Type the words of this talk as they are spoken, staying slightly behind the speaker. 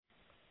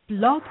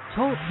Blog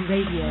Talk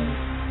Radio.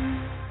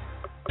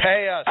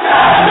 Pay us.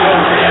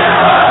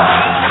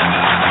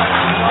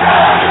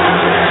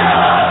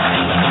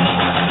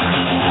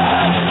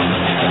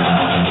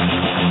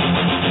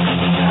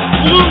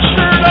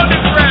 Blueshirt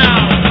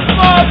Underground,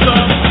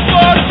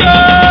 motherfucker!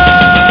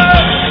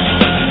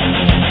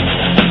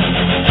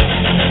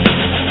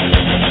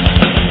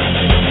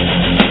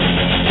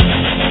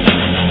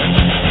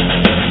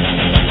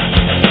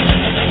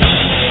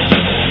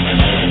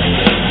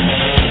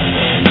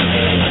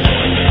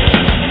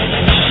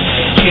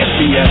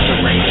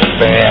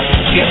 Bad.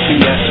 Can't be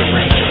as a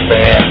ranger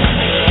bad.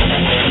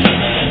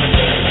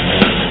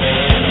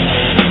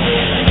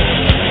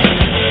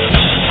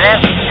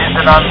 This is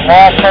an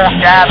unlawful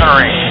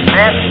gathering.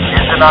 This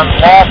is an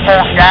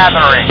unlawful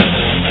gathering.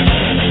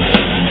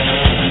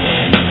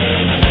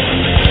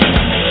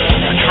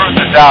 The truth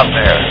is out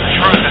there. The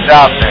truth is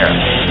out there.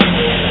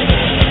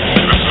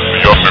 This is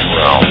the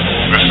underground.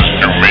 This is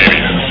new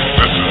media.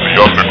 This is the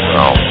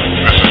underground.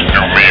 This is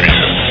new media.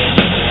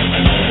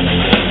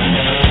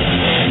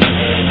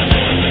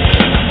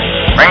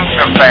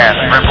 Ranger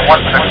fans, remember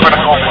what's the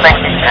critical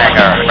thinking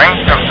hangar.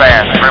 Ranger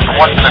fans, remember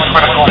what's the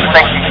critical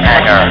thinking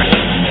hangar.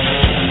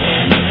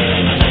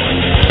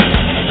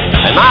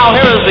 And now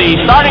here is the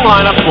starting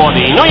lineup for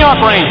the New York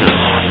Rangers.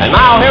 And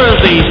now here is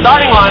the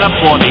starting lineup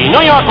for the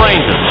New York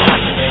Rangers.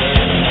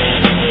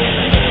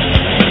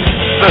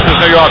 This is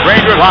New York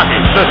Rangers hockey.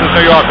 This is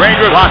New York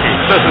Rangers hockey.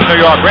 This is New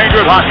York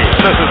Rangers hockey.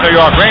 This is New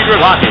York Rangers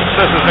hockey.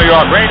 This is New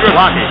York Rangers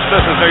hockey.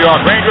 This is New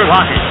York Rangers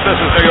hockey.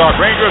 This is New York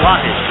Rangers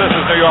hockey. This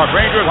is New York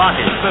Rangers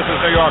hockey. This is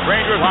New York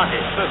Rangers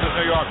hockey. This is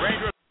New York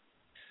Rangers.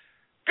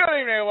 Good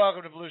evening and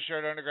welcome to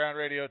Blueshirt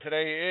Underground Radio.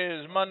 Today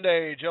is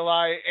Monday,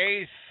 July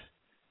 8th.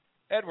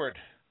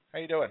 Edward, how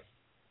you doing?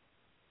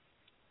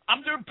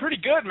 I'm doing pretty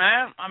good,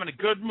 man. I'm in a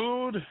good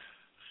mood.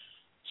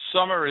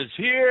 Summer is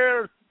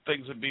here.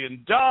 Things are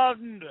being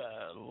done.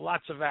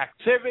 Lots of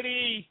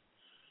activity.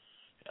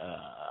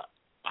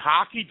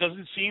 Hockey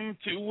doesn't seem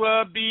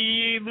to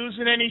be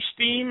losing any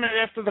steam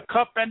after the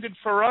Cup ended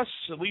for us,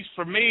 at least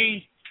for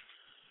me.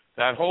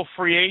 That whole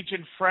free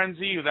agent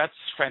frenzy, that's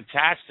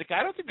fantastic.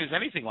 I don't think there's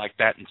anything like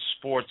that in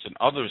sports and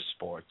other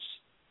sports.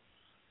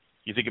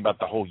 You think about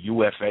the whole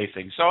UFA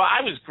thing. So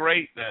I was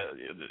great.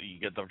 You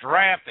get the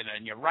draft, and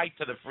then you're right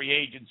to the free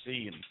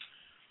agency, and,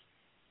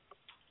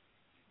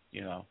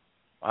 you know,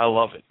 I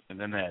love it. And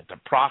then the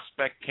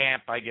prospect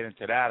camp, I get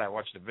into that. I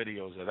watch the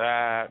videos of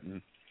that,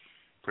 and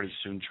pretty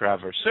soon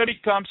Traverse City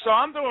comes. So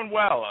I'm doing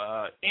well,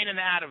 in and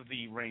out of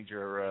the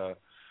Ranger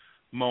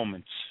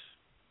moments.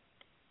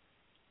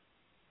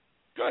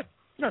 Good.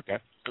 Okay.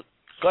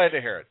 Glad to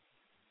hear it.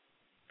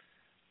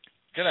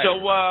 Good night.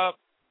 So,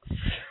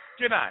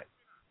 good night.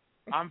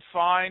 I'm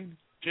fine.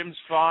 Jim's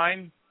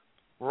fine.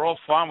 We're all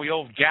fine. We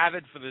all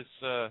gathered for this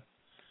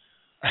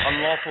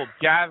unlawful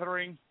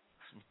gathering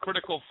of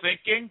critical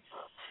thinking.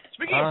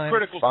 Speaking of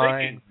critical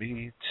thinking,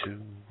 me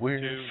too.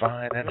 We're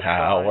fine. And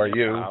how are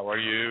you? How are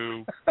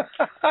you?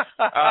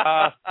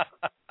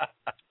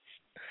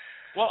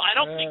 Well, I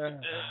don't think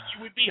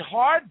you would be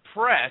hard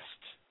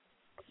pressed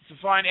to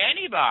find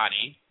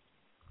anybody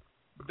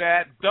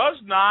that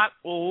does not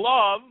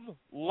love,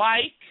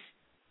 like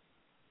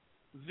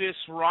this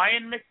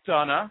Ryan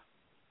McDonough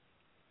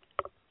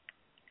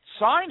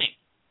signing.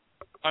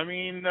 I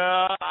mean,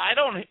 I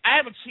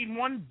haven't seen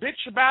one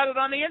bitch about it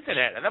on the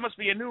internet. That must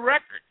be a new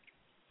record.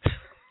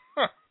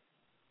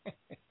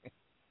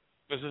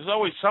 Because there's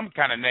always some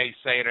kind of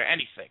naysayer or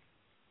anything.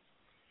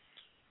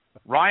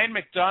 Ryan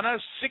McDonough,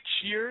 6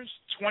 years,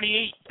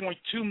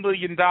 $28.2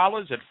 million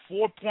at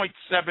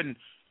 4.7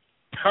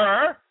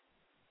 per.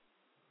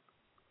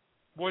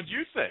 What'd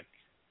you think?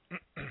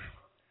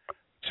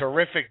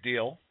 Terrific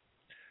deal.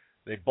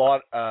 They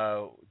bought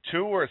 2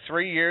 or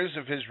 3 years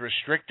of his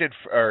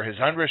his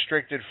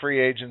unrestricted free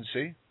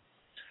agency.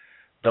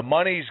 The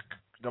money's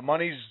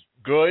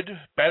good,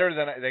 better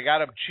than they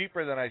got him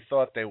cheaper than I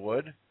thought they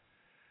would.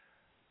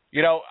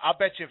 You know, I'll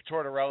bet you if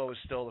Tortorella was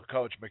still the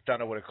coach,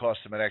 McDonough would have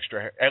cost him at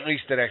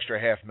least an extra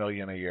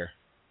 $500,000 a year.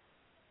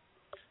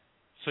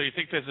 So you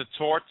think there's a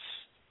torts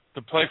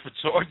to play for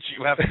torts?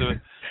 You have to.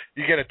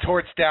 You get a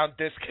torts down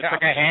discount. It's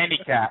like a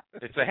handicap.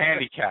 It's a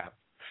handicap.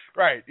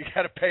 Right, you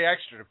got to pay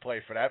extra to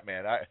play for that,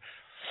 man.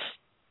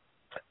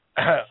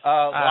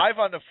 Live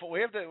on the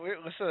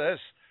listen to this.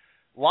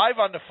 Live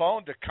on the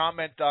phone to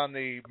comment on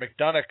the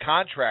McDonough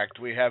contract,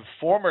 we have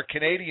former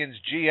Canadiens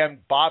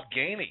GM Bob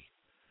Gainey.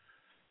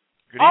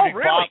 Good evening,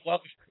 really?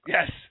 Bob.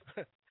 Yes.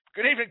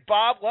 Good evening,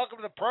 Bob. Welcome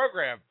to the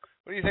program.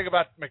 What do you think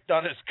about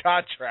McDonough's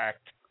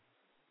contract?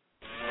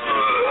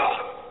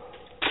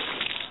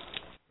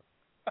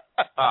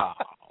 Oh,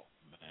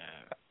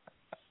 man.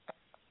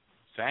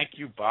 Thank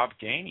you, Bob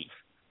Gainey.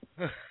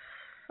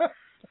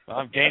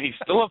 Bob Gainey's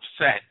still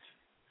upset.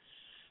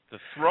 The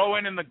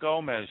throw-in the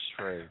Gomez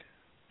trade.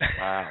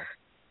 Wow.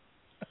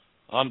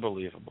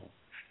 Unbelievable.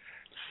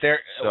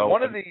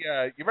 One of the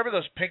you remember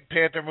those Pink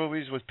Panther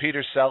movies with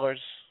Peter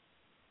Sellers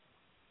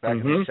back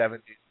in the 70s?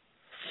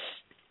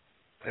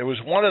 There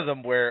was one of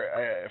them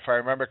where, if I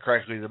remember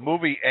correctly, the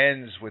movie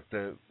ends with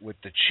the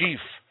chief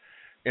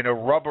in a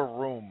rubber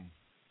room,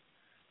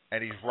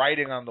 and he's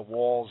writing on the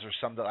walls or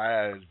something. I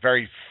had a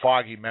very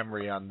foggy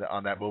memory on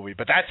that movie,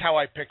 but that's how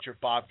I picture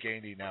Bob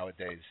Gainey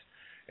nowadays,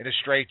 in a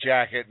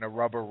straitjacket in a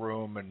rubber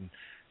room, and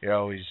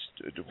he's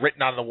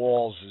written on the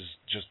walls is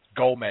just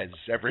Gomez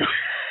everywhere.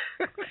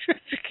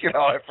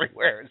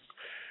 Everywhere is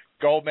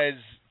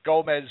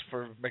Gomez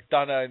for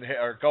McDonough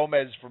or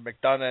Gomez for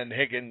McDonough and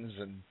Higgins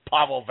and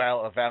Pavel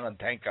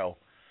Valentenko.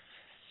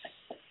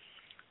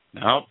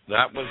 No,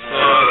 that was.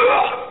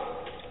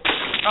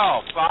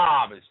 Oh,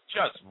 Bob is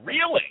just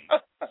reeling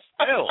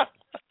still.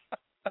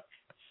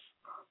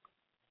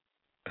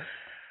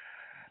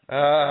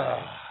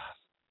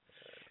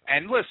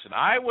 And listen,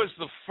 I was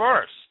the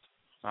first.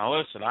 Now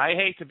listen, I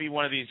hate to be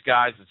one of these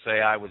guys that say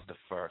I was the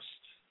first.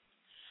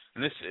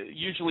 And this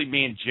usually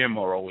me and Jim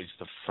are always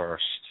the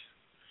first.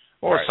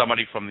 Or right.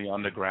 Somebody from the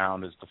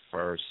underground is the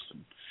first.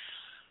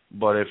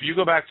 But if you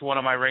go back to one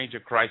of my Ranger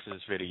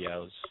Crisis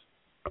videos,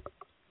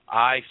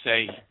 I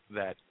say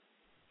that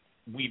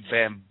we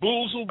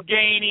bamboozled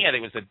Gainey, and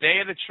it was the day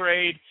of the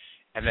trade,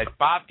 and that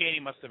Bob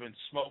Gainey must have been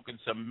smoking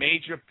some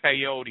major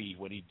peyote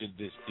when he did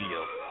this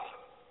deal.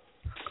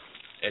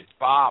 It's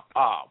Bob.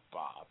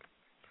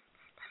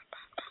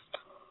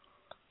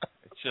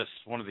 It's just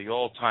one of the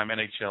all-time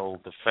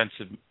NHL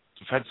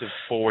defensive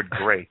forward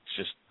greats,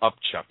 just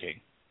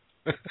upchucking.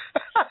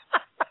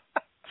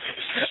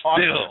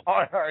 on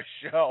our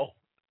show.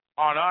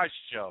 On our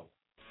show.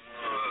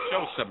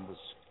 Show some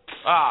respect.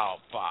 Oh,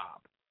 Bob.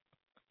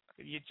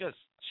 You just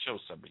show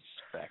some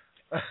respect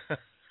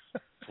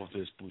for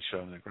this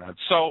Blueshirt underground.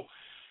 So,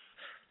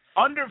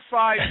 under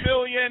 $5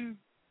 million,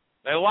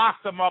 they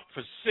locked him up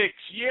for 6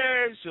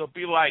 years. He'll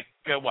be like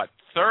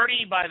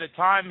 30 by the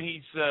time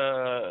he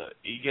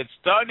gets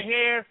done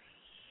here.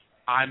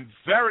 I'm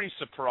very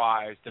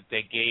surprised that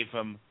they gave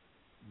him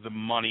the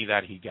money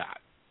that he got.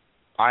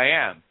 I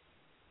am.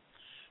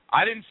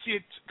 I didn't see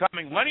it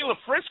coming. Lenny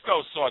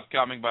LaFrisco saw it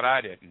coming, but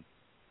I didn't.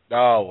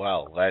 Oh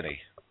well,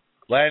 Lenny.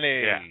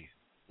 Yeah.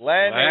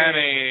 Lenny.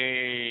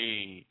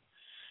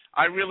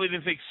 I really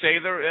didn't think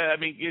Sather. I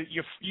mean,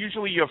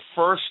 usually your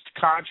first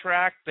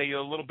contract, they're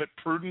a little bit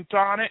prudent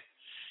on it,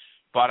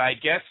 but I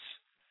guess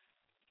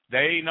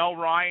they know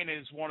Ryan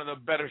is one of the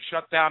better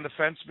shutdown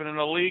defensemen in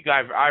the league.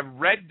 I've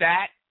read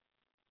that,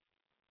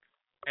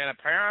 and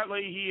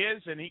apparently he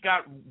is, and he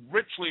got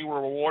richly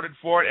rewarded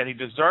for it, and he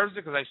deserves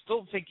it because I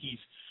still think he's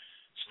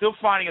still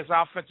finding his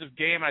offensive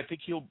game, and I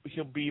think he'll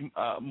be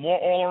more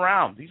all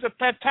around. He's a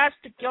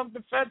fantastic young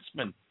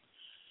defenseman.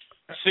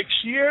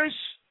 6 years,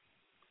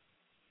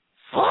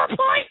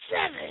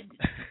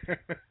 4.7.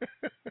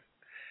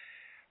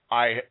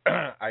 I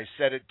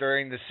said it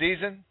during the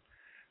season.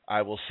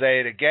 I will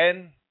say it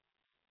again.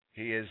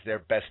 He is their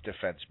best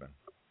defenseman.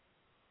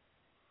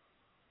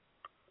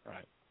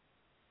 Right.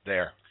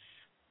 There.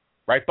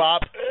 Right,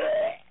 Bob?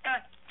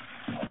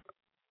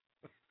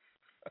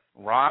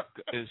 Rock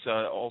is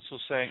also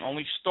saying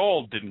only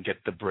Stoll didn't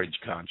get the bridge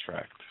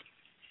contract.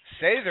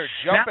 Say they're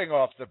jumping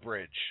off the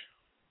bridge.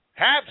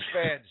 Habs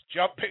fans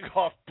jumping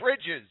off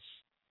bridges.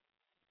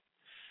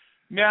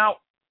 Now,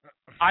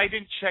 I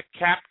didn't check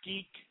Cap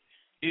Geek.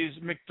 Is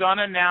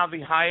McDonough now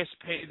the highest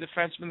paid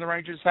defenseman the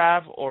Rangers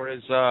have, or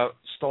is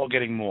Stoll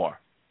getting more?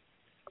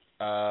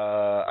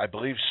 I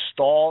believe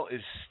Stahl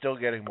is still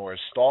getting more.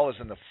 Stahl is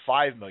in the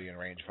 $5 million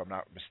range, if I'm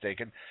not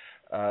mistaken.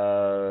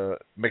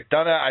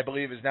 McDonough, I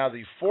believe, is now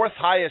the fourth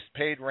highest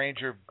paid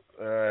Ranger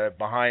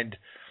behind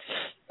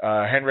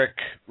Henrik,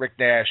 Rick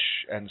Nash,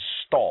 and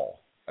Stahl,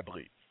 I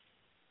believe.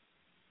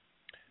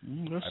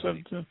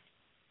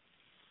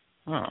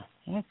 Oh,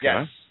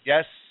 okay.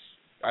 Yes.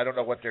 I don't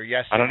know what they're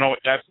yes. I don't know what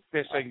that's.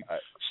 They're saying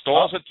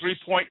Stahl's at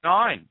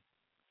 3.9.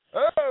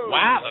 Oh,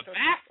 wow, the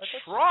back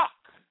truck.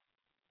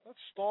 That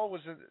Stahl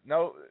was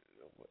no.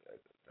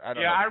 I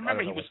don't know. I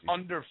remember he was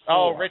under 4.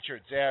 Oh,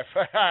 Richards. Yeah,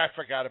 I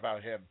forgot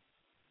about him.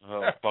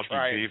 Oh, Bucky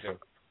Beaver.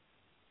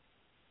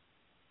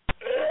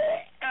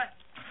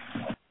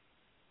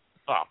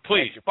 Oh,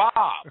 please,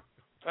 Bob.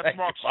 That's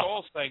Mark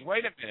Stoll saying,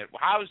 wait a minute,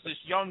 how is this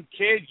young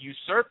kid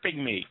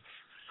usurping me?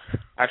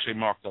 Actually,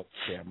 Mark doesn't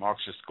care.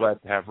 Mark's just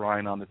glad to have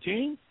Ryan on the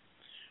team,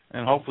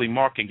 and hopefully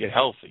Mark can get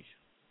healthy.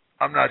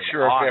 I'm not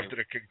sure if after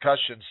the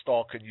concussion,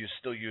 Stahl can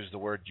still use the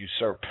word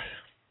usurp.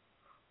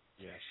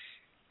 Yes.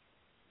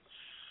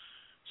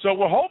 So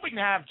we're hoping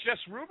to have Jess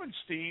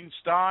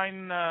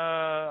Rubenstein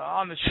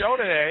on the show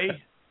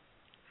today.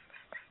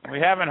 We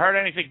haven't heard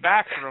anything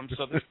back from him,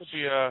 so this could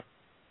be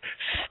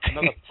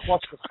another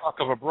clusterfuck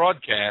of a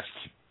broadcast.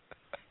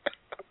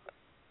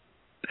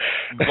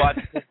 But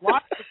there's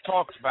lots to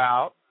talk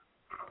about.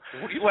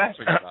 What are you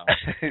laughing about?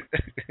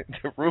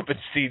 The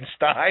Rubenstein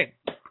Stein.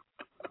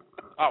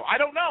 Oh, I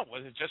don't know.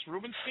 Was it just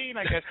Rubenstein?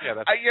 I guess, yeah.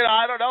 That's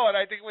I don't know, and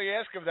I think we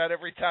ask him that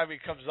every time he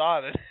comes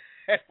on, and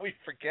we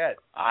forget.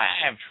 I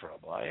have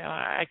trouble.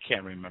 I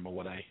can't remember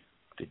what I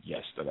did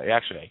yesterday.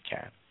 Actually, I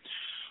can.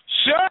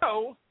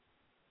 So,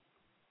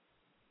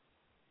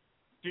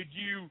 did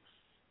you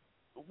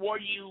were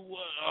you?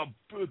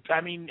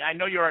 I mean, I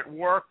know you're at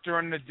work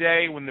during the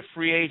day when the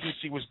free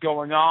agency was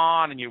going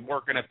on, and you're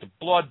working at the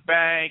blood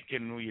bank,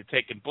 and you're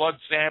taking blood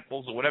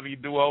samples or whatever you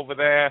do over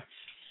there.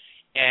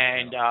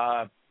 And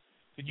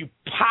did you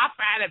pop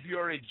out of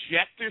your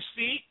ejector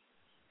seat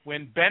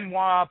when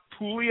Benoit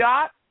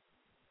Pouliot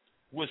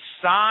was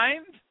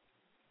signed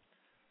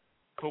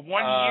for 1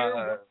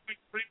 year,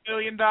 $1.3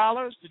 million?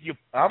 Did you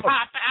pop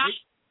out?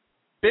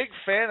 Big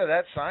fan of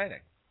that signing.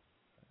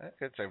 I think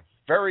it's a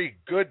very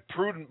good,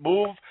 prudent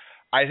move.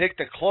 I think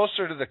the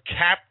closer to the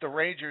cap the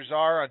Rangers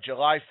are on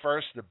July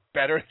 1st, the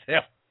better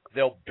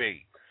they'll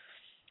be.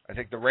 I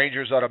think the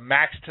Rangers ought to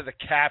max to the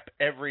cap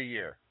every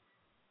year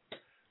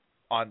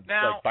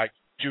by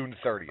June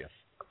 30th.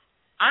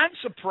 I'm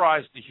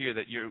surprised to hear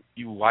that you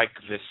like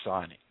this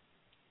signing.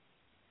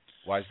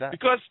 Why is that?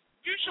 Because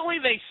usually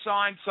they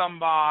sign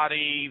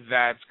somebody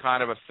that's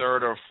kind of a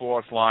third or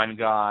fourth line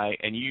guy,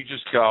 and you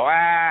just go,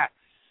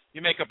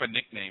 you make up a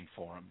nickname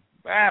for him.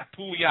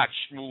 Pouliot,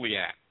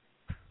 Schmouliat.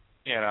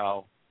 You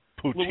know,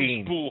 Poutine.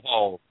 Louis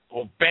Pujols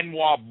or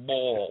Benoit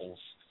Balls.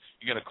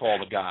 You're going to call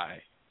the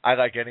guy. I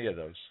like any of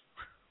those.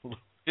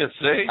 You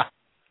see?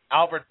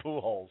 Albert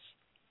Pujols.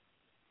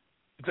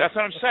 That's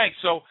what I'm saying.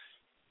 So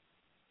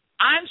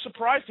I'm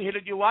surprised to hear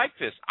that you like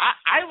this.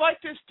 I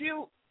like this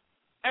deal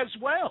as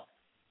well.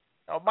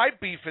 Now, my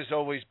beef has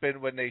always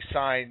been when they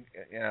sign,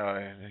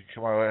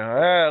 come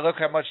on, look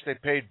how much they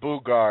paid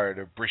Bugard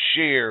or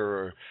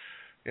Brashear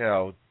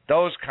or,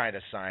 those kind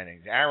of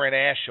signings. Aaron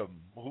Asham,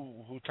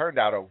 who turned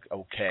out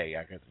okay,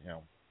 I guess,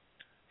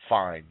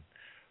 fine.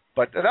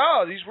 But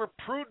no, these were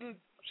prudent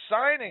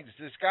signings.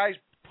 This guy's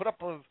put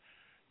up a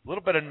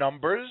little bit of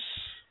numbers.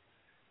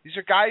 These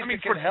are guys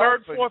that can help.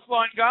 Third, fourth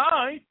line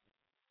guy.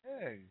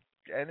 Yeah,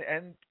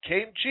 and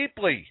came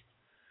cheaply.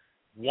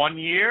 1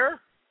 year?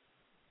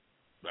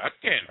 That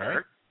can't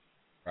hurt.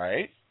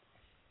 Right.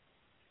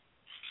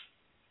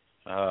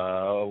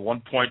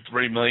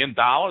 $1.3 million.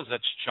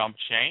 That's chump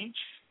change.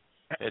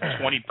 Had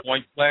 20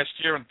 points last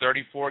year in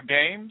 34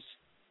 games.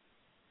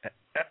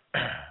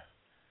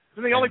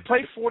 Did they only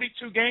play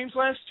 42 games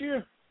last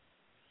year?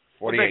 48.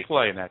 What did they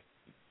play in that?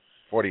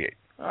 48.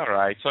 All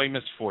right, so he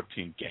missed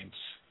 14 games.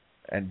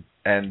 And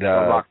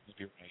the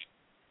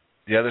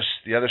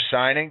other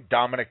signing,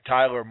 Dominic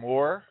Tyler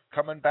Moore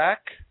coming back,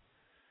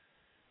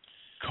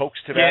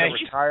 coaxed him out of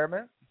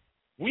retirement.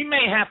 We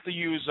may have to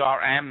use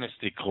our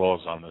amnesty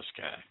clause on this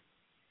guy.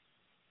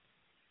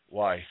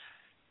 Why?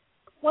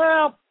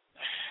 Well,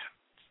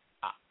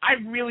 I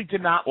really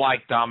did not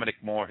like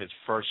Dominic Moore his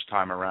first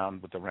time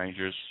around with the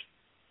Rangers.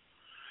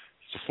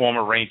 He's a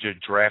former Ranger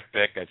draft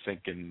pick, I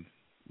think, in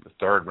the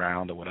third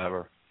round or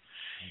whatever.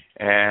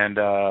 And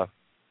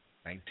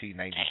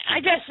 1992.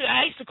 I guess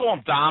I used to call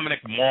him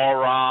Dominic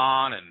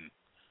Moron, and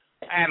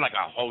I had like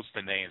a host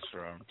of names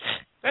for him.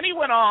 Then he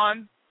went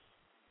on,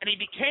 and he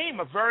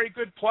became a very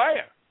good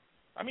player.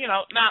 I mean,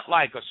 not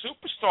like a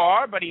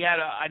superstar, but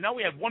I know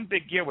he had one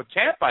big year with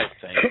Tampa, I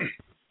think.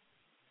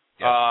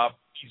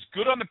 He's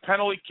good on the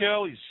penalty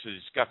kill.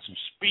 He's got some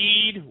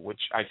speed,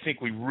 which I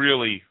think we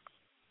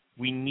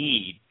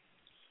need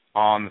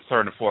on the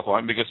third and fourth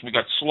line because we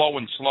got slow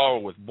and slower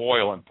with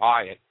Boyle and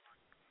Pyatt.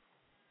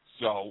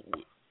 So,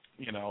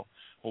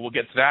 we'll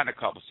get to that in a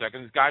couple of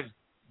seconds. This guy's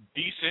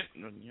decent,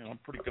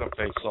 and, pretty good on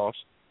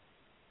face-offs.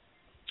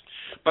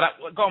 But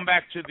going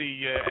back to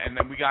and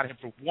then we got him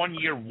for 1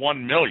 year,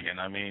 $1 million.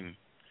 I mean,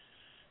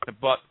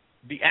 but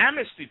the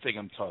amnesty thing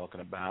I'm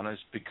talking about is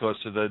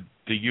because of the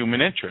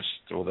human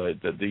interest or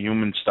the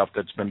human stuff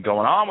that's been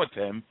going on with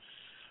him,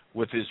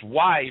 with his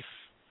wife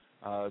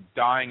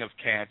dying of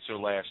cancer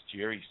last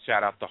year. He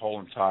sat out the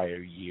whole entire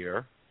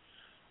year.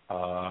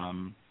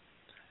 And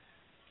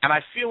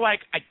I feel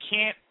like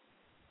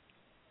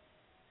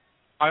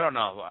I don't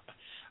know.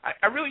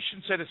 I really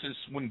shouldn't say this is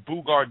when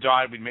Bugard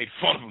died, we made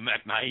fun of him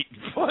that night,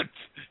 but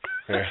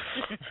that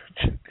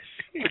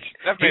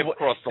may have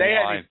crossed the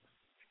line.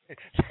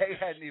 They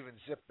hadn't even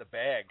zipped the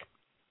bag.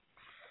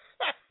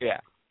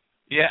 Yeah.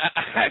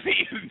 I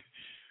mean,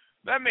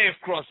 that may have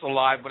crossed the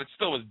line, but it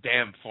still was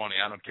damn funny.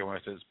 I don't care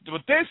what it is.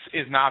 But this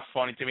is not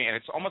funny to me, and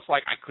it's almost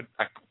like I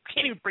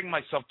can't even bring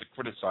myself to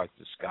criticize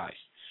this guy.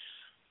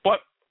 But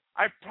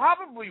I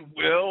probably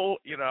will,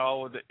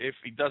 if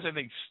he does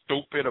anything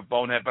stupid or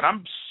bonehead. But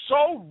I'm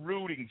so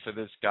rooting for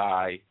this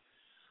guy,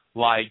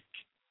 like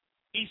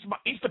he's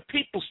the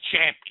people's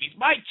champion. He's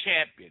my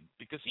champion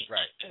because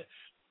right.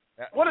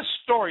 What a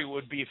story it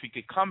would be if he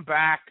could come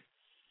back.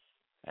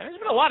 And there's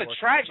been a lot of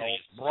tragedy.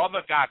 His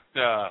brother got,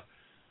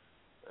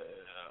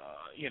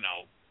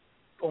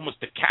 almost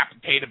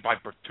decapitated by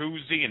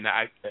Bertuzzi, and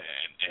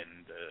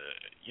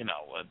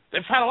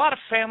they've had a lot of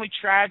family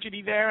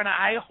tragedy there, and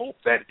I hope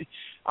that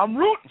I'm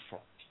rooting for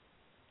him.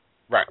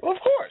 Right. Well,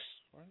 of course.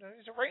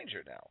 He's a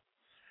Ranger now.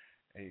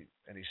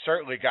 And he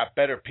certainly got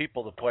better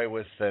people to play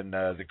with than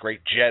the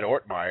great Jed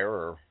Ortmeyer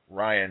or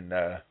Ryan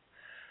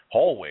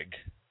Holwig.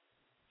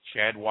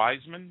 Chad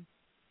Wiseman.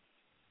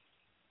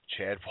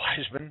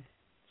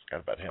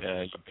 Forgot about him.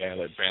 Yeah,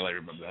 barely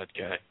remember that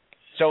guy.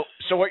 So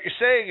what you're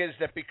saying is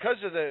that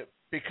because of the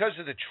because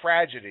of the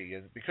tragedy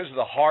and because of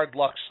the hard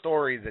luck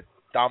story that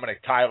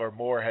Dominic Tyler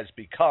Moore has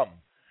become,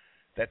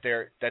 that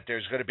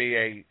there's going to be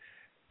a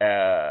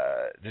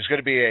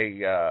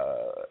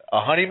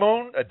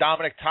honeymoon, a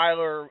Dominic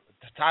Tyler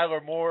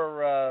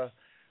Moore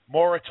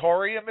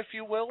moratorium, if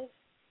you will.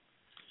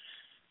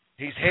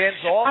 He's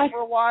hands off for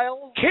a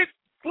while.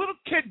 Little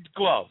kid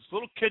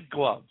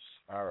gloves.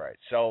 All right,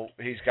 so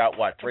he's got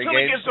what, 3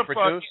 games to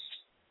produce?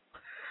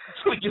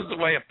 Until he gives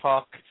away a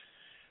puck,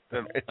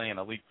 then playing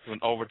at least an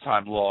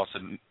overtime loss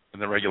in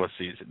the regular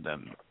season.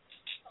 Then,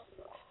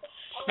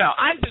 now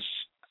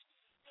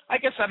I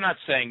guess I'm not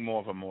saying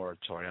more of a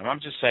moratorium. I'm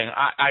just saying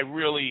I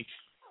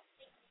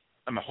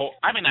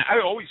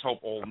always hope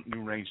all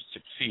new Rangers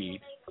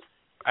succeed,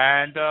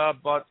 and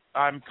but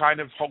I'm kind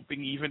of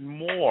hoping even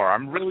more.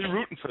 I'm really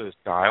rooting for this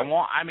guy.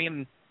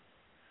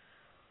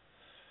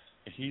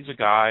 He's a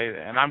guy,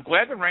 and I'm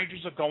glad the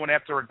Rangers are going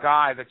after a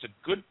guy that's a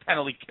good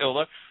penalty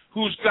killer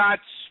who's got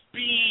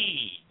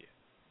speed.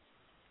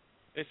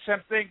 It's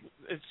the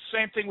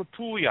same thing with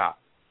Pouliot.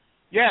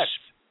 Yes,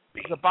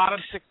 he's a bottom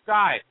 6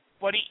 guy,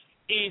 but he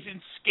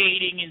isn't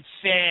skating in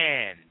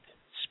sand.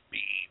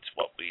 Speed's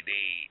what we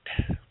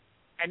need.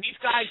 And these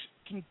guys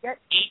can get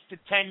 8 to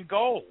 10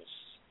 goals.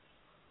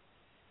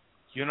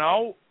 You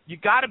know, you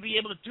got to be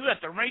able to do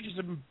that. The Rangers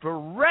have been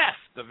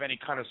bereft of any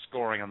kind of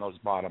scoring on those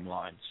bottom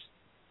lines.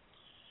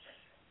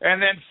 And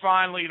then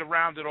finally, to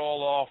round it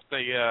all off,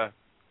 they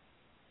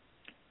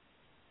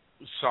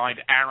signed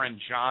Aaron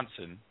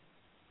Johnson.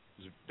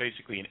 It was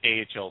basically an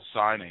AHL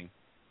signing.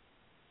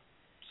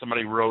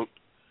 Somebody wrote,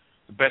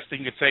 the best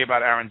thing you could say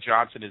about Aaron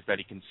Johnson is that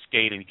he can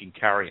skate and he can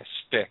carry a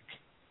stick.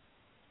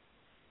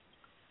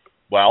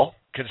 Well,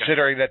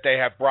 considering that they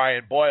have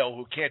Brian Boyle,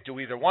 who can't do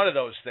either one of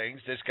those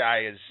things, this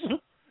guy is...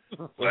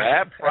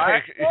 Brian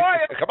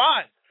Boyle!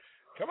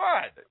 Come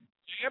on.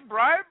 Yeah,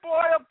 Brian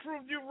Boyle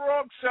proved you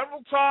wrong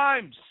several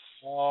times.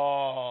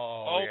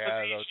 Over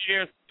these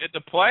years in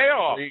the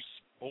playoffs.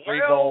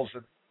 3 goals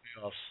in the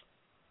playoffs.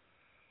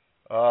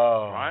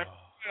 Oh. Brian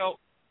Boyle.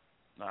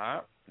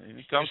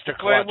 He comes Mr. to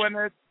play Clutch.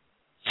 when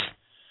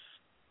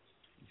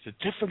he's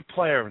a different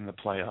player in the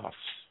playoffs.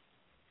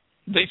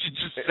 They should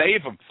just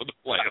save him for the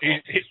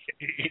playoffs.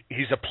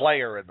 He's a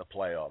player in the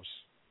playoffs,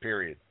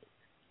 period.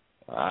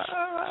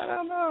 I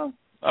don't know.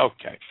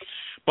 Okay.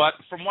 But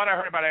from what I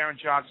heard about Aaron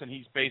Johnson,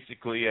 he's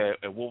basically a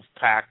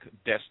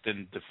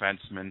Wolfpack-destined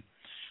defenseman.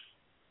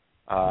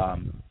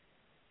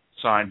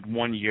 Signed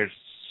 1 year,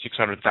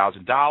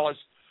 $600,000.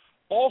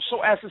 Also,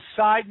 as a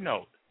side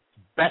note,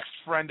 best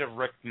friend of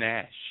Rick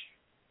Nash.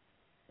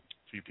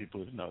 A few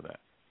people didn't know that.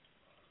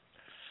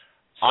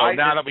 So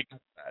now that we...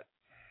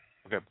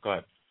 Okay, go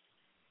ahead.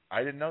 I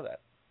didn't know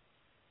that.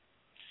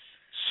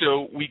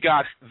 So we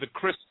got the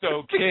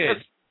Christo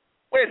kid.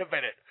 Wait a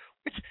minute.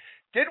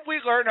 Didn't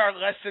we learn our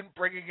lesson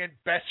bringing in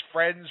best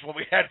friends when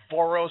we had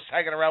Boros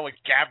hanging around with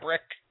Gabrick?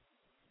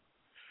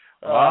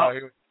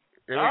 Here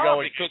we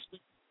go.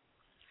 Because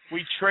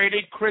we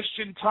traded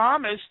Christian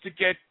Thomas to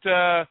get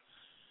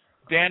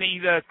Danny.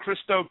 The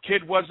Christo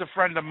kid was a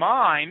friend of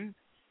mine.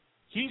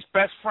 He's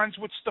best friends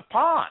with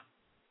Stepan.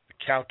 The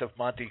Count of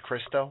Monte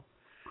Cristo?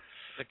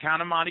 The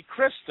Count of Monte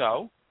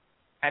Cristo.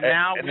 And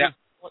now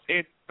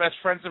we're best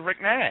friends of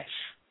Rick Nash.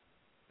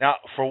 Now,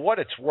 for what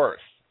it's worth,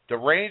 the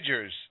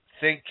Rangers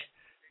think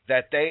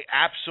that they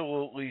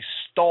absolutely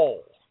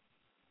stole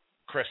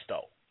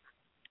Cristo.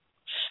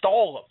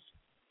 Stole him.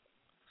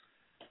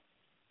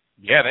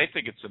 Yeah, they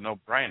think it's a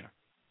no-brainer.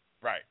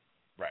 Right.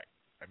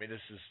 I mean,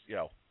 this is,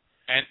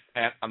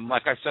 And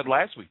like I said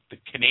last week, the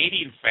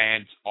Canadian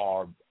fans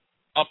are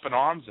up in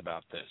arms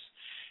about this.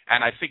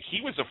 And I think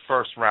he was a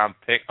first-round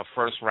pick, a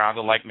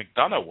first-rounder like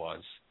McDonough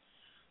was.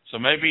 So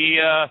maybe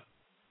the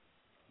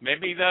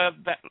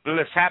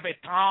Les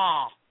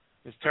Habitants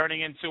is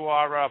turning into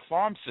our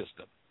farm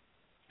system.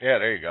 Yeah,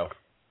 there you go.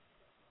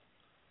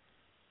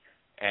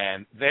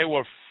 And they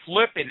were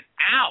flipping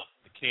out,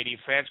 the Canadian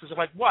fans, because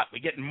they're like, what, we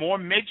getting more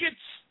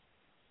midgets?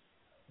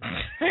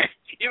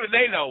 Even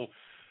they know.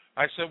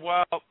 I said,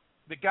 well,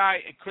 the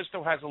guy,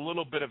 Cristo, has a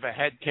little bit of a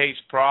head case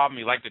problem.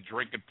 He liked to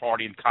drink and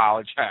party in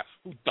college.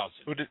 Who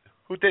doesn't?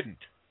 Who didn't?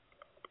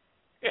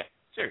 Yeah,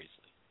 seriously.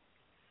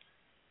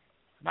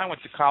 I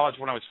went to college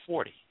when I was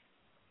 40.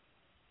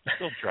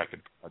 Still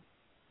drinking.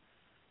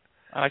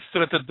 And I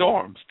stood at the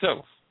dorms,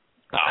 too.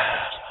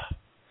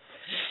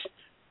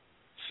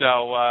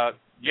 So,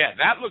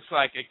 that looks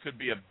like it could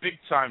be a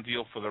big-time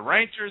deal for the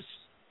Rangers.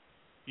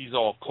 He's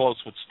all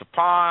close with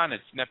Stepan.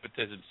 It's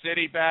Nepotism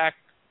City back.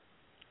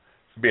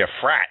 It'd be a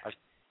frat.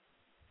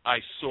 I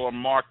saw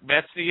Mark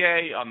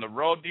Messier on the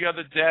road the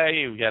other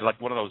day. He had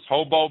like one of those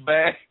hobo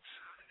bags.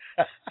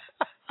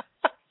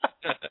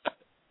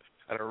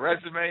 Had a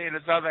resume in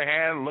his other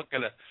hand,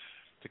 looking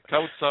to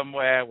coach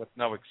somewhere with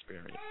no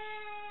experience.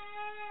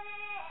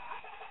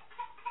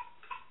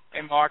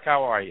 Hey, Mark,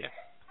 how are you?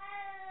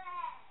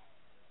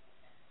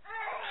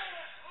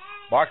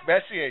 Mark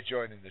Messier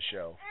joining the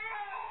show.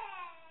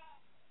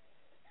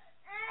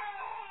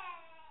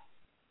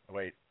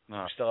 Wait,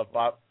 no. Still have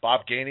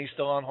Bob Gainey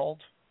still on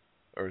hold?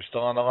 Or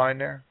still on the line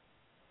there?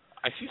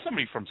 I see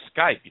somebody from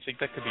Skype. You think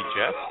that could be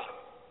Jess?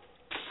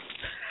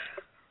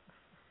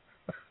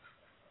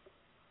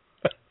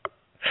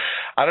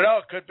 I don't know.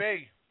 It could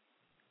be.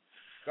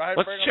 Go ahead and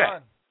Let's bring check. him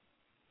on.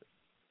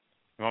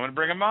 You want me to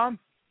bring him on?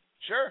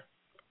 Sure.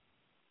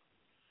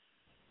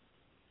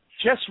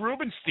 Jess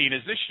Rubenstein,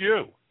 is this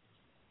you?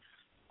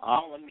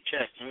 Oh, let me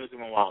check. Let me look at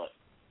my wallet.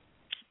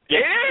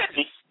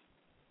 Yes.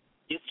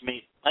 It's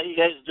me. How you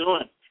guys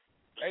doing?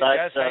 Hey,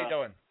 Besides, Jess, how you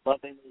doing?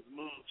 loving these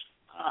moves.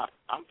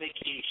 I'm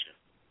vacation.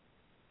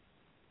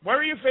 Where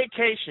are you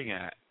vacationing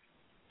at?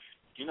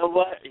 You know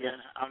what? Yeah,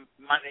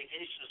 my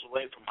vacation is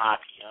away from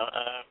hockey.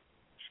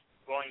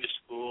 Going to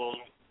school,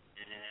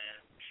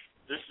 and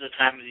this is the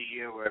time of the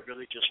year where I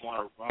really just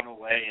want to run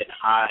away and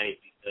hide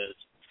because,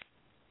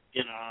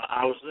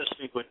 I was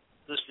listening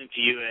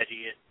to you,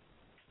 Eddie, and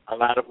a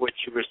lot of what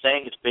you were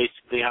saying is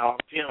basically how I'm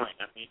feeling.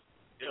 I mean,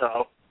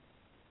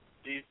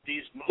 these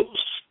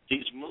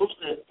moves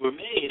that were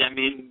made, I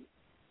mean,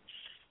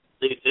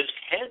 this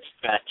head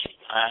scratching,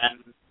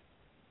 and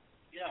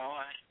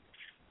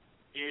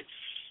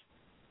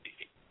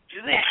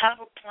do they have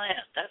a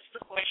plan? That's the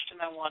question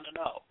I want to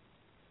know.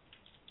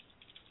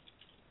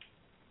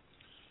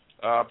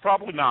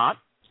 Probably not,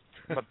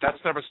 but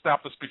that's never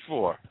stopped us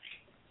before.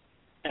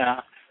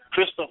 Yeah.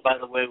 Crystal, by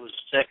the way, was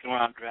a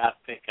second-round draft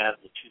pick out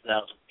of the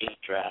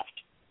 2008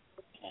 draft.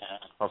 Yeah.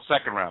 Oh,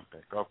 second-round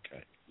pick.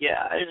 Okay.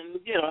 Yeah,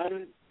 and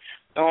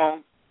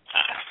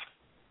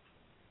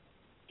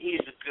he's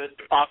a good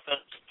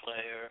offensive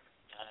player.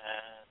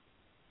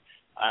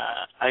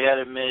 I got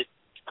to admit,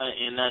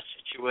 in that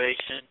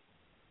situation,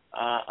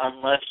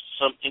 unless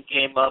something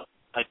came up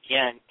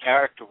again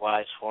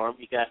character-wise for him,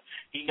 he got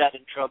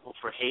in trouble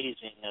for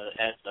hazing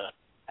as a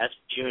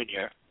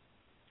junior.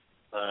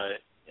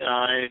 But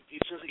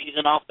he's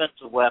an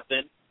offensive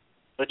weapon,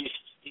 but you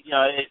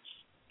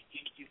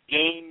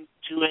gain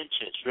 2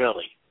 inches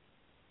really.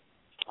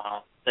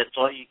 That's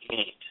all you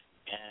gained.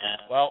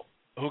 And, well,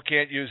 who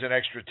can't use an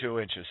extra 2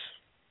 inches?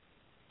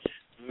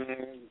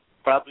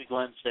 Probably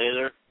Glenn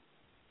Sather.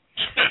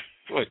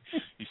 Good.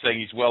 You saying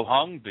he's well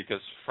hung?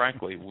 Because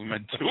frankly, we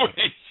meant 2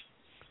 inches.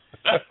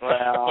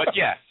 Well, but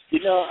yes.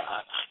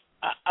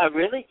 I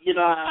really,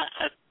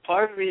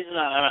 part of the reason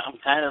I'm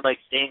kind of like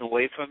staying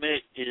away from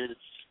it is,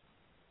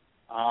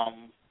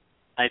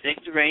 I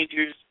think the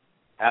Rangers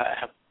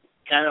have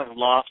kind of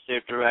lost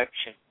their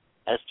direction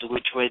as to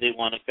which way they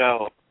want to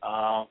go.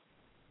 I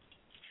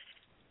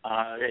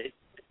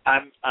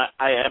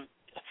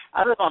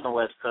live on the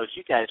West Coast.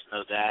 You guys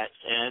know that,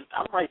 and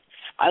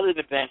I live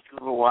in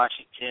Vancouver,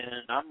 Washington,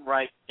 and I'm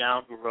right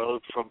down the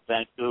road from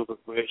Vancouver,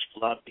 British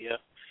Columbia.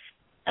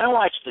 And I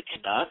watch the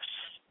Canucks,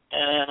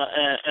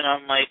 and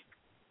I'm like,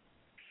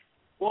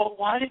 well,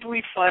 why did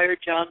we fire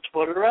John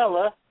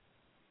Tortorella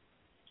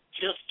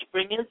just to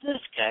bring in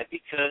this guy?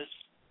 Because,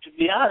 to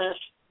be honest,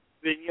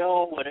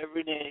 Vigneault,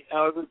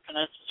 however you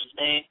pronounce his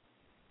name,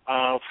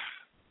 I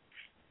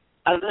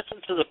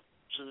listened to the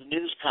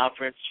news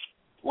conference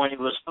when he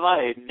was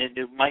fired, and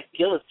Mike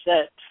Gillett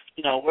said,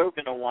 we're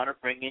going to want to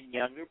bring in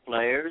younger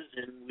players,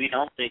 and we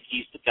don't think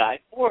he's the guy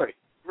for it.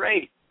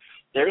 Great.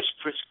 There's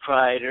Chris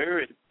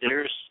Kreider, and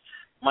there's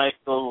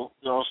Michael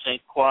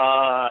St.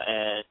 Croix,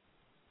 and,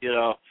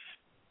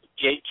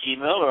 JT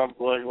Miller. I'm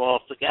going, well,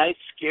 if the guy's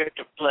scared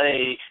to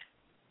play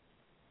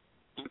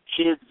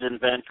kids in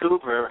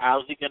Vancouver,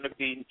 how's he going to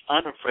be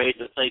unafraid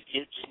to play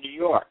kids in New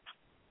York?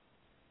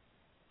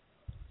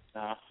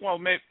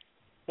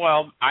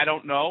 Well, I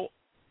don't know.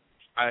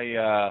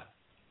 I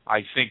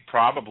think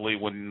probably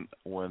when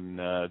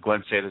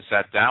Glenn Sather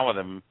sat down with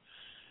him,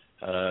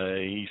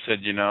 he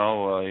said,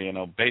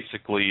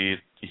 basically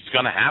he's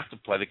going to have to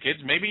play the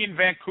kids. Maybe in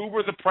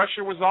Vancouver the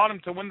pressure was on him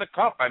to win the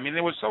cup. I mean,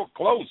 they were so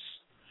close.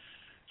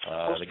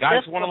 The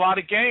guy's won a lot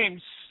of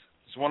games.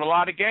 He's won a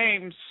lot of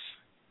games.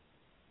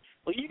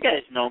 Well, you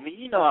guys know me.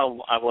 You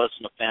know I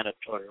wasn't a fan of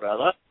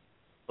Tortorella,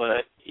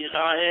 but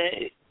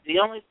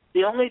the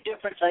only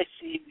difference I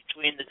see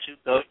between the two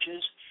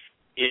coaches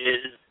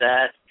is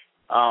that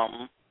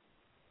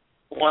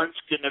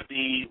one's going to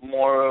be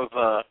more of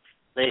a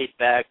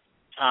laid-back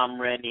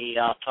Tom Rennie,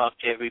 I'll talk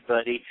to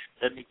everybody,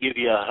 let me give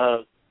you a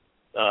hug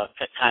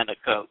kind of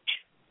coach.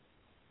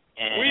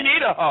 And, we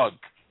need a hug.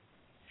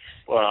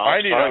 Well,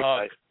 I need a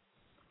hug.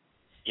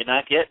 You're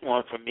not getting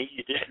one from me.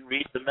 You didn't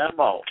read the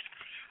memo.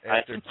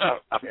 After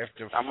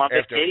I'm on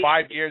vacation,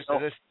 5 years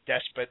of this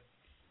despot,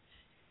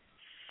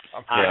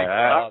 I'm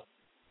kidding.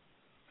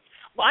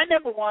 Well, I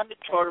never wanted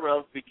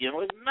Tortorella to begin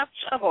with. And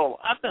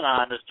I've been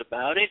honest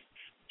about it.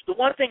 The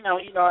one thing, and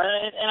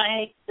I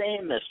hate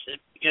saying this,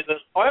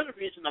 because part of the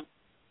reason I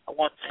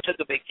took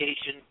a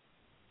vacation,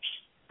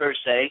 per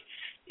se,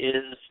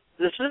 is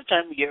this is the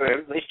time of year where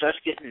everybody starts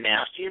getting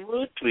nasty and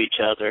rude to each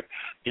other.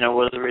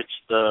 Whether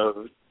it's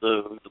the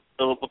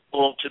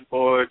bulletin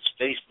boards,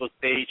 Facebook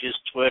pages,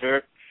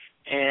 Twitter,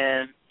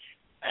 and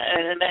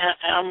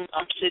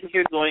I'm sitting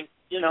here going,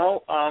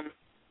 John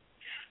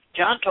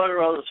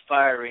Tortorella's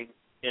firing,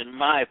 in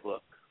my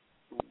book,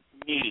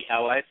 me,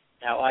 how I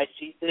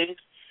see things,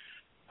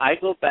 I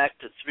go back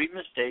to 3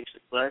 mistakes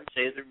that Glenn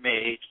Sather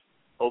made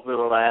over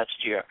the last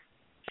year.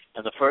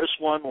 And the first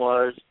one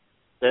was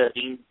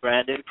letting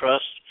Brandon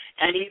Prust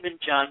and even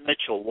John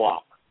Mitchell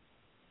walk.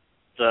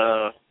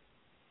 The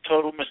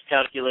total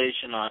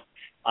miscalculation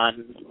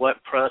on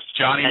what Prust...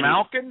 Johnny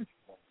Malkin?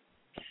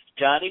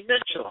 Johnny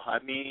Mitchell. I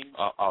mean...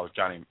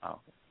 Johnny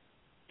Malkin.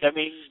 I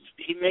mean,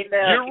 he may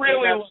not... You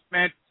really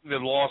meant the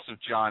loss of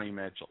Johnny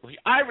Mitchell.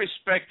 I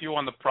respect you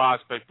on the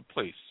prospect, but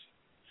please.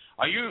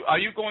 Are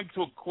you going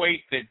to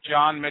equate that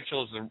John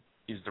Mitchell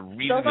is the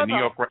reason the New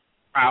York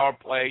power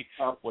play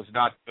was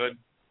not good?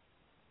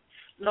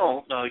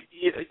 No,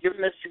 you're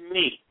missing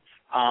me.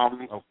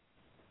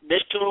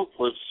 Mitchell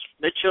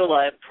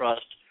and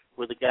Prust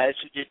were the guys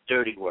who did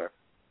dirty work,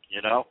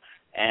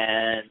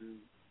 and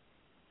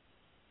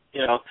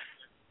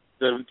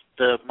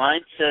the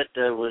mindset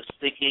that was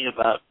thinking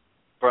about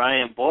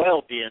Brian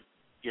Boyle being,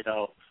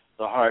 the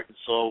heart and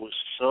soul was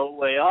so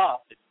way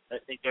off. I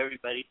think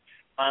everybody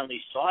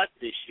finally saw it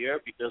this year,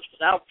 because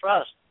without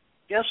Prust,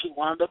 guess who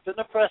wound up in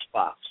the press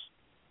box?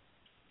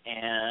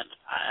 And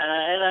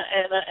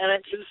I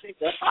do think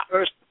that's the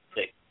first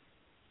mistake.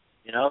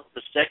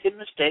 The second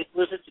mistake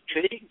was at the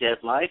trading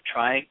deadline,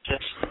 trying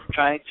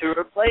to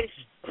replace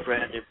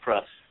Brandon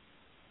Prust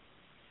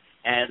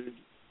and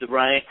the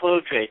Ryan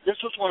Clough trade. This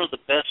was one of the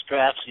best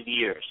drafts in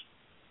years,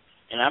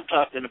 and I'm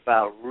talking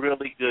about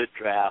really good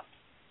draft.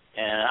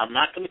 And I'm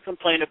not going to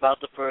complain about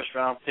the first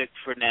round pick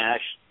for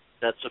Nash.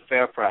 That's a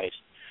fair price.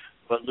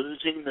 But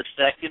losing the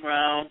second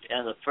round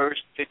and the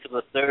first pick of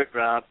the third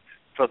round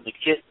from the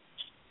Kittens,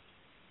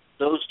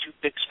 those two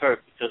picks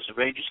hurt, because the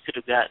Rangers could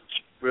have gotten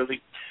some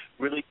really,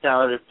 really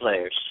talented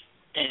players.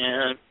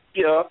 And,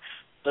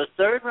 the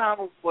third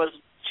round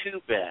wasn't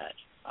too bad.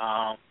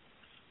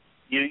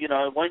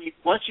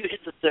 Once you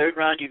hit the third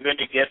round, you're going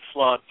to get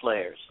flawed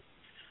players.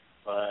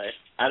 But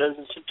out of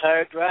this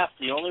entire draft,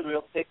 the only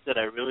real pick that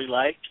I really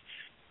liked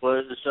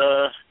was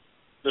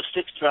the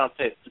sixth round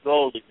pick, the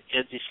goalie,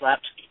 Mackenzie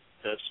Slapski,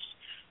 because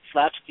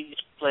Slapski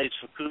plays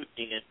for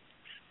Kootenay, and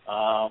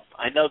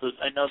I know the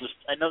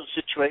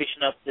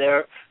situation up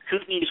there.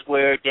 Kootenay's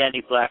where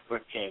Danny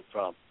Blackburn came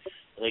from.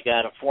 They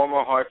got a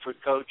former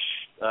Hartford coach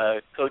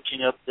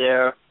coaching up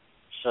there,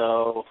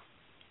 so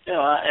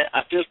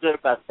I feel good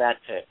about that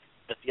pick.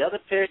 But the other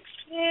picks,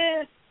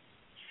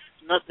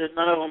 none of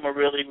them are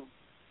really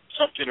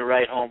something to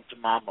write home to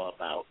Mama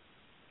about.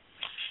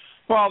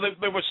 Well,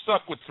 they were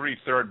stuck with 3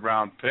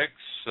 third-round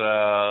picks.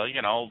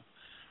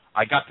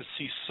 I got to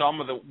see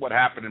some of what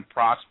happened in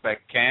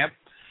prospect camp.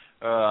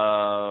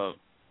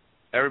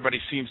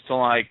 Everybody seems to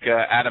like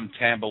Adam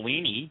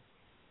Tambellini.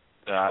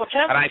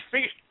 And I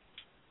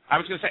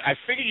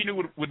figured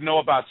you would know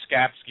about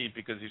Skapski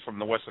because he's from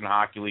the Western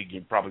Hockey League.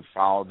 You'd probably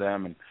follow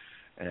them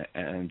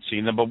and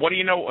seen them. But what do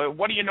you know?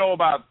 What do you know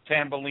about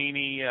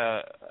Tambellini?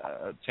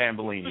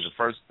 Tambellini,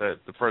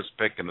 the first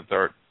pick in the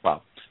third.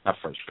 Well, not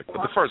first pick,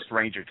 but the first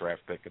Ranger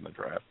draft pick in the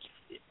draft.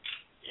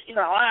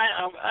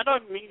 I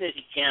don't mean that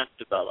he can't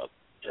develop.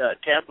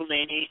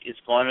 Tambellini is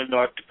going to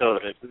North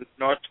Dakota.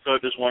 North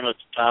Dakota is one of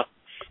the top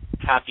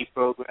hockey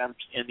programs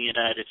in the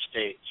United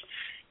States.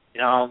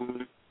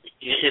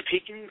 If he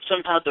can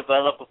somehow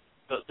develop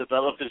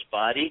his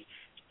body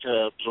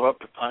to absorb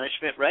the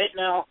punishment, right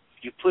now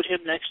you put him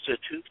next to a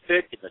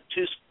toothpick, and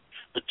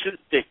the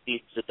toothpick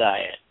needs a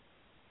diet.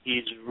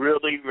 He's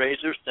really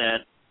razor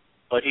thin,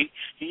 but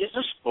he is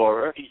a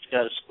scorer. He's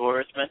got a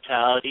scorer's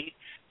mentality.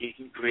 He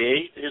can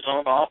create his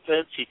own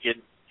offense. He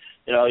can,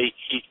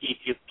 he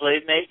can play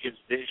make. His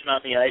vision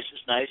on the ice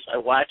is nice. I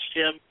watched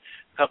him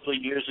a couple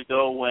of years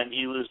ago when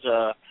he was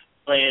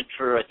playing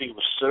for, I think it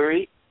was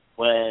Surrey,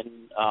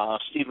 when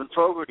Stephen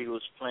Fogarty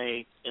was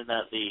playing in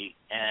that league,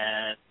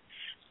 and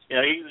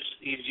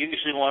he's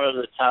usually one of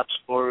the top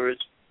scorers.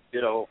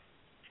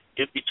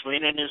 In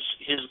between, and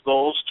his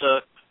goals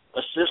to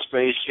assist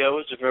ratio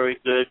is a very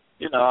good,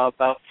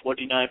 about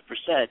 49%.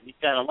 You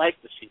kind of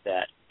like to see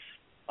that.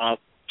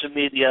 To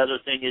me, the other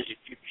thing is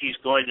if he's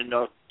going to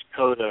North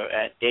Dakota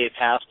and Dave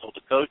Haskell,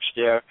 the coach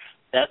there,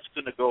 that's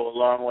going to go a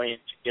long way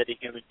into getting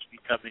him into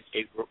becoming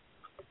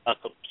a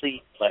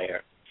complete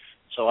player.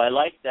 So I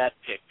like that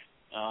pick.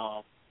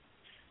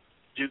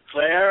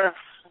 Duclair,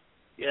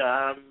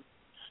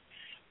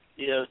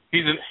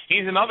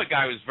 he's another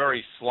guy who's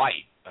very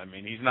slight. I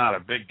mean, he's not a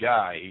big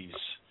guy.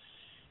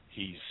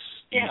 He's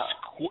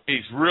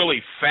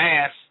really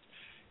fast.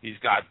 He's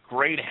got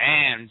great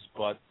hands,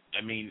 but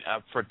I mean,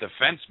 for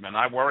defensemen,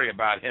 I worry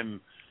about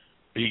him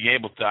being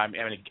able to. I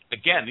mean,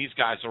 again, these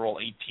guys are all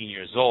 18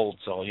 years old,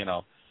 so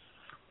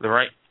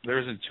there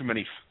isn't too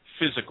many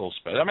physical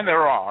space. I mean,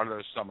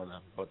 there's some of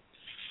them, but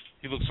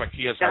he looks like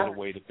he has a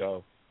way to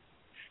go.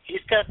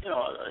 He's got,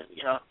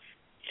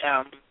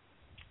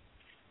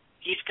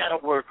 he's got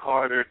to work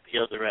harder at the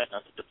other end,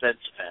 on the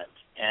defensive end,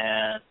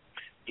 and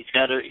he's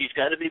got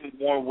to be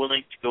more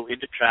willing to go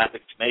into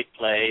traffic to make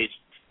plays.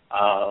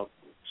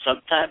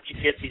 Sometimes you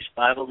get these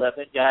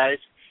 5'11" guys,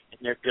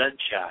 and they're gun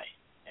shy,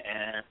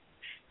 and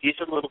he's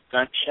a little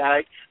gun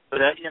shy,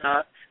 but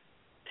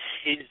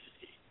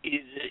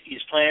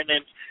he's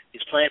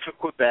playing for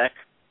Quebec,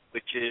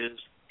 which is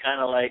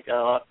kind of like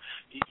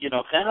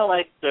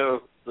the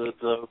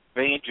the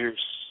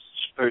Rangers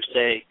per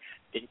se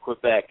in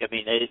Quebec. I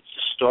mean, it's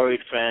a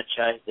storied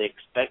franchise. They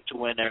expect to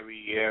win every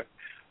year.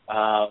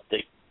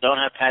 They don't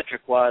have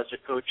Patrick Roy as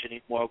a coach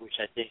anymore, which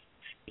I think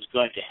is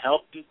going to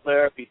help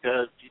Duclair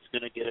because he's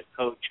going to get a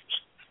coach who's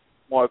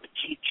more of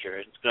a teacher,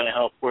 and it's going to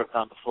help work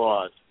on the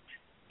flaws.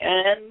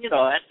 And, you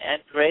know,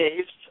 and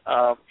Graves,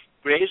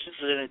 Graves is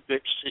in a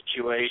good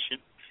situation.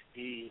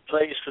 He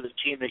plays for the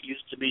team that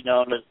used to be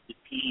known as the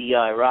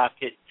PEI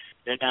Rocket.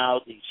 They're now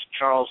the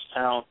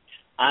Charlestown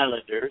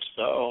Islanders,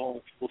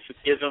 so we'll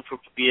forgive him for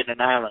being an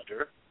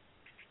Islander.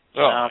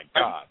 Oh, my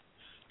God.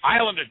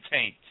 Islander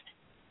taint.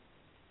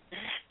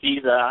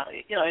 He's,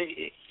 you know,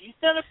 he's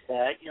done a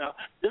bad. You know,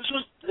 this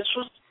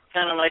was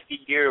kind of like a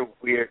year of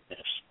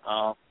weirdness.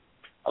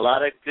 A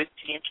lot of good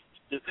teams.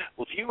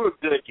 Well, if you were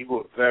good, you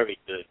were very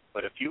good.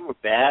 But if you were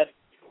bad,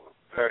 you were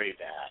very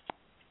bad.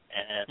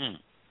 And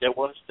there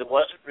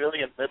wasn't really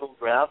a middle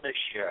ground this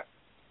year.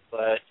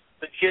 But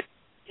the kid,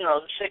 you know,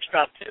 the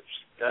 6th-round picks,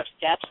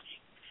 Gatsky,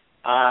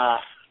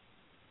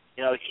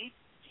 you know,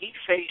 he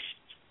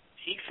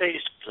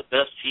faced the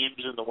best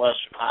teams in the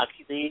Western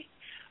Hockey League.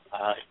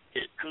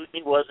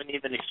 Kootenay wasn't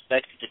even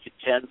expected to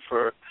contend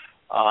for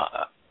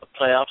a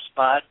playoff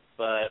spot,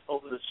 but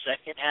over the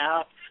second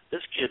half,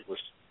 this kid was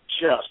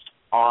just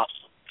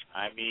awesome.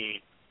 I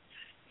mean,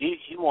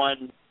 he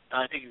won.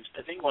 I think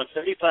he won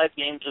 35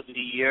 games of the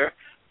year,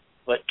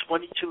 but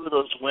 22 of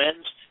those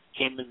wins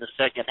came in the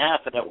second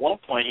half, and at one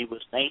point he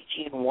was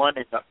 19-1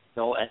 and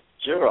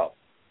 0.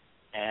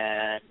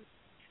 And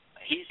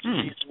he's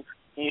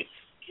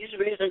the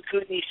reason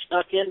Kootenay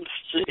snuck into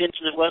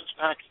the Western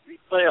Hockey League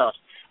playoffs.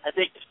 I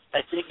think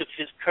if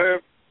his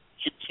curve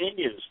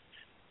continues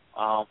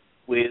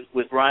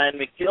with Ryan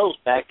McGill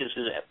back as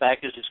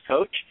his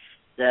coach,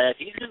 that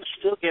he's going to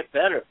still get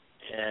better.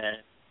 And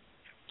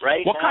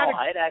right now,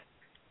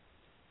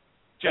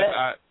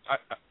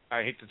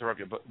 I hate to interrupt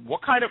you, but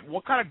what kind of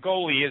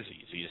goalie is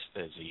he?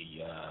 Is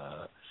he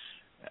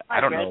I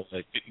don't know.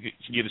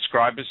 Can you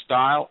describe his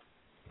style?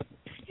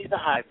 He's a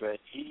hybrid.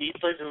 He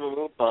plays a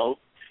little both.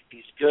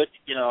 He's good.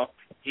 You know,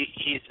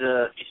 he's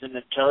an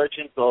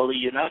intelligent goalie.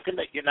 You're not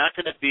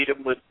gonna beat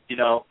him with, you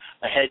know,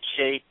 a head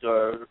shake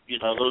or, you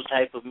know, those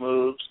type of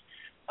moves.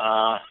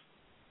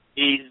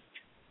 He's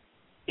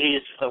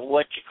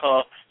what you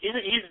call he's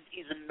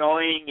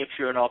annoying if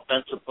you're an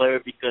offensive player,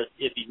 because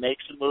if he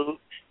makes a move,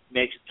 he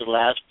makes it the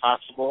last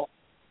possible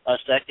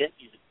second.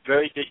 He's a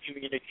very good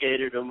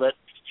communicator to let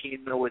his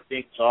team know what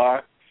things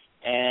are,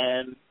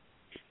 and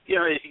you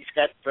know, he's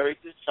got very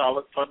good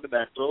solid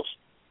fundamentals.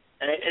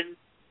 And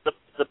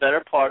the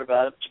better part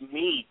about him to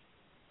me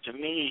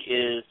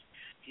is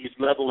he's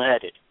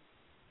level-headed.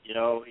 You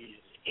know, he's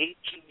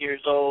 18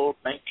 years old,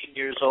 19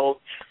 years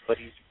old, but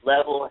he's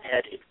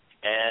level-headed.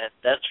 And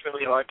that's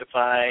really hard to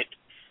find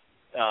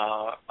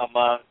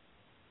among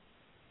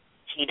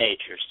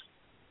teenagers.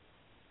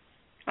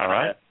 All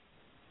right.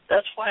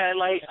 That's why I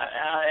like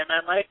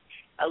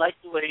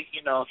the way,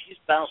 you know, he's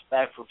bounced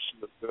back from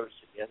some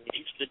adversity. I mean,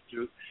 he's been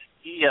through.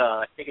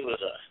 I think it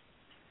was a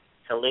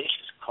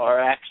hellacious car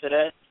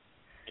accident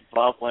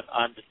involved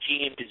on the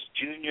team, his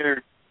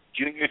junior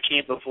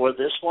team before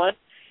this one,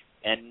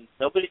 and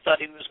nobody thought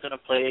he was going to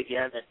play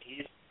again, and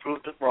he's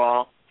proved them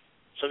wrong.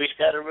 So he's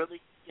got a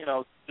really, you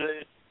know,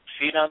 good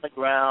feet on the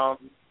ground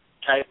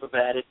type of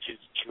attitude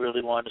that you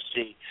really want to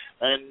see.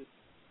 And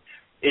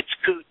it's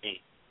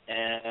Kootenay.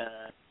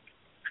 And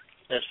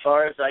as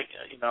far as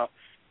you know,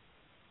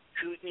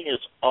 Kootenay has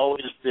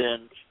always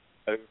been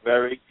a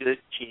very good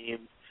team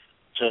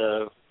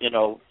to, you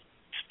know,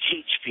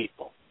 teach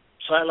people.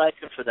 So I like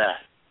him for that.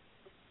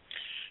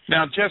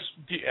 Now,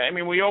 I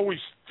mean, we always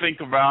think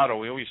about, or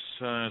we always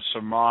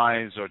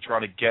surmise or try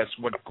to guess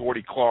what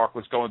Gordy Clark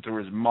was going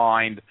through his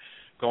mind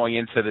going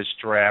into this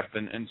draft.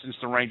 And since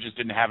the Rangers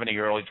didn't have any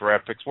early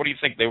draft picks, what do you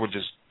think? They were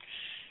just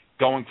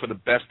going for the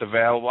best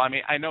available? I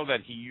mean, I know that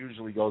he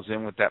usually goes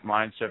in with that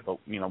mindset, but,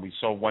 you know, we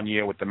saw one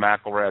year with the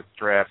McElrath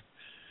draft,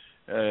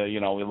 you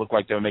know, it looked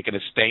like they were making a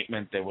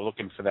statement. They were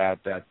looking for that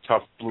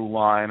tough blue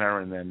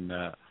liner, and then,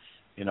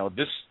 you know,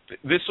 this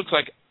looks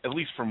like, at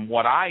least from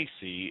what I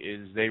see,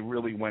 is they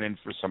really went in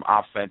for some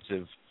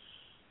offensive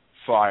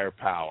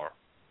firepower.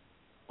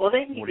 Well,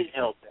 they needed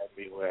help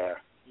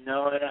everywhere, you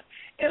know,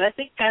 and I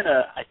think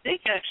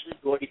actually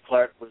Gordy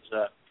Clark was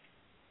a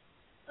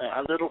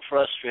little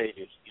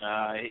frustrated.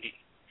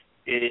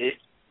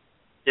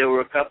 There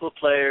were a couple of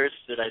players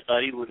that I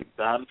thought he would have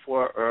gone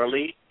for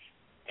early,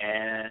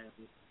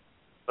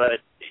 but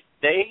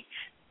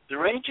the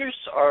Rangers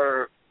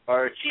are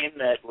a team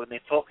that when they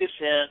focus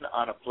in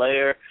on a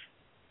player,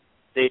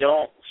 they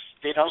don't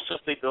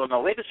simply go,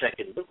 no, wait a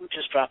second, look who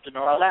just dropped into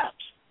our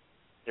laps.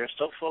 They're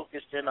so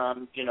focused in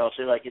on, you know,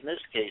 say like in this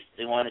case,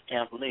 they wanted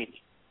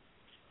Tampolini.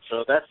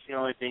 So that's the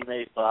only thing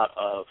they thought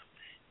of.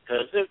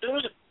 Because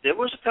there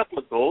was a couple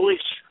of goalies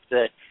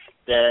that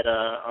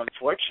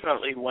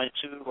unfortunately went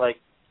to, like,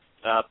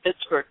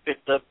 Pittsburgh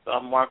picked up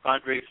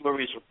Marc-Andre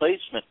Fleury's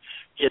replacement,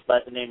 kid by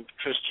the name of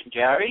Christian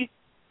Jarry,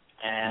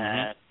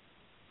 and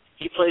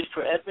he played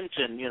for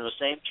Edmonton,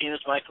 same team as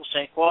Michael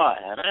St. Croix,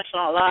 and I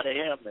saw a lot of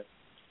him. And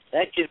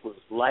that kid was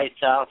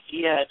lights out.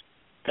 He had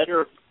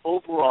better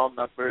overall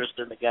numbers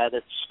than the guy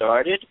that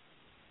started,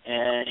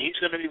 and he's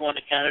going to be one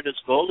of Canada's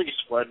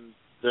goalies when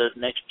the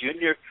next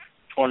junior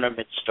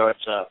tournament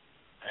starts up.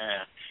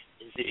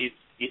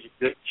 He's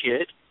a good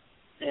kid,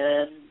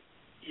 and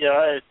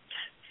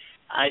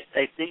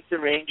I think the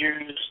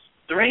Rangers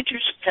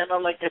kind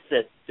of, like I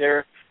said,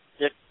 they're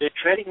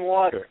treading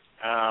water.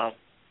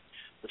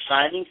 The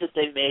signings that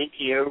they made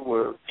here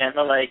were kind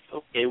of like,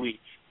 okay, we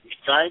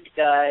signed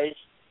guys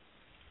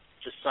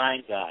to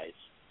sign guys.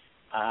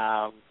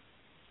 I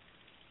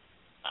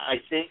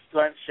think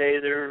Glenn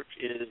Sather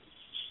is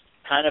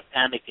kind of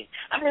panicking.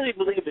 I really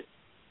believe that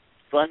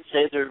Glenn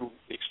Sather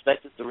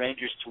expected the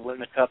Rangers to win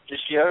the Cup this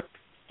year,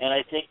 and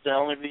I think the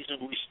only reason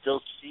we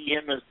still see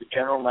him as the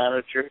general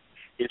manager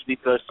is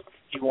because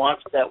he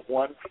wants that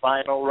one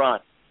final run.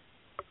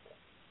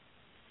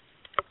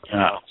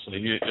 So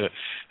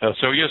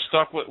you're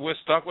stuck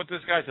with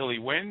this guy till he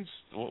wins.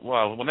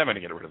 Well, we're never gonna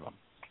get rid of him.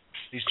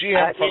 He's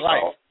GM for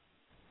life.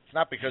 It's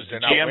not because they're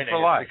not GM winning. For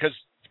life. It's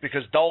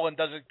because Dolan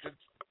doesn't.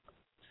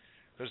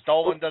 Because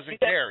Dolan doesn't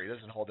care. He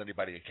doesn't hold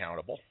anybody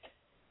accountable.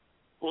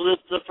 Well,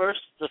 the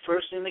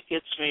first thing that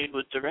gets me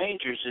with the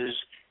Rangers is,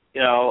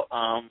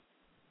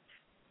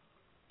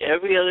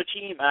 every other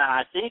team.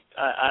 I think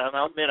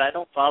I'll admit I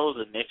don't follow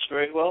the Knicks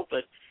very well,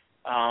 but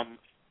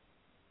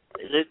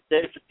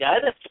there's a guy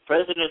that's the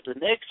president of the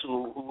Knicks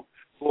who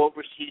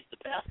oversees the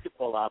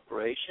basketball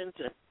operations,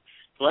 and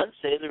Glenn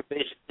Sather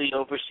basically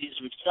oversees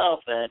himself,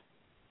 and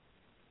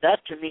that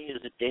to me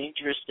is a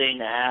dangerous thing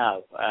to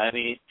have. I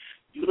mean,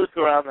 you look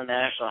around the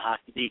National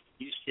Hockey League,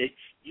 you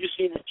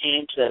see the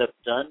teams that have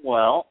done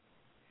well,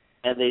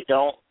 and they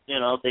don't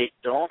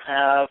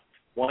have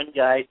one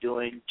guy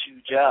doing two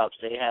jobs.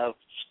 They have,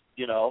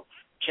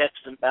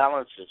 checks and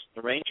balances.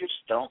 The Rangers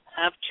don't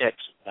have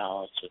checks and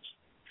balances.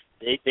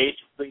 They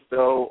basically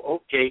go,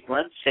 okay,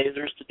 Glenn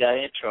Sather's the guy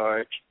in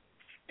charge,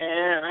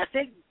 and I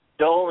think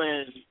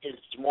Dolan is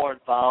more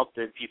involved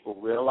than people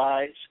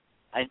realize.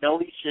 I know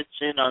he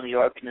sits in on the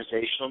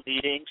organizational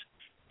meetings,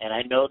 and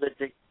I know that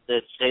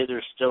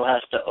Sather still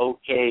has to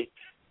okay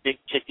big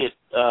ticket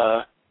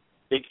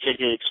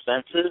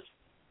expenses,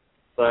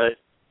 but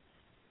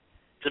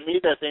to me,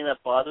 the thing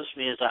that bothers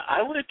me is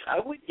I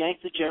would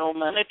yank the general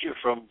manager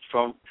from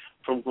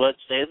Glenn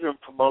Sather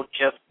and promote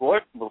Jeff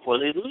Gordon before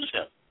they lose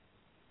him.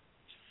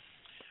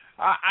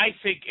 I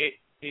think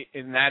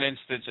in that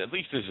instance, at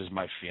least this is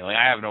my feeling.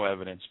 I have no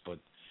evidence, but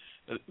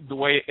the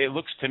way it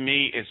looks to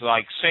me is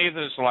like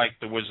Sather's like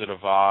the Wizard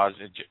of Oz.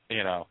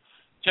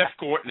 Jeff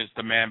Gordon is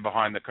the man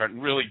behind the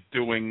curtain, really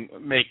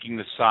making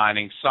the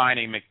signing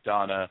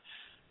McDonough,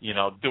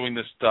 doing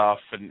the stuff,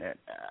 and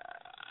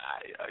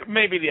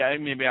maybe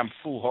I'm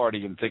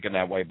foolhardy in thinking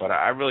that way, but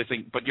I really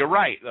think. But you're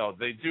right, though.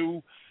 They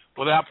do,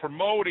 without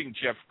promoting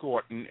Jeff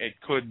Gordon, it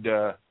could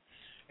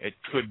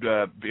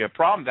be a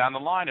problem down the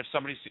line if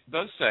somebody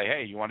does say,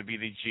 "Hey, you want to be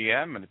the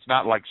GM?" And it's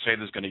not like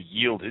Sather's going to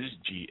yield his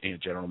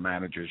general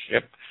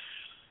managership,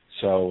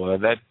 so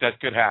that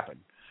could happen.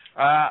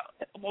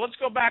 Well, let's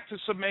go back to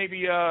some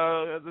maybe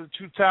the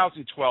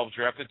 2012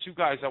 draft. The two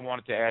guys I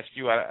wanted to ask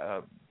you,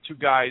 two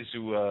guys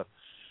who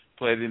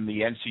played in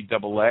the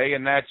NCAA,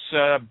 and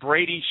that's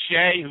Brady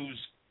Shea, who's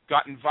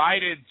got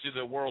invited to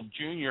the World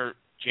Junior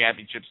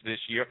Championships this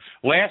year.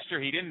 Last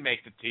year he didn't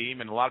make the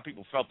team, and a lot of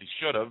people felt he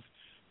should have,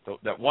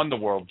 that won the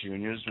World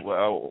Juniors.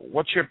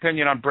 What's your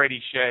opinion on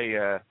Brady Shea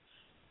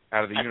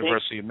out of the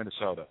University of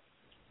Minnesota?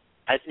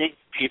 I think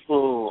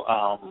people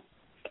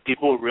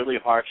were really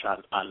harsh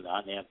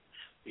on him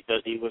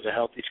because he was a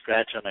healthy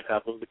scratch on a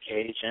couple of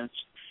occasions.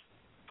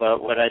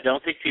 But what I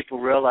don't think people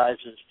realize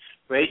is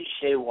Brady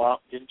Shea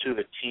walked into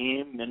a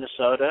team,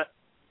 Minnesota,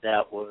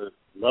 that was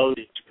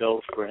loaded to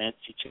go for an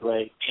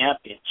NCAA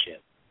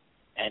championship.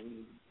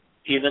 And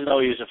even though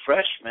he was a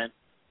freshman,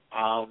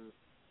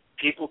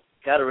 people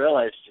got to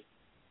realize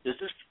this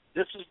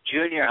is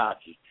junior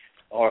hockey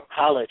or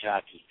college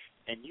hockey,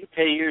 and you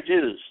pay your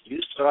dues.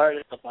 You start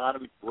at the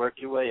bottom and work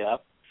your way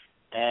up.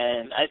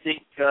 And I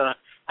think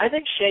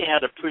Shea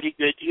had a pretty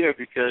good year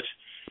because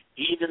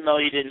even though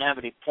he didn't have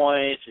any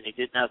points and he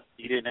didn't have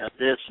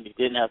this and he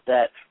didn't have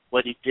that,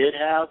 what he did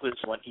have was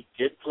when he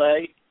did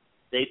play,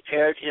 they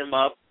paired him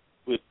up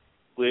with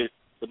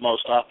the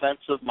most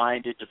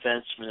offensive-minded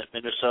defenseman that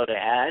Minnesota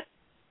had,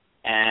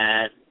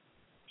 and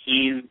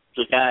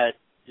the guy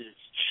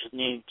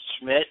named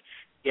Schmidt,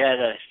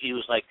 he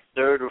was like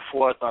third or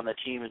fourth on the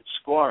team in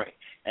scoring,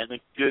 and the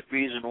good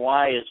reason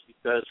why is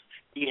because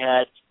he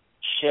had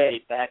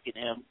Shea backing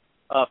him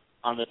up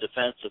on the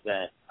defensive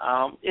end.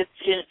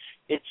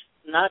 It's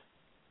not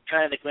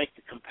trying to make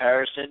the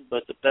comparison,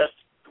 but the best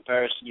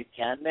comparison you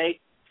can make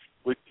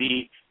would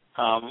be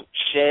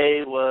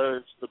Shea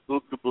was the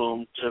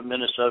Book-a-Boom to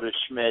Minnesota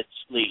Schmidt's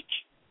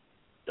Leach.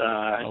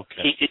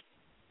 Okay.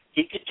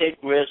 He could take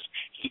risks.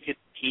 He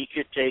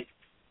could take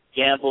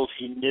gambles.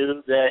 He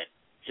knew that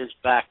his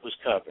back was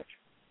covered,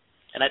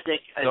 and I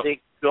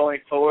think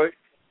going forward,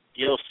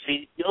 you'll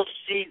see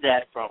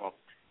that from him.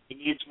 He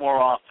needs more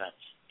offense.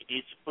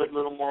 needs to put a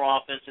little more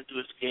offense into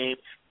his game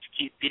to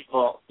keep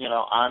people,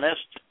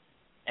 honest.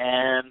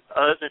 And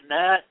other than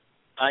that,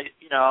 I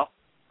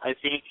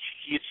think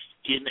he's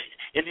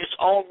in his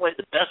own way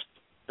the best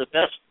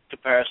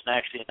comparison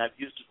actually, and I've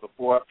used it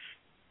before,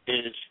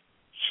 is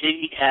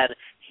he had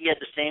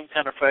the same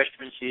kind of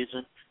freshman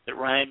season that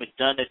Ryan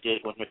McDonough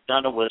did when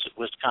McDonough was at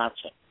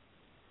Wisconsin.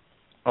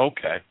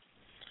 Okay.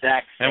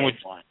 Exact same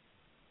one.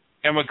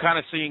 And we're kind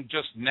of seeing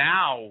just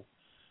now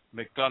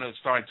McDonough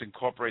starting to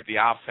incorporate the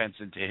offense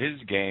into his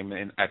game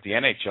at the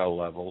NHL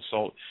level.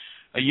 So,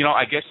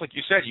 I guess like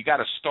you said, you got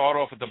to start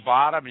off at the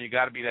bottom, and you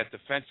got to be that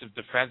defensive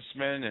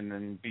defenseman and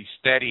then be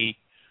steady.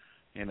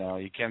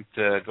 You can't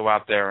go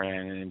out there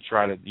and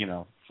try to,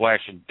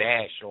 flash and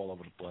dash all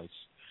over the place.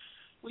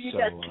 Well, you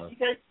got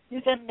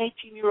an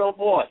 18-year-old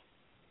boy,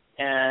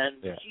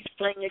 and he's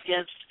playing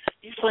against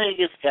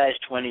guys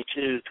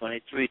 22,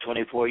 23,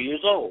 24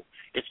 years old.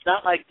 It's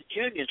not like the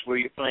juniors where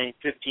you're playing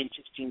 15,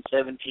 16,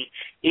 17,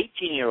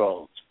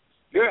 18-year-olds.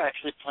 You're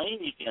actually playing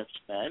against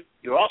men.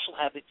 You're also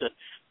having to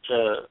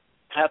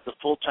have the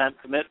full-time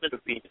commitment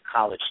of being a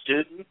college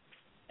student,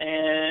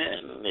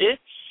 and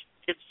it's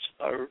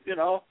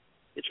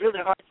really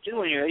hard to do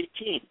when you're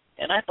 18.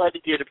 And I thought he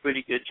did a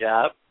pretty good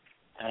job.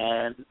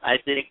 And I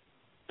think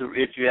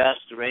if you ask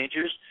the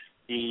Rangers,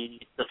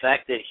 the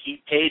fact that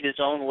he paid his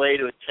own way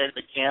to attend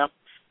the camp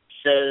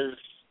says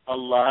a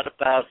lot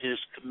about his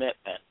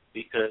commitment,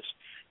 because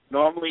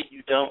normally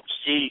you don't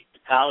see the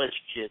college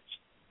kids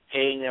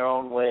paying their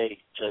own way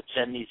to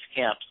attend these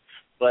camps.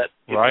 But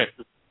right.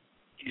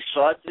 You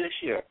saw it this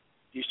year.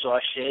 You saw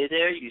Shea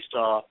there. You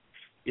saw,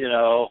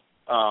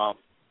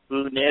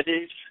 Boo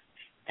Neves.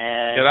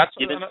 And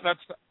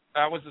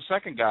that was the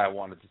second guy I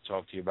wanted to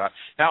talk to you about.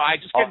 Now,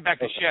 getting back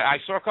to Shea, I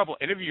saw a couple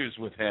of interviews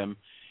with him,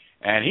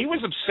 and he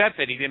was upset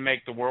that he didn't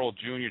make the World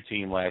Junior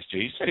team last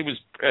year. He said it was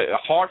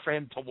hard for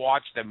him to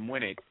watch them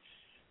win it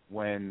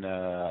when,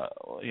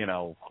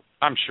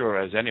 I'm sure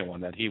as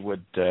anyone that he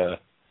would,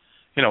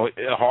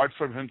 hard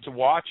for him to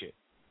watch it.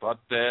 But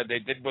they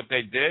did what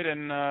they did,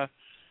 and,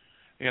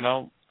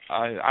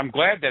 I'm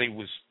glad that he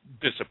was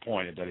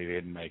disappointed that he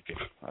didn't make it.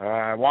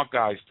 I want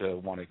guys to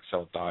want to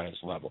excel at the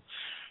highest level.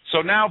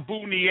 So now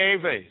Boo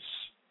Nieves.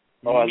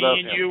 Me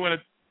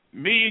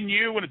and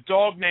you and a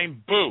dog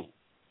named Boo.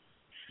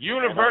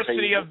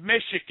 University of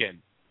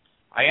Michigan.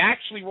 I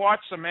actually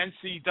watched some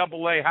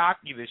NCAA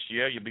hockey this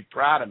year. You'll be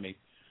proud of me.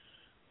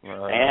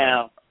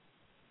 Yeah.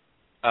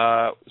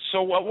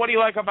 So what do you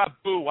like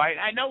about Boo?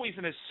 I know he's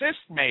an assist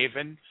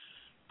maven,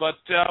 but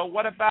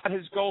what about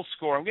his goal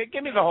scoring?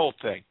 Give me the whole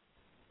thing.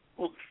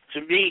 Well,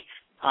 to me,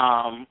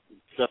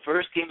 the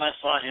first game I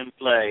saw him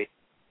play,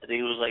 I think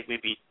it was like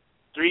maybe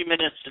 3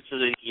 minutes into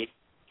the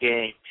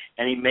game,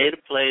 and he made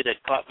a play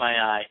that caught my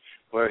eye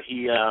where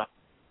he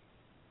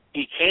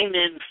came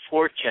in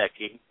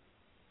forechecking,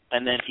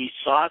 and then he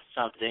saw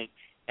something,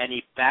 and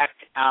he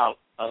backed out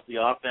of the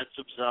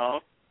offensive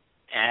zone,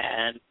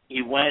 and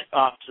he went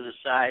off to the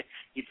side.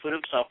 He put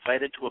himself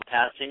right into a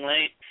passing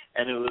lane,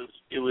 and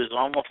it was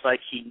almost like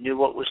he knew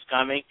what was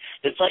coming.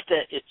 It's like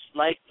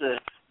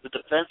the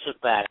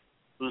defensive back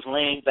who's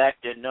laying back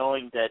there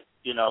knowing that,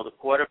 the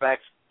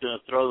quarterback's going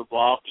to throw the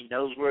ball. He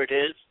knows where it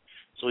is,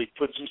 so he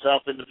puts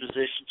himself in the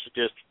position to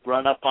just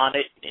run up on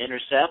it and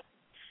intercept.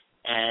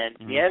 And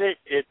Nieves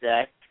did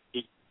that.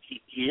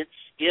 He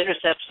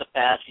intercepts the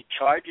pass. He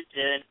charges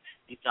in.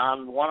 He's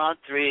on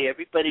 1-on-3.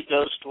 Everybody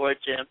goes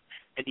towards him,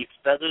 and he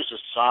feathers a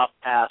soft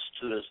pass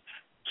to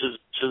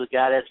the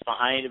guy that's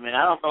behind him. And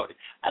I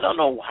don't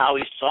know how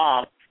he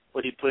saw him,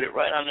 but he put it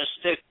right on his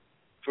stick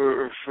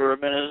for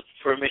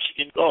a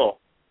Michigan goal.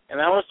 And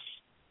that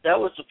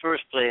was the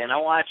first play. And I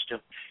watched him.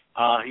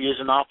 He is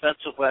an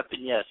offensive weapon,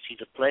 yes. He's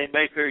a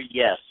playmaker,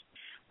 yes.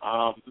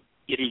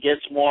 If he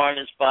gets more on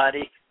his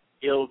body,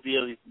 he'll be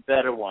a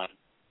better one.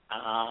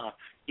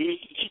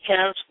 He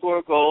can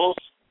score goals,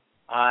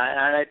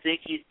 and I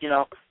think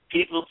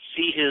people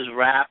see his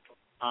rap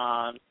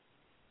on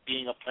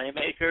being a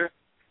playmaker,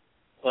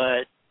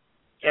 but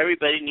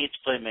everybody needs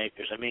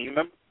playmakers. I mean,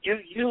 remember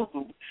you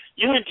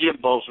and Jim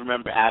both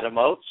remember Adam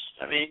Oates.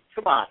 I mean,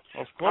 come on.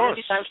 Of course.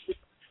 How many times?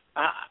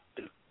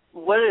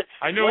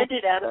 When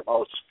did Adam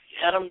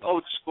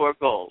Oates score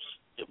goals?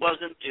 It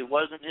wasn't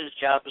his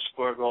job to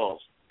score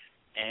goals,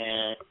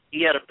 and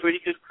he had a pretty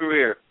good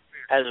career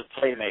as a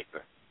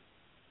playmaker.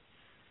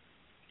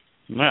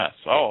 Yes.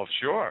 Oh,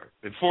 sure.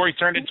 Before he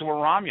turned into a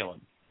Romulan.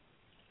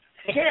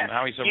 Yeah.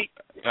 Now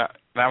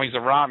he's a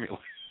Romulan.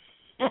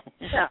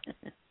 Yeah.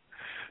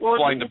 Well,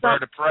 flying the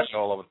bird of prey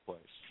all over the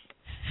place.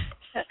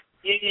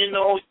 You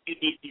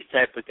need these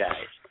type of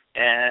guys,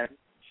 and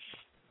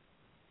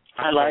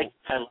I like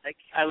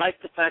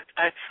the fact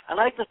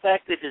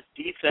that his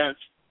defense,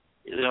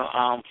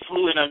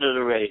 flew in under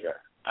the radar.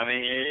 I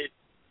mean,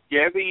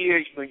 every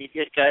year when you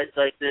get guys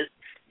like this,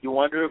 you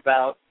wonder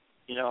about,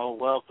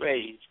 well,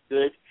 great,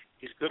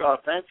 he's good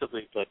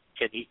offensively, but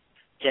can he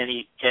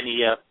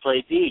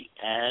play D?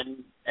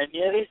 And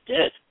yeah, he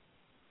did.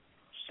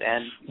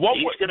 And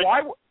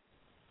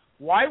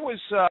why was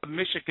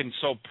Michigan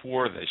so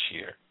poor this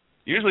year?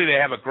 Usually they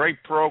have a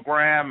great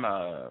program.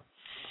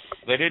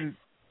 They didn't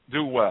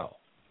do well.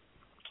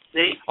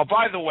 Oh,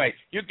 by the way,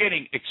 you're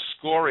getting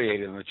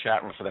excoriated in the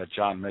chat room for that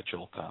John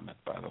Mitchell comment,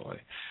 by the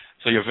way.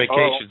 So your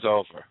vacation's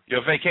over.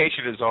 Your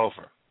vacation is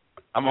over.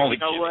 I'm only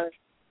kidding. What?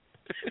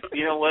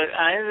 You know what?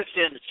 I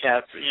understand the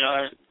chapter.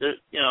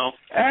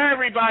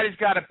 Everybody's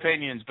got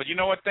opinions, but you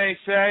know what they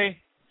say?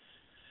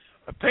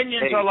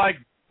 Opinions are like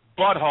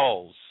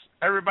buttholes.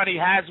 Everybody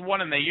has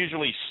one, and they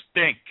usually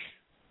stink.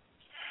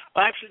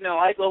 Well, actually, no.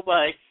 I go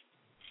by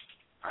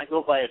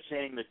a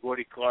saying that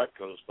Gordy Clark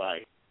goes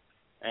by,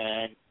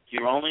 and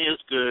you're only as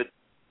good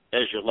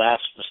as your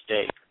last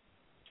mistake.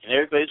 And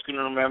everybody's going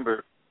to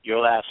remember your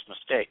last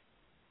mistake.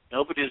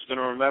 Nobody's going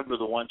to remember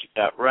the ones you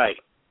got right,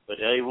 but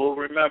they will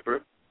remember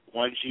the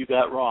ones you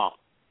got wrong.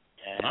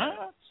 And,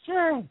 that's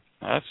true.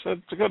 That's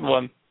a good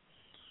one.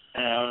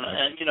 And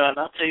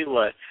I'll tell you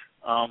what.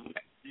 And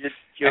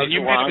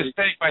you made a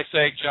mistake by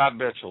saying John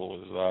Mitchell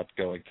was not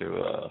going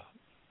to.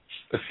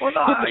 Well,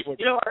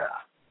 no,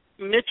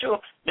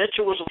 Mitchell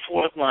was a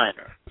fourth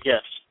liner.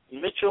 Yes,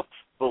 Mitchell.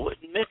 But what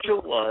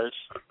Mitchell was,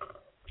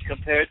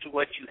 compared to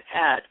what you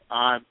had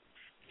on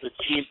the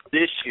team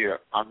this year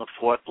on the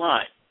fourth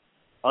line,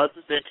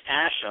 other than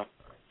Asham,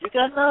 you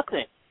got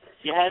nothing.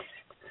 You had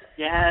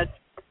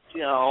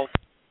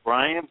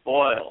Brian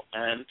Boyle,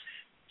 and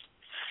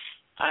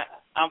I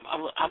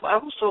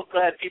was so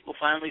glad people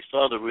finally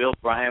saw the real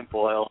Brian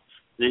Boyle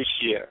this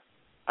year,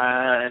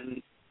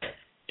 and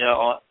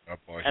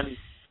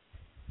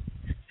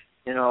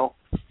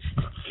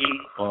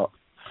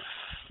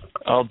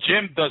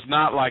Jim does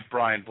not like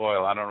Brian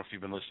Boyle. I don't know if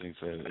you've been listening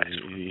to it.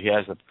 He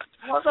has a.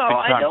 Well, no,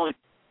 I know.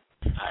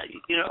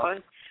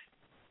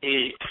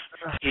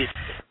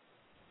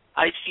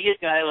 I see a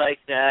guy like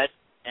that,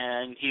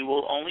 and he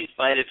will only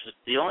fight if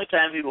the only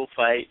time he will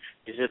fight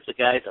is if the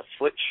guy's a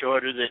foot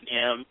shorter than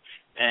him,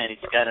 and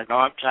he's got an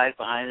arm tied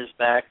behind his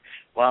back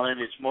while in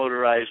his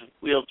motorized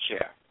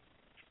wheelchair.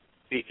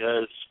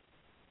 Because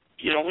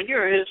when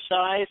you're his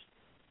size,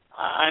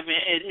 I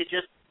mean, it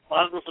just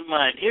boggles the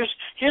mind.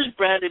 Here's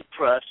Brandon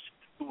Prust,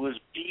 who was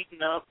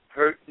beaten up,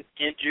 hurt, and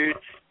injured,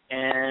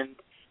 and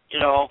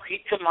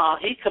he'd come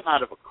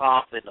out of a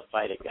coffin to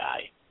fight a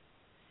guy,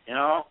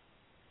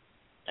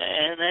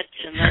 and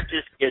that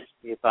just gets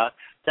me about.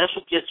 That's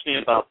what gets me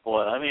about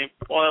Boyle. I mean,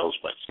 Boyle's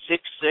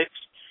 6'6"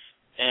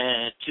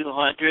 and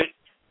 200,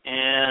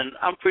 and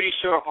I'm pretty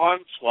sure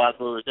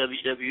Hornswoggle, the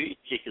WWE,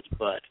 kick his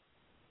butt.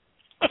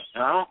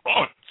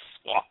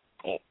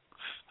 Hornswoggle.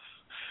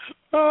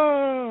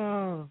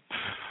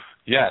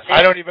 Yes.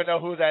 I don't even know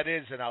who that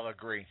is, and I'll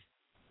agree.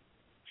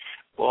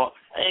 Well,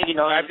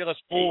 Fabulous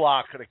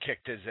Bullock could have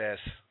kicked his ass.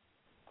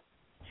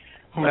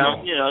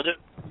 Well,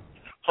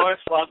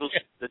 Hornswoggle's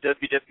the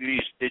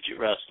WWE's digit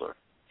wrestler.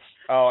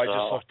 Oh, I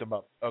just looked him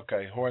up.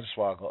 Okay,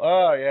 Hornswoggle.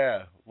 Oh,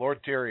 yeah,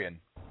 Lord Tyrion.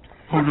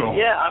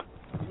 Yeah.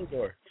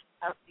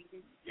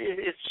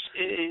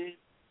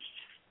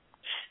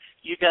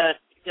 You got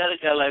a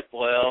guy like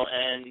Boyle,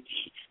 and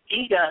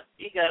he got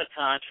a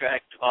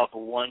contract off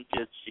of one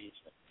good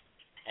season.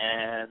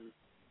 And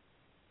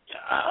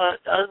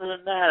other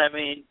than that, I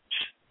mean,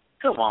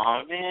 come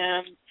on,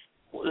 man.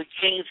 The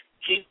Kings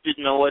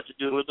didn't know what to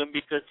do with him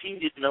because he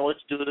didn't know what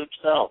to do with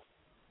himself.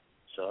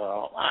 So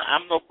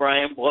I'm no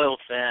Brian Boyle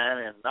fan,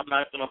 and I'm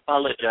not going to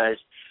apologize.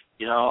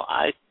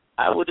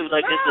 I would have,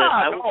 like I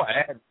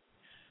said,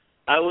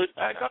 I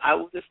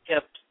would have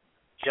kept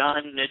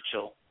John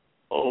Mitchell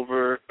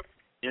over,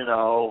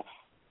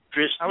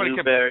 Chris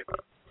Newberry.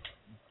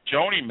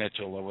 Joni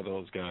Mitchell over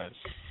those guys.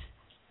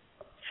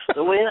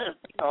 The way and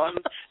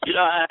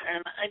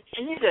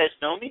you guys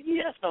know me.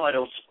 You guys know I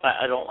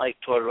don't like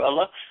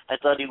Tortorella. I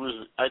thought he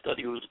was a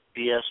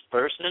BS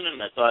person,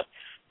 and I thought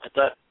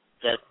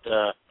that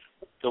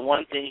the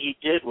one thing he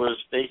did was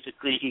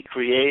basically he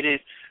created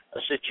a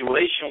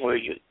situation where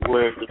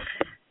the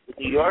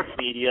New York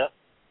media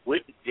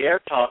wouldn't dare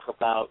talk to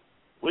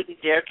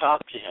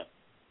him.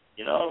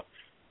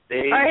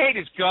 I hate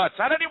his guts.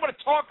 I don't even want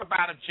to talk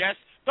about him, Jess.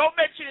 Don't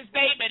mention his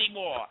name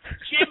anymore.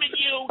 Jim and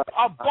you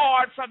are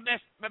barred from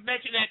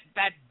mentioning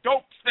that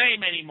dope's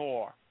name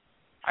anymore.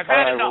 I've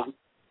had enough.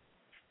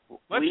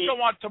 Let's go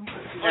on to...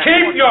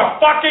 Keep your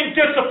fucking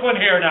discipline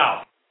here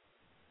now.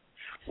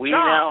 We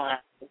now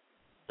have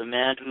the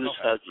man who's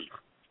Huggy.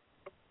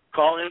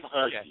 Call him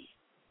Huggy. Yes.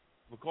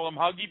 We'll call him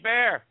Huggy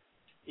Bear.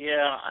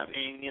 Yeah, I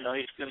mean,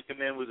 he's going to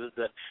come in with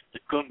the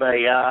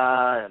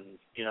kumbaya and,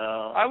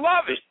 I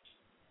love it.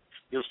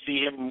 You'll see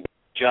him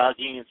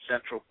jogging in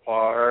Central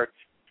Park.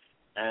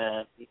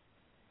 And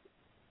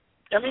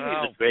I mean,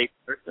 he's a great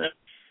person,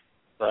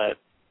 but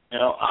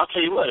I'll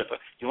tell you what. If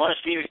you want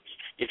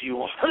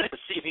to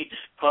see me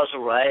cause a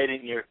riot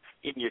in your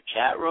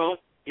chat room,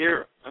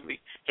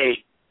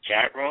 hey,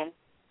 chat room,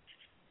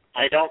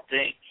 I don't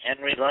think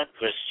Henry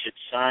Lundqvist should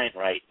sign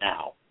right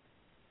now.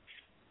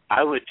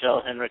 I would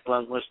tell Henry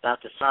Lundqvist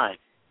not to sign.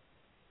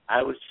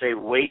 I would say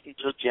wait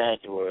until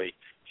January.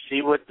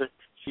 See what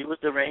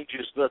the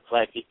Rangers look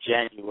like in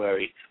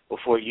January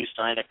before you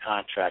sign a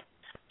contract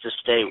to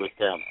stay with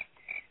them.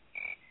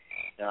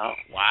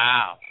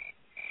 Wow.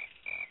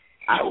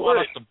 I want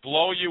us to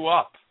blow you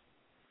up.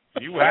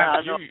 You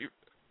have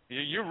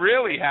you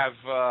really have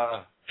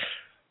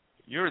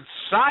you're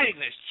inciting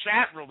this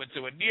chat room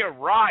into a near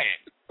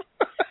riot.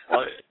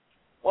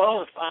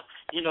 Well, if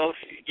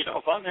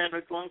I'm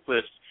Henrik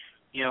Lundqvist,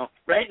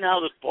 right now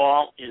the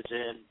ball is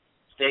in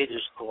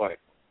Status Court.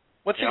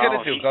 What's he going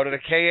to do? Go to the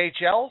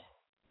KHL?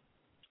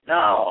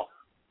 No.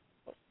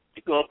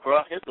 He'll go to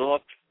Brooklyn.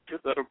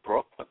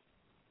 Brooklyn,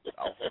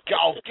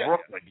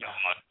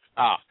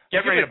 God.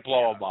 Get ready to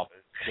blow him up.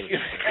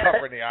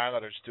 Covering the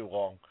Islanders too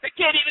long. They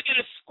can't even get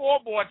a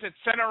scoreboard at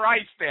center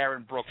ice there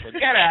in Brooklyn.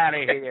 Get out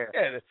of here.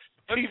 Yeah,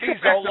 the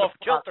TV's all off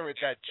kilter at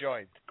that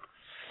joint.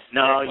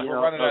 No,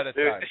 we're running out of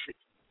time.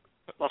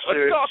 Well,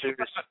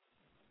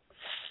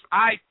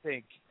 I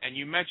think, and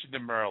you mentioned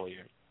him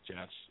earlier,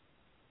 Jess,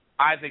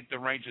 I think the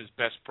Rangers'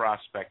 best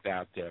prospect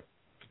out there,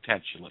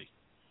 potentially,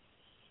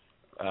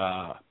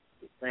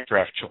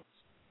 draft choice,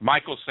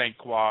 Michael St.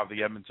 Croix of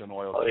the Edmonton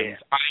Oil Kings.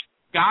 Yeah. I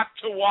got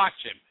to watch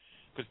him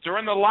because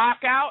during the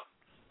lockout,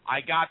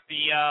 I got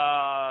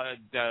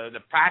the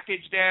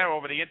package there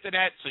over the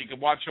internet, so you can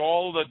watch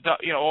all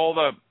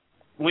the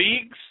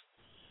leagues.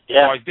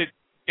 Yeah. So I did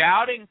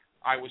scouting.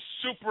 I was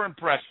super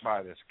impressed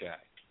by this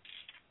guy.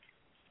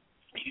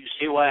 You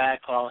see why I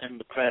call him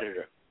the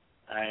Predator.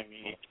 I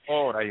mean...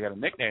 Oh, now you got a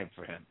nickname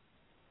for him.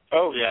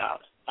 Oh, yeah.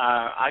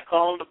 I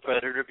call him the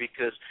Predator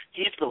because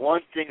he's the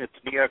one thing that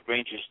the New York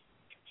Rangers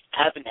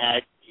haven't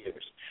had in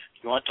years.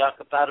 You want to talk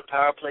about a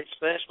power play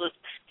specialist?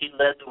 He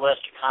led the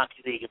Western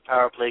Hockey League in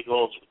power play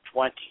goals with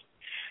 20.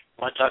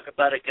 You want to talk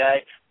about a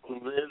guy who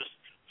lives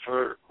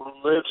for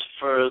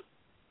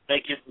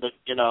making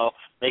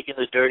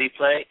the dirty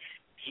play?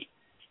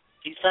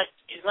 He's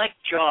like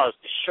Jaws,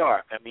 the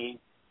shark. I mean,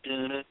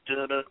 there's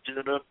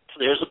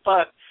a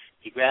puck.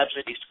 He grabs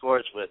it. He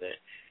scores with it.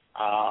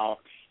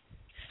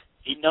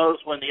 He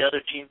knows when the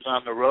other team's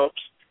on the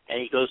ropes,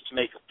 and he goes to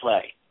make a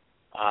play.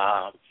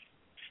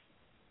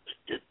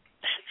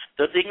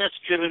 The thing that's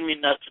driven me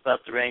nuts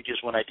about the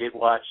Rangers when I did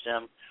watch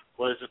them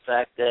was the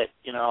fact that,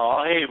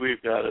 hey,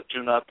 we've got a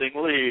 2-0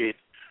 lead.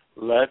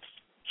 Let's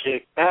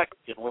kick back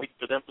and wait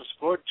for them to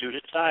score 2 to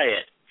tie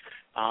it.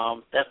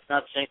 That's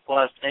not St.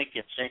 Croix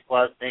thinking. St.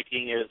 Croix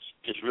thinking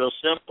is real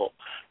simple.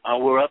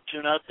 We're up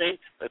 2-0.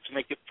 Let's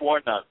make it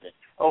 4-0.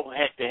 Oh,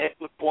 heck, the heck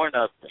with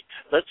 4-0.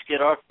 Let's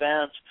get our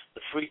fans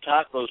the free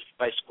tacos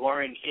by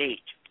scoring 8.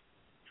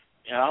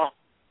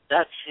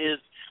 That's his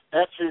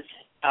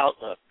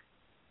outlook.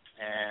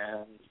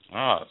 And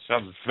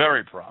sounds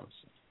very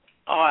promising.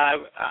 I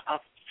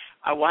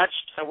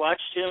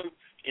watched him.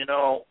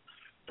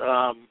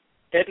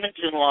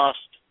 Edmonton lost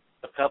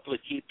a couple of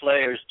key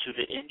players to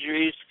the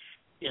injuries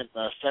in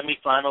the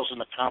semifinals and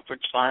the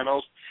conference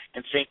finals,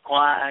 and St.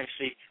 Croix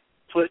actually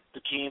put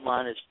the team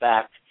on his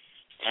back,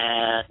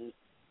 and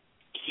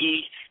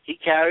he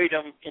carried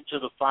them into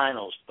the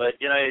finals. But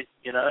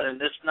and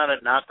this is not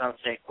a knock on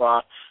St.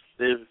 Croix.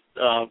 The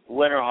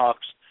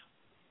Winterhawks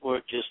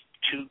were just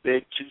too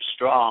big, too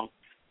strong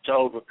to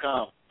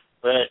overcome.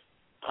 But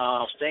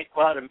St.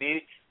 Croix, to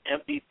me,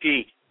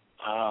 MVP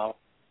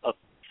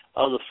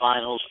of the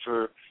finals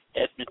for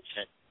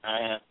Edmonton.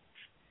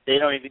 They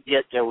don't even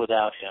get there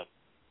without him.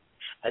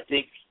 I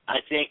think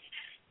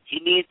he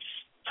needs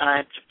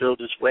time to build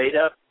his weight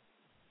up,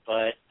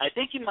 but I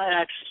think he might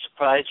actually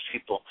surprise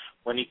people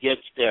when he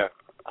gets there.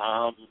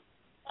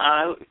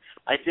 I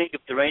think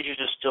if the Rangers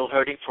are still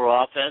hurting for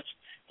offense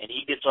and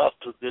he gets off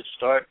to a good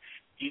start,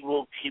 he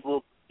will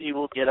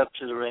get up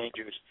to the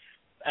Rangers,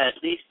 at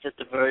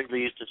the very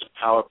least as a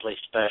power play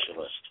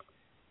specialist.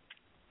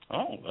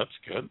 Oh, that's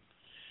good.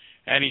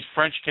 And he's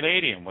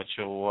French-Canadian, which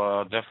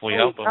will definitely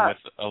help him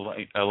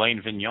with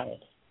Alain Vigneault.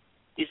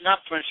 He's not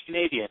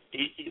French-Canadian.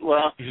 He's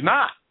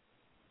not?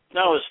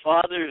 No, his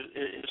father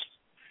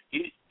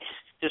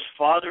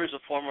is a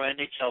former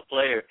NHL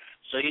player,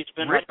 so he's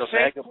been Rick like a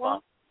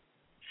vagabond.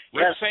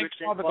 Rick St.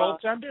 Croix, the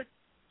goaltender?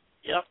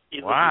 Yep.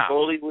 He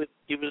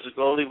was a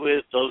goalie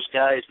with those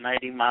guys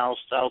 90 miles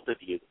south of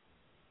you.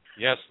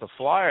 Yes, the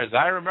Flyers.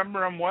 I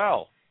remember him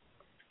well.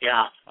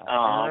 Yeah.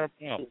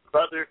 His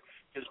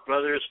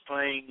brother is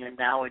playing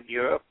now in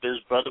Europe. His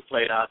brother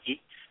played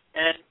hockey,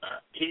 and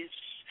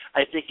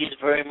I think he's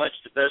very much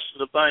the best of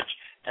the bunch.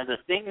 And the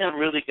thing that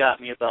really got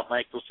me about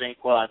Michael St.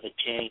 Croix and the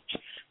change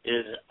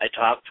is I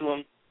talked to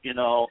him,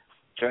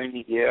 during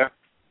the year,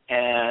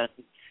 and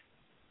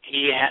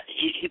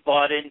he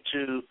bought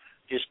into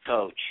his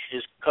coach.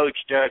 His coach,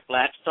 Derek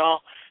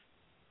Blackstall.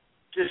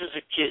 This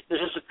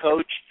is a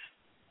coach.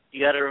 You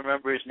got to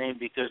remember his name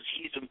because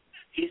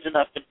he's an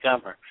up and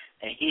comer,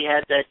 and he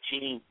had that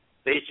team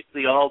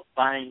basically all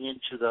buying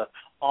into the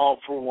all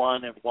for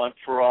one and one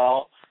for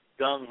all,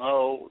 gung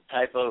ho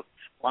type of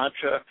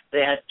mantra. They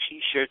had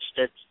T-shirts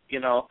that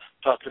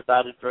talked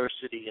about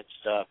adversity and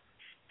stuff.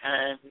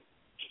 And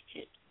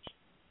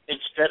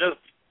instead of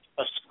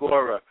a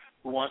scorer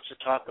who wants to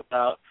talk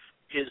about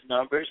his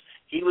numbers,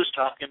 he was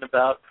talking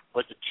about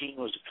what the team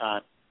was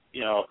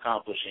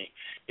accomplishing.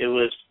 It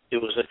was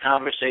a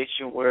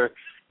conversation where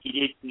he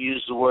didn't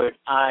use the word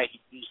I,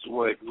 he used the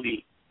word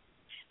we.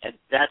 And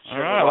that's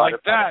I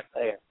like that.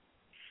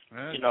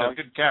 A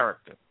good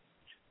character.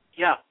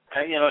 Yeah,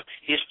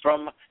 he's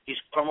from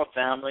a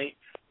family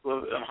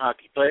of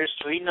hockey players,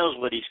 so he knows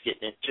what he's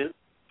getting into.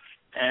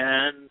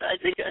 And I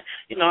think I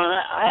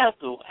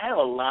have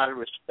a lot of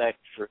respect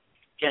for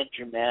Kent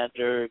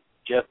Germander,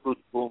 Jeff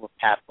Bootboom, and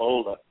Pat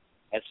Bowler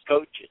as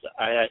coaches.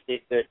 I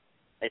think that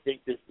they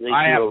do a great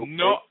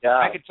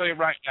job. I can tell you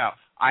right now,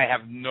 I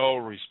have no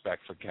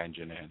respect for Ken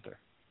Germander.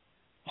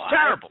 He's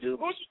terrible.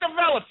 Who's he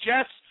developed,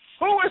 Jess?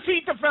 Who has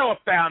he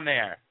developed down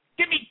there?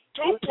 Give me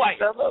two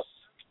players.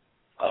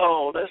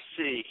 Oh, let's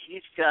see.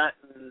 He's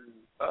gotten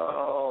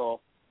the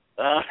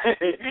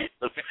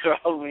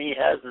problem he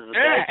has is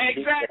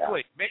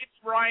exactly. Maybe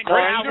Ryan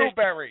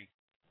Newberry.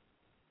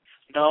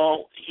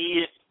 No,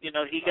 he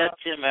got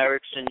Tim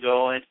Erickson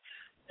going.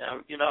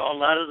 A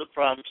lot of the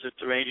problems that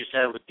the Rangers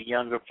had with the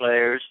younger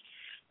players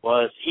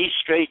was he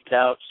straightened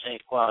out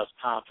St. Croix's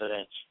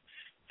confidence,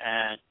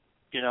 and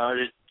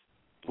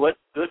what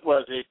good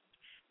was it?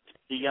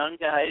 The young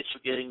guys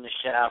were getting the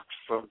shaft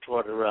from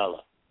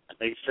Tortorella. And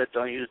they said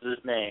don't use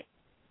his name.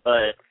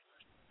 But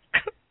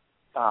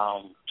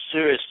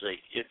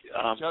seriously, just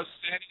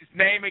said his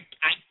name, I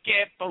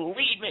can't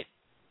believe it.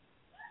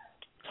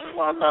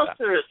 Well, no,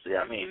 seriously.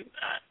 I mean,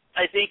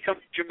 I think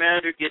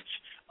Germander gets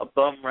a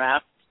bum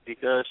rap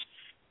because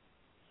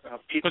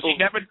people. Because he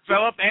never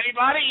developed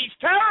anybody. He's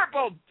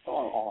terrible.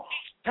 Oh.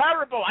 He's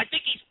terrible. I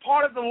think he's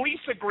part of the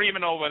lease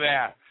agreement over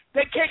there.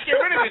 They can't get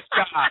rid of this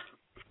guy.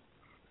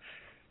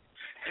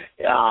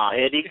 Yeah,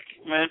 Eddie,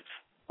 man,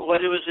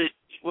 what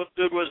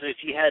good was it?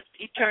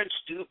 He turned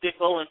Stu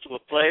Pickle into a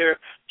player.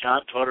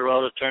 John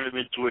Tortorella turned him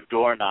into a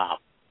doorknob.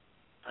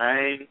 I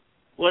mean,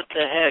 what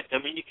the heck? I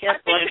mean, you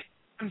can't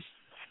blame.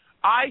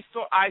 I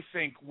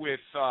think with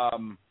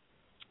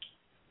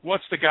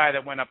what's the guy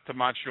that went up to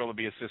Montreal to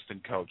be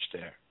assistant coach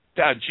there?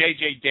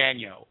 J.J.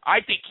 Daniel.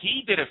 I think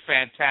he did a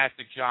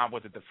fantastic job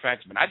with the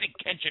defenseman. I think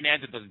Ken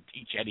Germander doesn't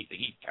teach anything.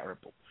 He's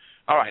terrible.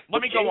 All right,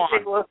 let me go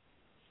on.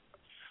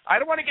 I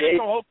don't want to get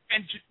into a whole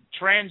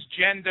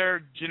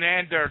transgender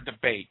Germander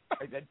debate.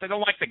 I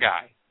don't like the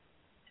guy.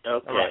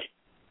 Okay. Right.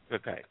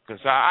 Okay,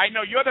 because I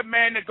know you're the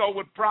man to go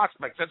with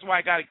prospects. That's why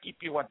I got to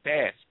keep you on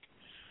task.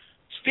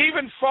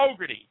 Stephen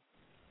Fogarty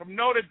from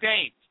Notre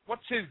Dame.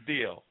 What's his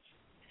deal?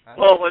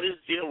 Well, what his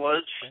deal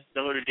was,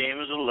 Notre Dame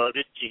was a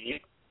loaded team,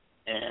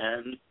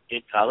 and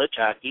in college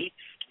hockey,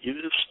 you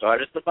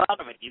start at the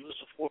bottom. And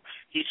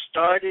he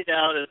started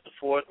out as the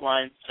fourth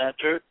line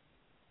center,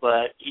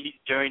 but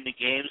during the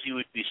games he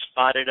would be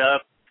spotted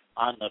up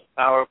on the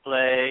power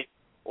play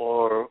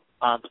or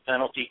on the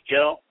penalty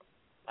kill.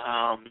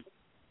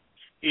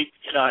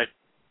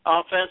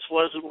 Offense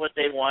wasn't what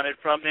they wanted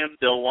from him.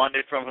 They'll want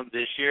it from him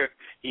this year.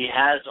 He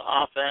has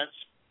offense.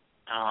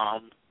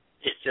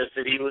 It's just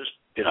that he was,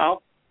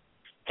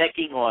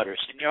 pecking order,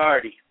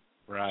 seniority.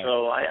 Right.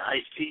 So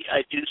I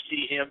do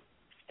see him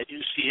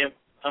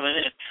coming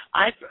in.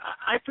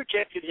 I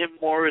projected him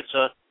more as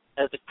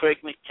a Craig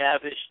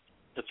McTavish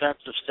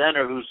defensive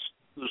center who's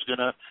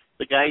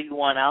the guy you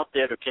want out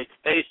there to take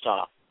a face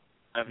off.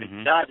 I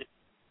mean,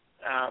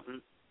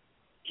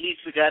 he's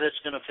the guy that's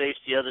going to face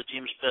the other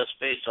team's best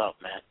face-off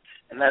man,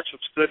 and that's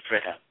what's good for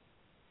him.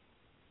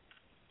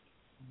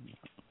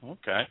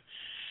 Okay.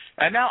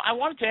 And now I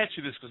wanted to ask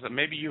you this because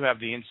maybe you have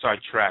the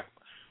inside track.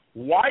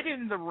 Why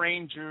didn't the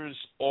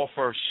Rangers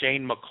offer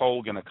Shane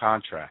McColgan a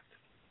contract?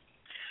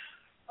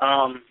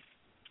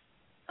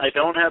 I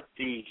don't have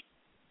the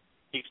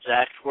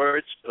exact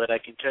words, but I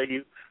can tell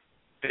you,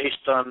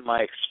 based on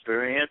my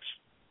experience,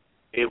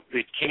 it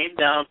came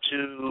down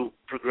to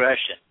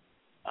progression,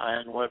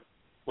 and what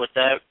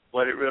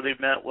it really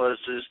meant was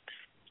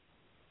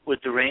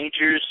with the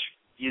Rangers,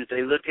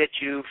 they look at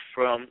you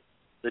from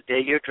the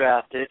day you're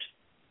drafted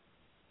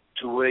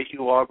to where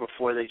you are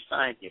before they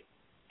signed you,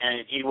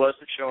 and he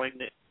wasn't showing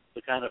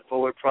the kind of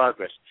forward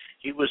progress.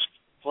 He was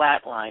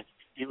flatlined.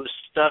 He was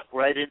stuck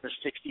right in the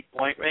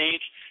 60-point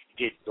range.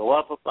 He didn't go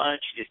up a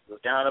bunch. He didn't go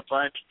down a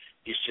bunch.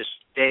 He's just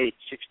stayed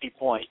 60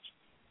 points.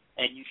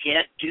 And you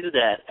can't do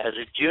that as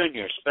a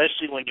junior,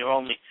 especially when you're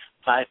only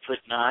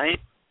 5'9".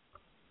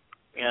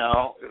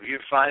 If you're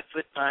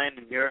 5'9"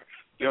 and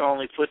you're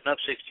only putting up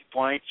 60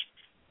 points,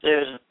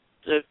 there's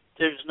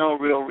no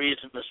real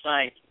reason to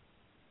sign you.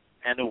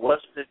 And it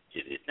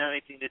didn't have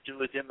anything to do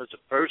with him as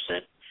a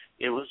person.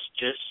 It was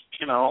just,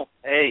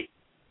 hey,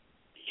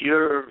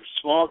 you're a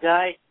small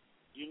guy.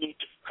 You need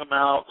to come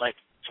out like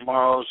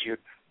tomorrow's your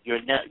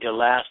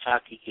last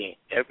hockey game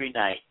every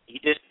night. He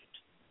didn't.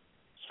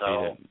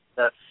 So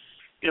that's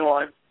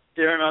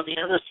there, and on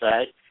the other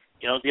side,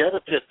 the other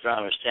fifth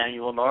rounder,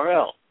 Samuel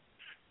Norrell.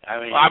 I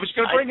was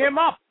going to bring him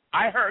up.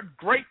 I heard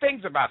great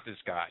things about this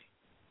guy.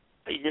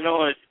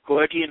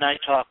 Gordy and I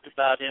talked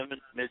about him in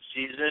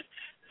midseason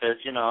because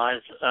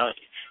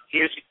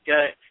here's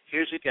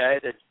a guy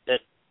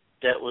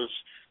that was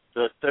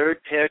the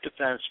third pair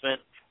defenseman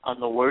on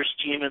the worst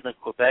team in the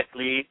Quebec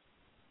League.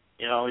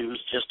 He was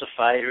just a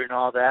fighter and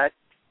all that.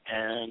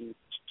 And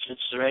since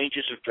the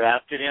Rangers have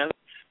drafted him,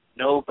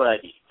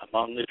 nobody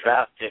among the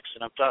draft picks,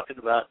 and I'm talking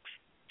about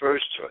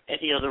first or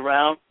any other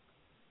round,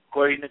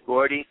 according to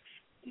Gordy,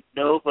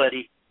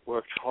 nobody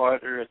worked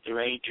harder at the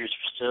Rangers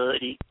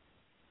facility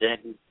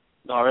than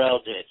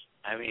Norrell did.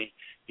 I mean,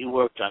 he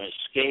worked on his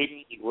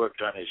skating, he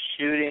worked on his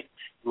shooting,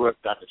 he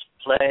worked on his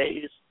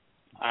plays,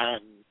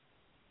 and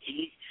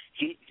he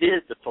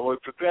did the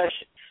forward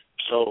progression.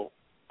 So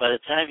by the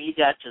time he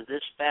got to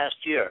this past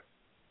year,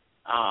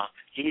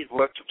 he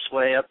worked his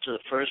way up to the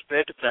first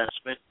pair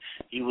defenseman.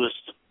 He was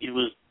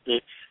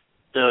the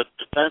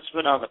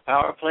defenseman on the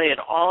power play, and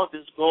all of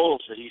his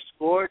goals that he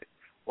scored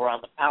were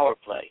on the power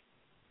play.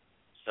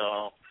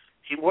 So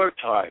he worked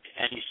hard,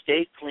 and he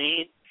stayed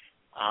clean.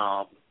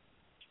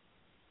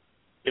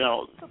 You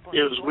know,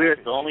 it was weird.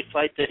 The only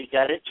fight that he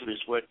got into is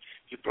when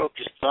he broke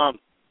his thumb,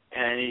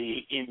 and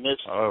he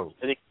missed. Oh.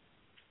 I think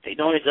it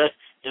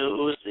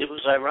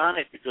was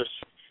ironic because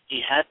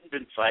he hadn't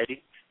been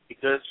fighting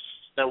because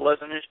that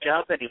wasn't his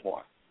job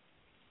anymore.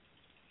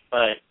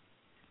 But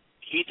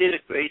he did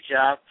a great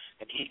job,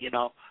 and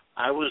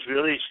I was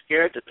really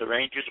scared that the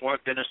Rangers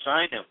weren't going to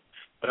sign him,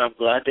 but I'm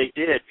glad they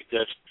did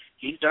because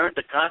he's earned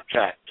the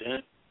contract.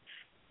 And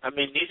I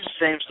mean, he's the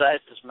same size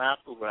as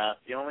McElrath.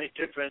 The only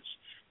difference,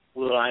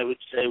 I would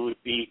say,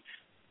 would be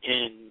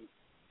in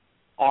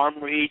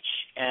arm reach,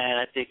 and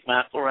I think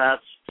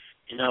McElrath's,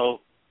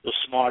 the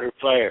smarter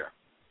player.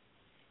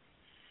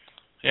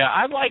 Yeah,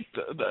 I liked.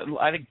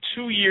 I think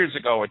 2 years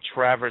ago at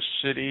Traverse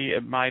City,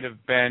 it might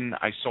have been.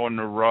 I saw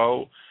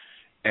Nero,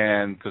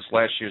 and because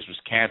last year's was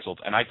canceled,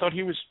 and I thought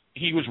he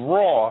was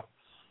raw,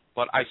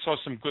 but I saw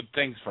some good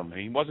things from him.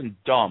 He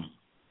wasn't dumb.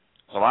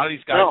 A lot of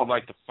these guys who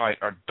like to fight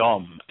are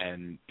dumb,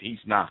 and he's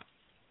not.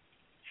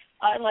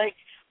 I like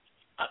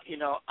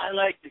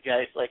the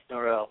guys like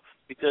Norrell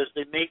because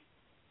they make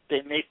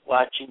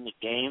watching the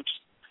games,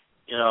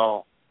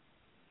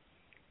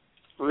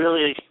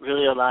 really,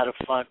 really a lot of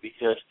fun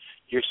because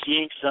you're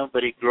seeing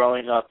somebody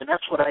growing up, and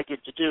that's what I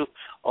get to do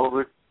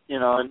over,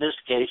 in this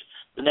case,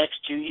 the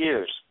next 2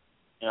 years.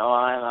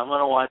 I'm going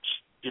to watch,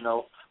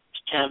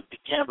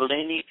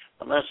 Tambellini,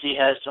 unless he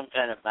has some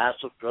kind of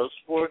massive growth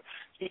sport,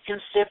 he can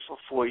sit for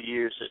 4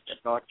 years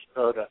at North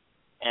Dakota,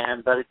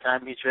 and by the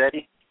time he's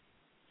ready,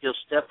 he'll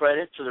step right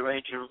into the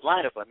Ranger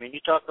lineup. I mean, you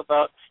talk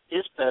about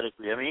his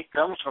pedigree. I mean, he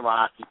comes from a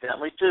hockey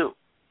family, too.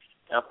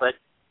 But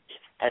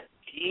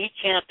he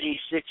can't be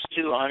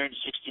 6'2",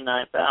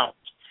 169 pounds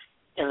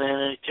in the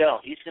NHL.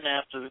 He's going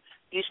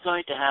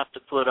to have to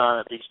put on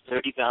at least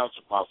 30 pounds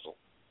of muscle,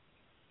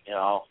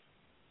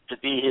 to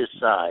be his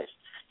size.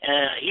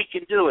 And he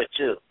can do it,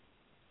 too.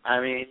 I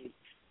mean,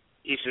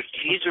 he's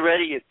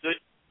already a good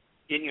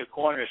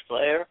in-your-corners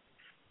player,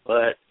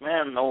 but,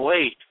 man, no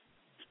weight.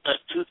 A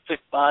toothpick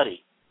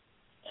body.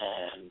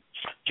 And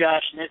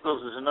Josh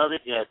Nichols is another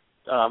guy,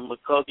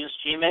 McCogan's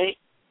teammate.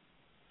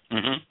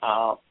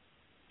 Mm-hmm.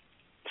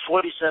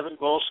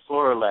 47-goal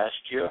scorer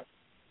last year.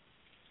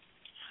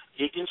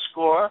 He can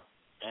score,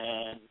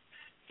 and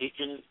he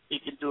can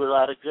do a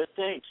lot of good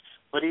things.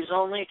 But he's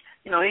only,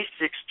 he's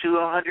 6'2",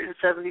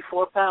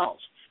 174 pounds.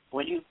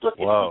 When you look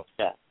at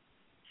that,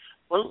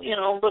 well,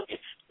 look at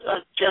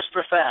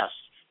Jesper Fast,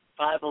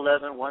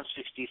 5'11",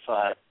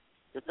 165.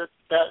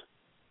 That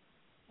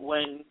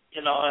when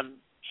and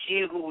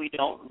he who we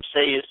don't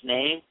say his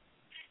name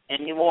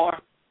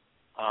anymore.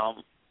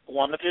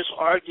 One of his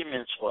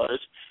arguments was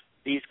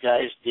these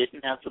guys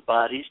didn't have the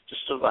bodies to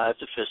survive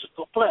the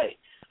physical play.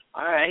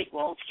 All right,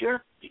 well, if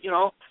you're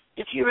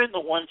in the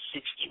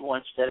 160,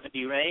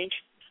 170 range,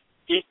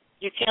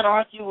 you can't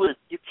argue with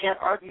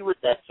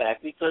that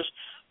fact because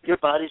your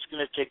body's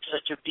going to take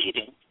such a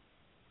beating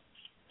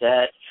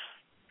that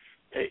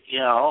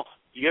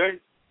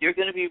you're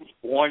going to be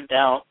worn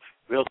down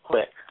real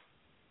quick.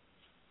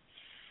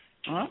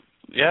 Well,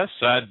 yes,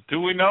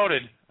 duly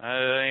noted.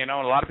 A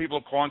lot of people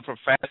are calling for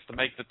Fast to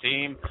make the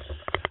team.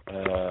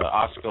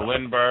 Oscar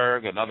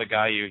Lindbergh, another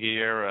guy you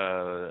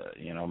hear,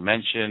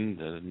 mentioned,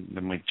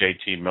 then with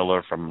J.T.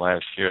 Miller from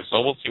last year.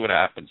 So we'll see what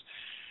happens.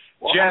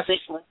 Well, Jess,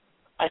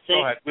 I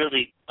think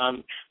really, I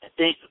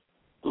think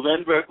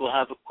Lindbergh will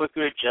have a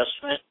quicker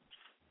adjustment.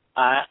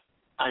 I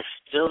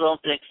still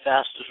don't think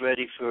Fast is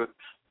ready for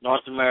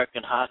North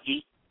American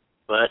hockey,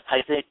 but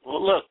I think,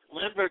 look,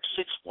 Lindbergh's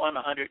 6'1",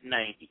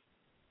 190.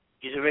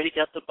 He's already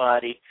got the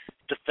body.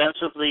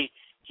 Defensively,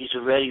 he's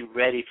already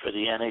ready for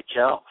the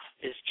NHL.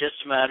 It's just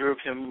a matter of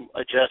him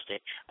adjusting.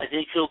 I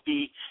think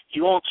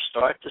he won't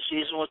start the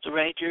season with the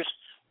Rangers,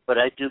 but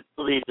I do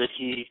believe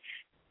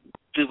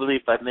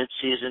by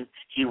midseason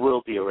he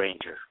will be a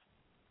Ranger.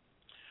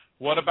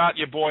 What about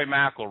your boy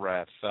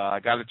McElrath? I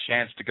got a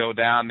chance to go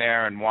down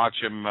there and watch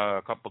him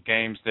a couple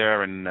games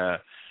there in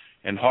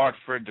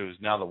Hartford, who's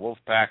now the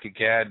Wolfpack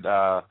again.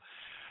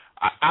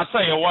 I'll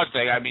tell you one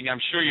thing. I mean,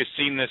 I'm sure you've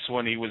seen this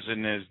when he was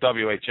in his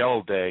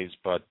WHL days,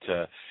 but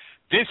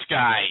this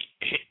guy,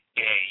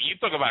 you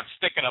talk about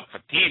sticking up for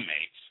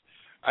teammates.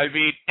 I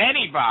mean,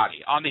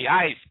 anybody on the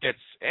ice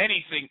gets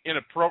anything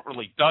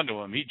inappropriately done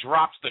to him, he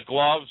drops the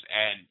gloves,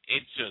 and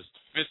it's just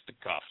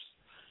fisticuffs.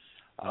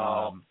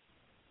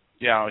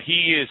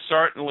 He is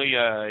certainly,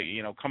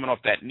 coming off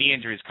that knee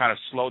injury, has kind of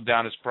slowed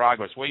down his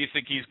progress. What do you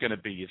think he's going to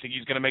be? You think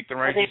he's going to make the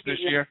Rangers this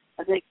year?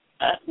 I think,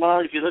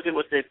 if you look at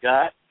what they've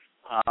got,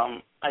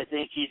 I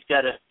think he's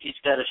got a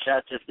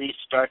shot to at least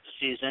start the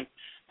season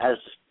as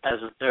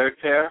a third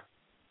pair,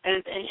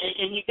 and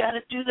you got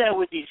to do that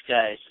with these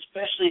guys,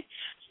 especially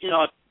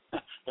a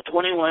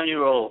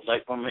 21-year-old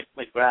like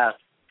McGrath.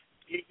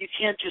 You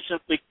can't just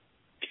simply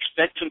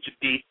expect him to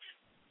be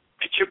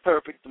picture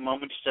perfect the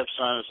moment he steps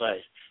on his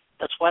ice.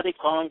 That's why they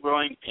call him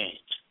growing pains.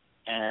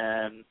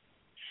 And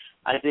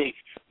I think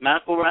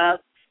McElrath,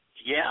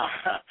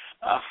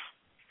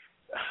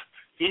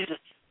 he's,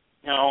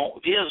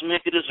 if he doesn't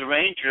make it as a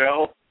Ranger, I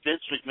hope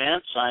Vince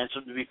McMahon signs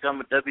him to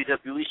become a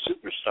WWE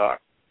superstar.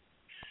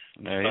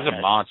 Yeah, he's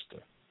a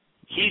monster.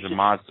 He's a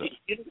monster.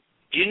 Do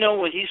you know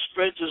when he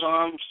spreads his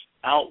arms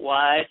out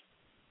wide,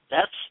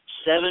 that's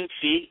 7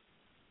 feet?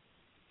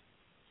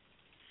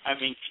 I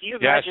mean, can you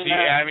imagine that?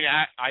 I mean,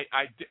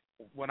 I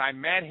when I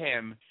met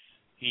him,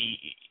 he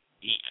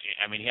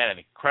had an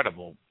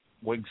incredible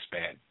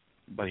wingspan,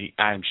 but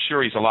I'm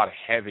sure he's a lot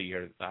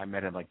heavier. I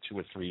met him like 2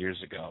 or 3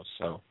 years ago,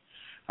 so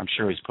I'm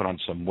sure he's put on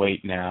some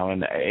weight now,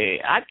 and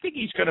I think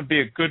he's going to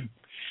be a good.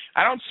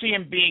 I don't see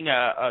him being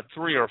a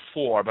 3 or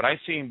 4, but I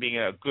see him being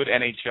a good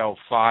NHL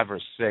 5 or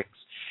 6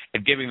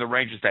 and giving the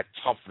Rangers that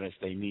toughness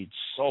they need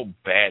so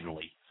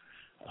badly.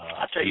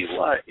 I'll tell you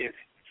what, if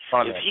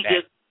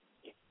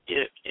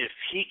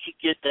he could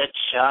get that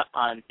shot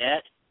on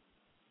net,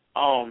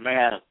 oh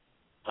man,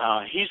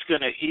 he's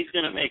gonna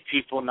make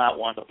people not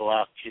want to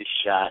block his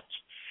shots.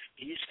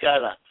 He's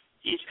got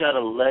a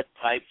lead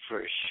pipe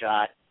for a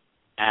shot,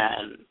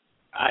 and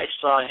I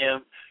saw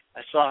him,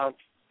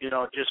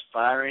 just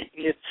firing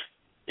it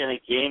in a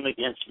game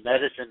against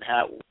Medicine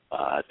Hat.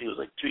 I think it was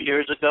like 2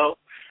 years ago,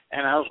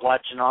 and I was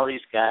watching all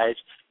these guys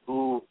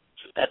who,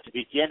 at the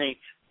beginning,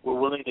 were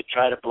willing to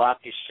try to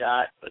block his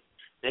shot, but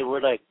they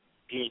were like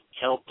being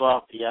helped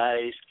off the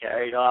ice,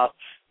 carried off.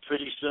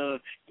 Pretty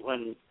soon,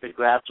 when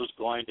McGrath was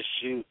going to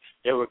shoot,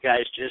 there were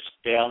guys just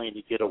failing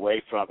to get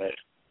away from it.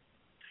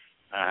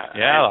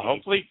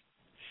 Hopefully.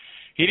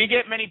 He didn't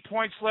get many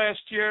points last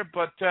year,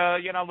 but,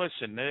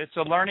 listen, it's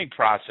a learning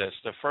process.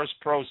 The first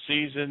pro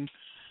season,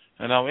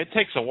 it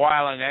takes a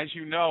while, and as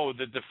you know,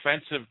 the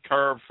defensive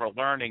curve for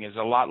learning is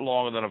a lot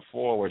longer than a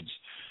forward's.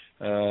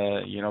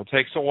 It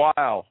takes a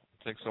while.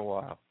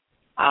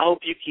 I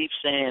hope you keep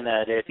saying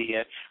that,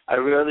 Eddie. I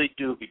really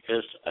do,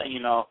 because,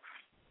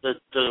 the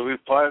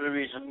part of the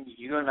reason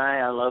you and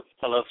I love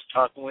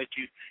talking with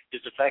you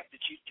is the fact that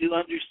you do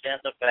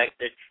understand the fact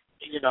that,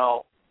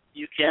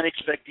 you can't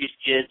expect these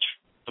kids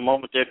the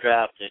moment they're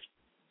drafted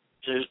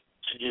to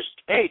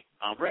just, hey,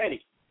 I'm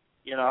ready.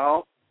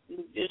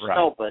 It's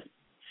right.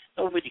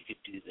 Nobody could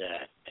do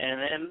that.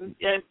 And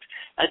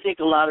I think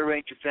a lot of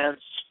Ranger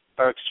fans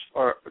are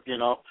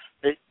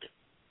they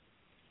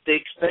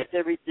expect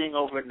everything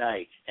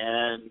overnight.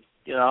 And,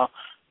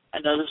 I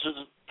know this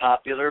isn't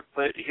popular,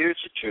 but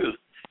here's the truth.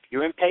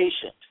 You're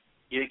impatient.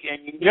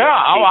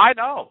 I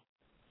know.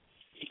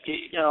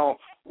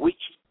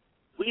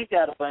 We've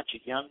got a bunch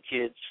of young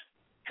kids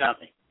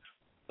coming,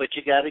 but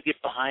you got to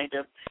get behind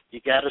them. You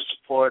got to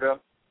support them,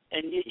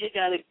 and you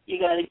got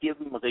to give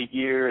them a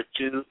year or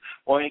two.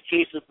 Or in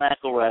case of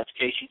McElrath's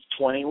case, he's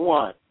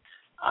 21.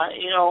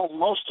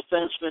 Most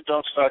defensemen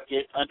don't start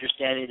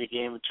understanding the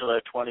game until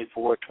they're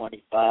 24,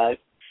 25.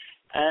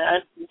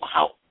 And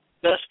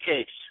best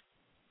case,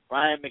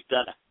 Ryan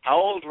McDonough. How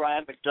old is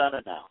Ryan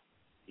McDonough now?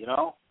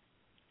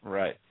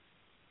 Right.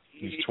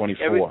 He's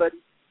 24.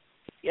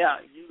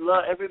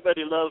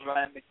 Everybody loves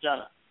Ryan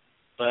McDonough,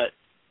 but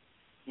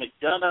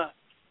McDonough,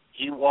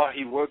 he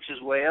works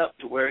his way up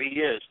to where he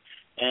is,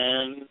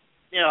 and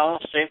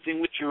same thing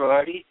with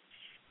Girardi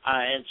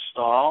and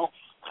Stahl,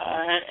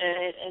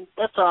 and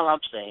that's all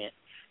I'm saying.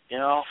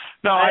 No,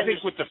 I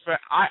think with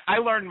I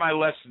learned my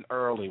lesson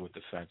early with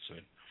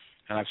defensemen,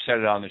 and I've said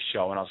it on the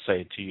show, and I'll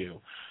say it to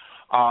you.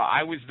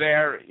 I was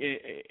there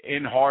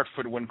in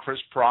Hartford when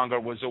Chris Pronger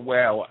was a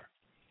Whaler,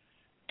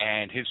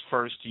 and his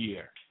first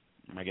year,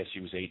 I guess he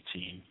was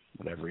 18,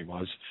 whatever he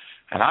was,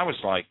 and I was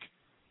like,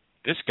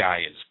 this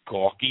guy is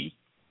gawky,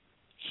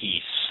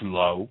 he's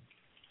slow,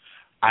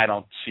 I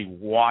don't see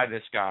why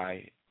this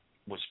guy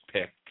was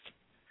picked,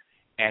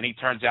 and he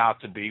turns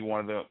out to be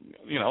one of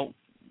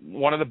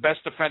the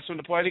best defensemen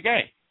to play the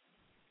game.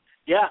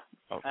 Yeah,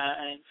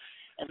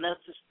 and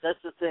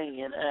that's the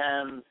thing,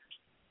 and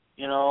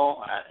we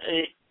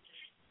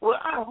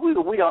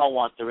all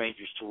want the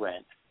Rangers to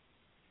win,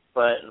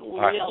 but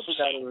we also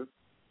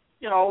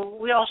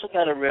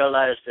got to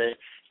realize that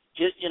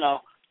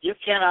you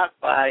cannot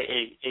buy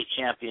a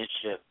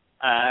championship.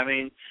 I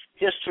mean,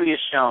 history has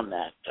shown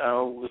that.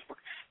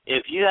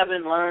 If you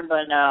haven't learned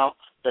by now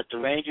that the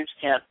Rangers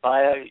can't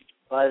buy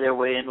their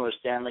way into a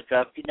Stanley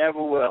Cup, you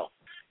never will.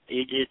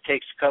 It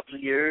takes a couple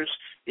of years.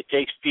 It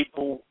takes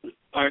people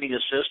learning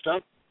the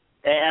system,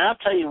 and I'll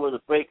tell you where the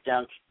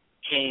breakdown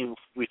came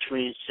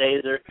between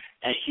Sather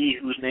and he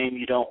whose name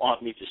you don't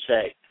want me to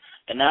say.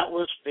 And that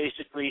was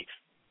basically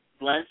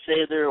Glenn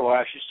Sather, or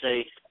I should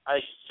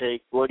say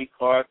Gordy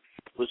Clark,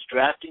 was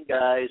drafting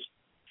guys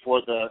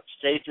for the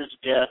safe as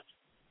death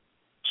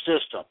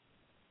system.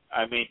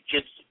 I mean,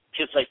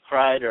 kids like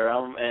Kreider,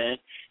 and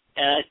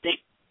I think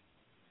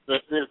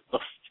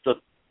the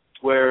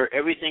where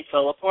everything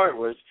fell apart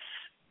was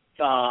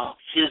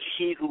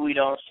he who we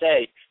don't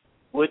say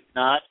would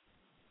not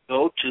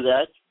go to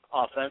that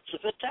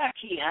offensive attack.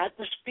 He had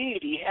the speed.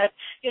 He had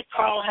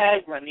Carl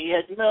Hagman. He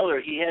had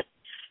Miller. He had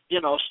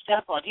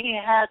Stepan. He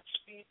had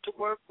speed to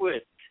work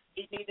with.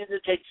 He needed to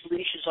take the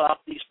leashes off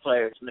these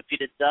players, and if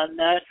he'd have done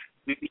that,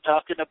 we'd be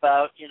talking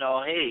about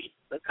hey,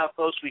 look how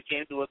close we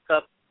came to a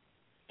cup.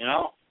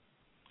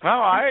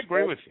 Well, I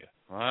agree with you.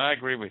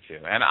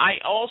 And I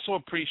also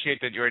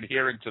appreciate that you're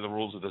adhering to the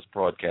rules of this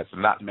broadcast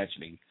and not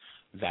mentioning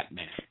that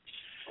man.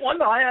 Well,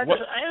 no, I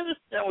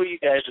understand where you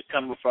guys are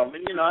coming from,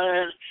 and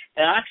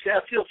actually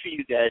I feel for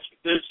you guys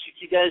because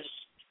you guys,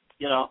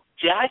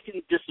 I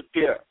can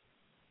disappear,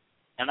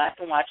 and I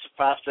can watch the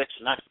prospects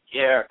and not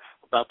care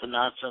about the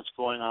nonsense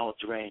going on with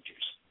the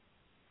Rangers.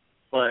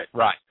 But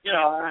right,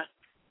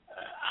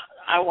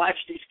 I watch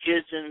these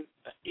kids, and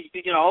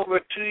over a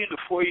 2 to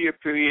 4 year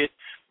period.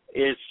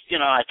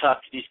 I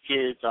talk to these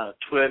kids on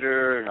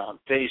Twitter and on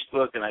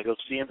Facebook, and I go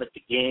see them at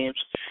the games,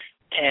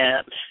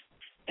 and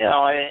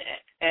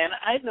and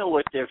I know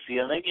what they're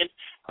feeling. And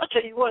I'll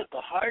tell you what,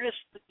 the hardest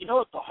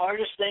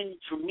thing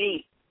for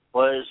me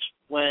was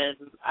when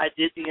I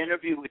did the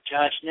interview with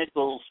Josh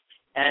Nichols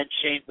and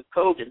Shane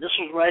McCogan. This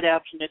was right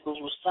after Nichols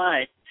was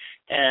signed,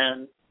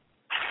 and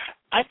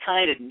I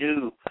kind of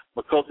knew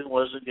McCogan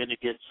wasn't going to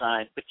get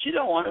signed, but you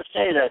don't want to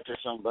say that to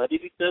somebody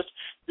because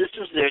this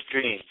is their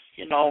dream.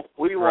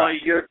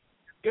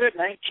 You're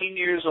 19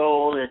 years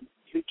old and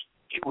you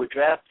were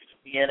drafted to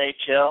the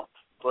NHL,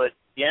 but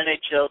the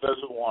NHL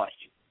doesn't want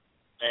you,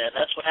 and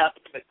that's what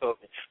happened to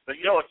McCogan. But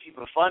what's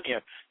even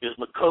funnier is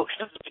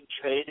McCogan's been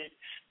traded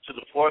to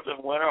the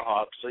Portland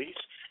Winterhawks, so he's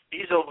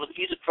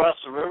across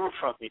the river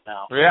from me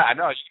now. Yeah, I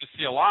know. I used to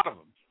see a lot of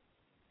them.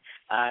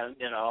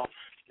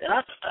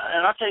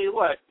 And I'll tell you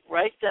what,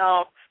 write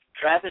down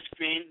Travis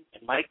Green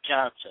and Mike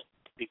Johnson,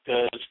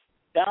 because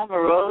down the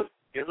road,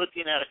 you're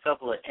looking at a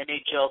couple of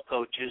NHL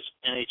coaches,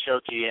 NHL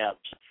GMs.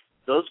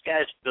 Those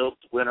guys built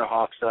the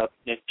Winterhawks up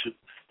into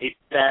a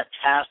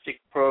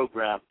fantastic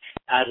program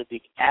out of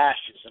the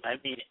ashes, and I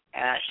mean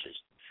ashes.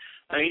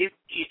 I mean,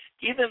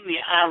 even the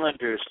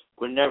Islanders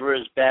were never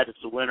as bad as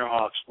the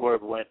Winterhawks were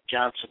when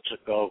Johnson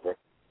took over.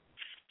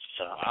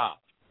 So, wow.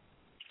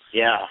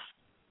 Yeah.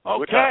 Okay.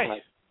 We're talking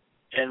like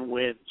 10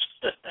 wins.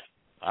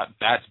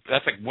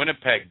 That's like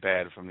Winnipeg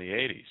bad from the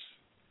 80s.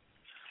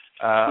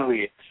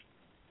 Yeah.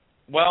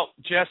 Well,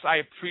 Jess, I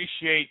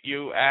appreciate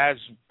you.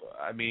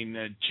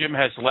 Jim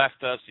has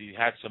left us. He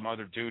had some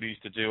other duties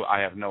to do. I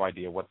have no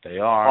idea what they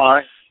are. All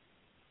right.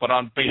 But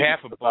on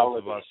behalf of both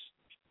of us,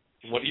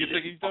 what do you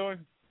think he's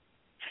doing?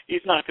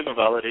 He's not going to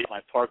validate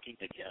my parking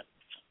again.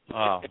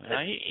 Oh,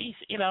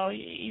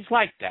 he's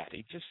like that.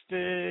 He just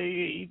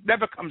he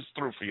never comes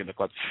through for you in the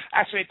club.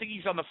 Actually, I think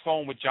he's on the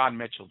phone with John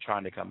Mitchell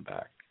trying to come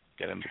back.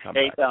 Get him to come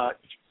back.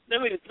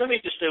 Let me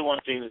just say one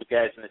thing to the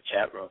guys in the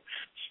chat room.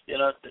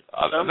 Let's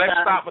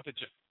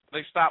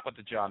stop with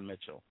the John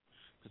Mitchell.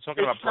 We're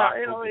talking about Brock.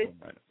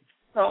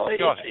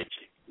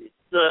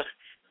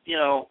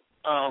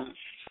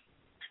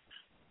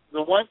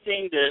 The one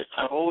thing that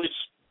I've always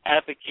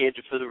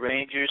advocated for the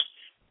Rangers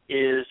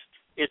is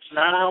it's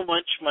not how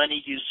much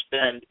money you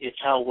spend, it's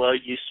how well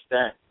you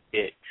spend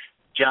it.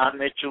 John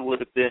Mitchell would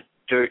have been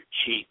dirt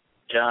cheap.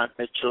 John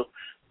Mitchell,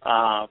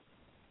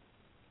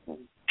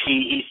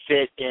 he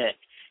fit in.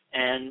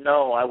 And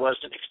no, I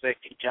wasn't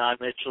expecting John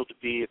Mitchell to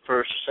be a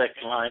first or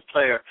second line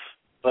player,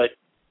 but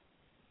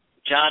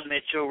John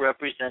Mitchell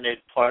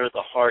represented part of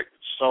the heart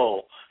and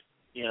soul.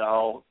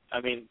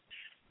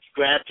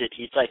 Granted,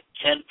 he's like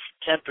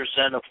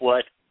 10% of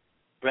what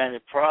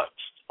Brandon Prost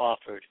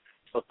offered,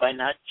 but by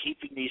not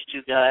keeping these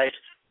two guys,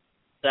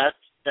 that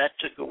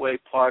took away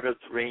part of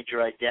the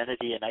Ranger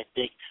identity, and I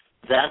think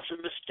that's a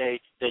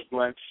mistake that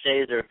Glenn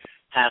Sather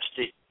has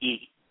to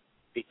eat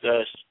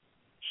because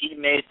he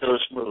made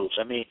those moves.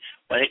 I mean,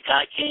 when it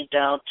came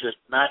down to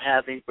not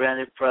having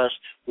Brandon Prost,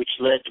 which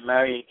led to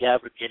Marian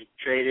Gaborik getting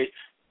traded,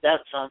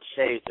 that's on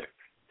Sather.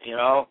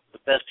 The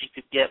best he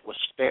could get was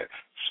spare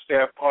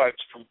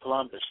parts from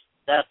Columbus.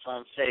 That's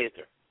on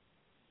Sather.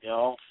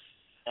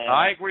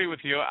 I agree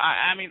with you.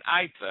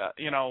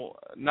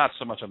 Not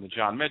so much on the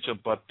John Mitchell,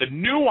 but the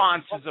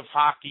nuances of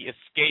hockey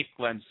escape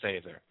Glenn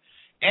Sather.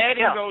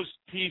 Adding those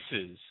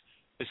pieces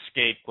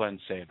escape Glenn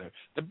Sather.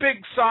 The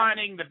big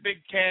signing, the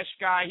big cash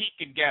guy, he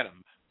can get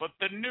them, but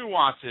the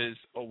nuances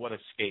are what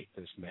escape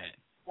this man.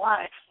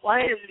 Why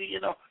is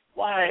it,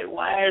 why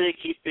are they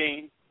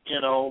keeping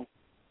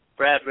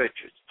Brad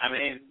Richards? I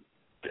mean,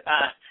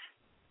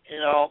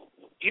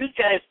 you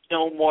guys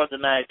know more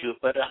than I do,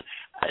 but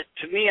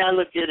to me, I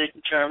look at it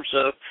in terms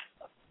of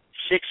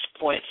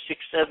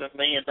 $6.67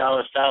 million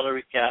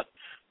salary cap,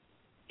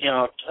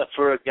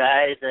 for a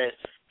guy that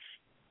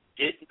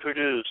didn't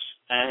produce.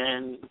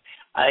 And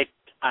I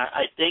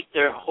think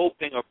they're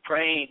hoping or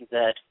praying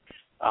that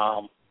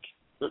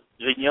the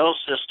Vigneault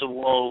system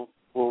will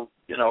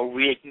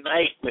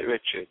reignite with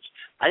Richards.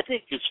 I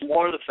think it's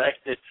more the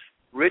fact that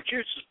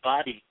Richards'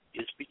 body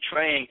is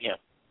betraying him.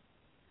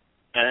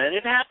 And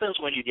it happens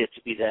when you get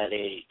to be that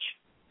age.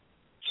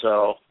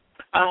 So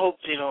I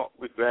hope they don't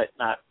regret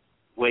not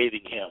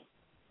waiving him.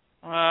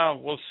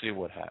 We'll see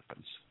what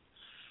happens.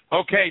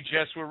 Okay,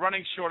 Jess, we're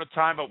running short of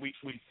time, but we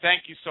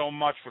thank you so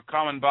much for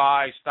coming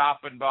by,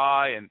 stopping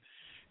by, and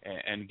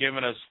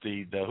giving us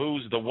the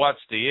who's, the what's,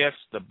 the ifs,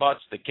 the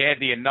buts, the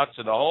candy and nuts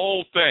of the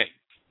whole thing.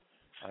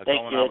 Going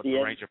on with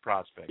the Ranger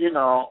prospect. You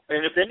know,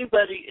 and if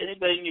anybody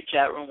in your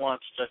chat room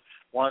wants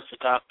to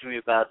talk to me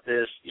about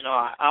this, you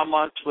know, I'm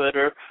on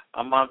Twitter,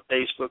 I'm on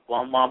Facebook.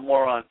 Well, I'm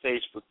more on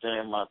Facebook than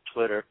I'm on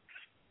Twitter.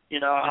 You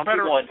know, I'm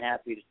more than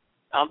happy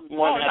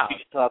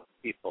to talk to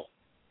people.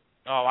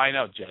 Oh, I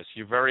know, Jess.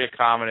 You're very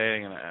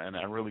accommodating and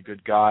a really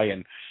good guy.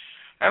 And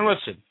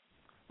listen,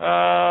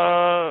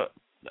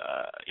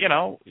 you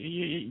know,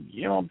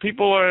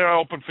 people are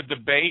open for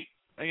debate.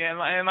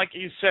 And like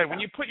you said, when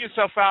you put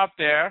yourself out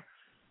there,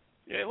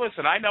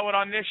 listen, I know it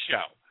on this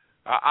show.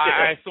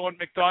 I thought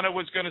McDonough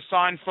was going to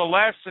sign for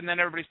less, and then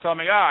everybody's telling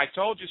me, I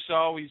told you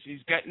so.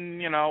 He's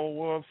getting, you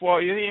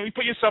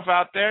put yourself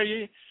out there,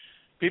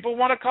 people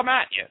want to come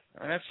at you.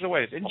 And that's the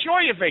way it is.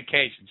 Enjoy your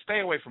vacation. Stay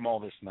away from all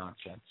this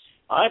nonsense.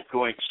 I'm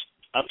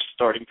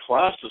starting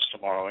classes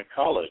tomorrow in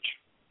college.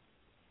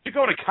 You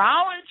go to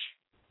college?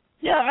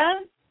 Yeah,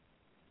 man.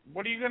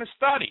 What are you going to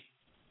study?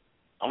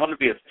 I'm going to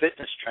be a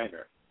fitness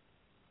trainer.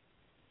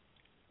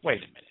 Wait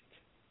a minute.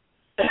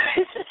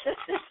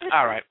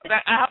 All right.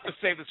 I have to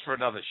save this for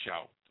another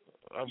show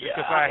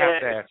because I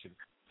have to ask you.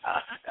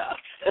 I'll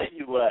tell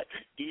you what.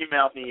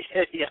 Email me.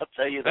 I'll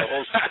tell you the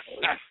whole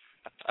story.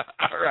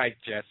 All right,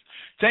 Jess.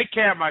 Take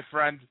care, my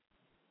friend.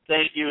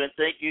 Thank you, and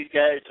thank you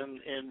guys in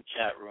the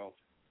chat room.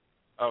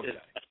 Okay.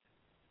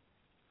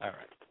 All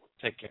right.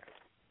 Take care.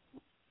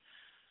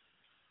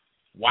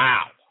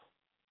 Wow.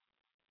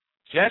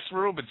 Jess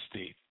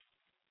Rubenstein.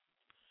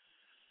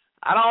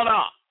 I don't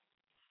know.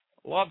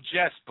 Love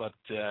Jess, but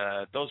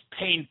those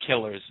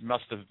painkillers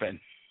must have been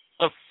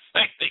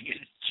affecting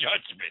his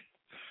judgment.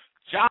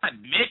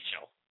 John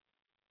Mitchell.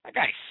 That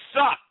guy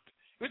sucked.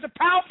 He was a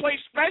power play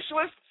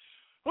specialist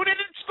who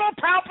didn't score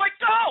power play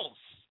goals.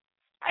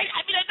 I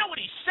mean, I know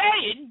what he's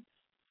saying,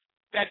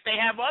 that they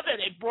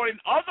brought in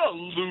other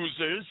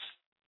losers,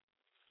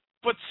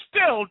 but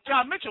still,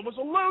 John Mitchell was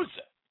a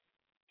loser.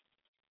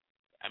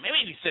 I mean,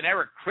 maybe it's an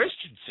Eric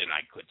Christensen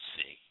I could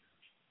see.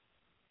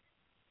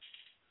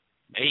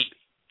 Maybe.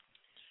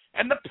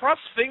 And the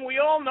Prust thing, we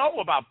all know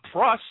about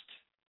Prust.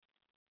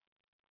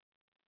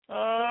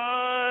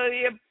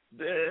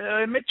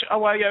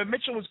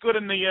 Mitchell was good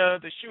in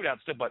the shootout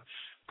still, but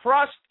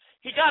Prust,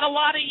 he got a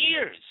lot of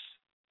years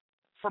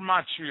from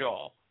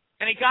Montreal,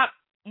 and he got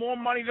more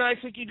money than I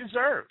think he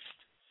deserved.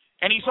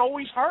 And he's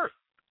always hurt.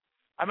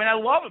 I mean, I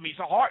love him. He's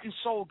a heart and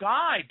soul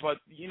guy, but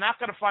you're not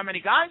going to find many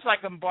guys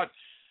like him. But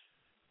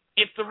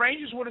if the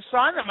Rangers would have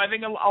signed him, I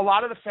think a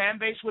lot of the fan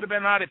base would have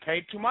been, they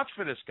paid too much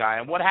for this guy.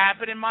 And what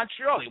happened in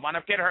Montreal? He wound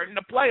up getting hurt in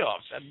the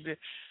playoffs.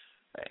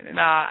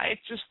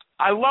 It's just,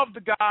 I love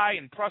the guy,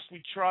 and Prust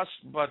we trust,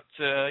 but,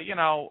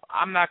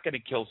 I'm not going to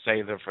kill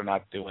Sather for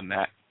not doing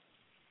that.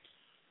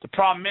 The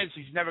problem is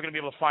he's never going to be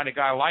able to find a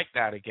guy like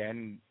that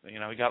again.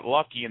 He got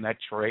lucky in that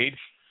trade.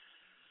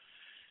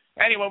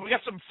 Anyway, we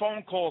got some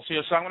phone calls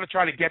here, so I'm going to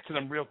try to get to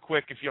them real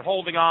quick. If you're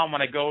holding on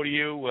when I go to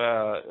you,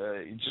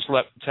 just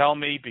tell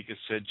me, because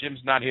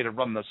Jim's not here to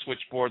run the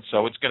switchboard,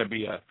 so it's going to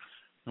be I'm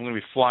going to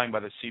be flying by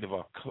the seat of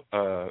our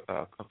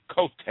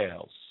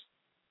coattails.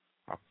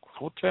 Our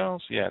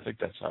coattails? Yeah, I think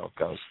that's how it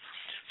goes.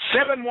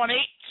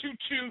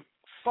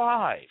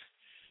 718-225.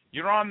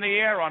 You're on the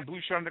air on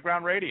Blueshirt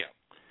Underground Radio.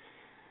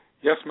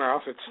 Yes,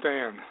 Mouth, it's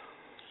Stan.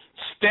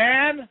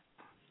 Stan,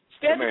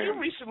 did you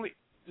recently...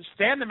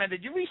 Stan the man,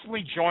 did you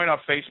recently join our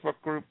Facebook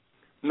group?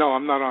 No,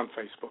 I'm not on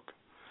Facebook.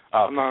 Okay.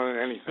 I'm not on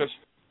anything.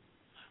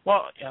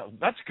 Well,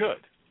 that's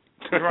good.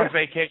 You're on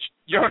vacation.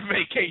 You're on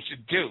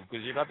vacation too,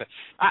 because you're not there.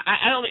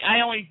 I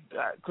only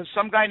because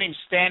some guy named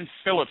Stan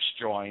Phillips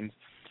joined,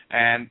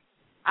 and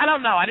I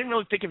don't know. I didn't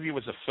really think of you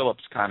as a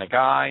Phillips kind of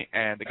guy,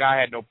 and the guy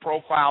had no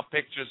profile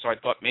picture, so I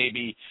thought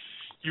maybe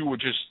you were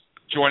just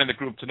joining the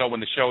group to know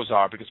when the shows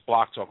are, because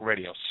Block Talk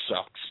Radio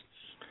sucks.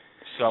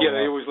 So, yeah,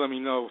 they always let me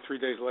know 3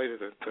 days later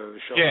that the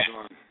show was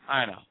on.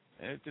 I know.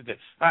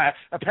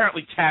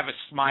 Apparently Tavis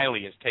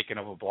Smiley has taken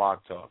over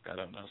Blog Talk. I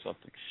don't know,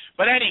 something.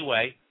 But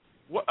anyway,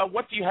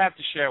 what do you have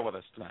to share with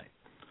us tonight?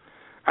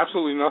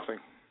 Absolutely nothing.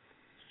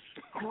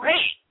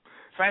 Great.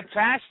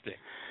 Fantastic.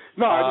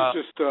 No, I was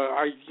just,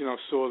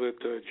 saw that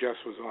Jess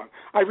was on.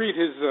 I read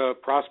his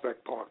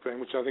Prospect Park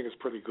thing, which I think is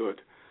pretty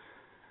good.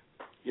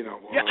 I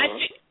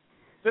think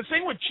the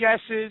thing with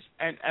Jess is,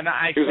 and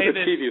I say this... It was a bit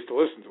this, tedious to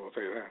listen to, I'll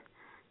tell you that.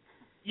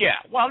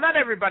 Yeah, well, not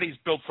everybody's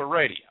built for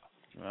radio.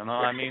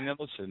 I mean,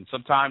 listen,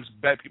 sometimes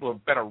people are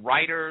better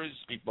writers.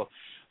 People,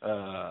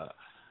 listen,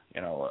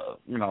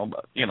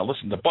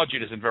 the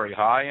budget isn't very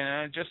high,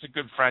 and just a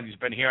good friend who's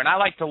been here. And I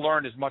like to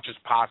learn as much as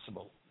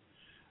possible,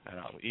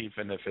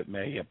 even if it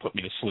may put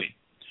me to sleep.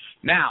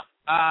 Now,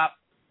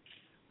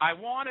 I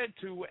wanted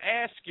to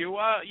ask you,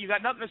 you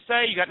got nothing to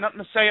say? You got nothing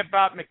to say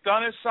about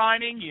McDonough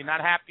signing? You're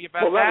not happy about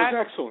that? Well, that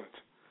was excellent.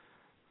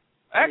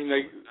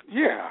 Excellent.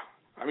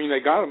 I mean, I mean,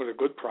 they got him at a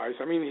good price.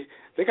 I mean,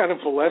 they got him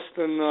for less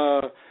than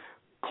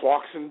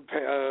Clarkson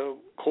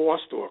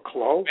cost or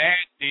Clough.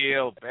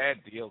 Bad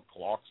deal,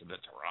 Clarkson to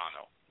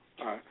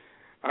Toronto.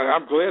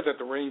 I'm glad that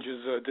the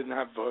Rangers didn't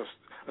have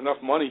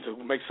enough money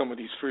to make some of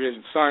these free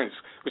agent signs,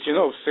 but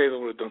Sather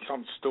would have done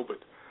something stupid.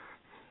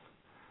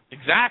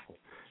 Exactly.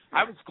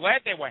 I was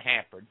glad they were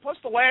hampered. Plus,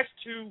 the last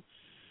two,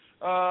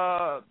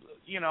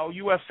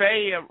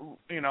 UFA,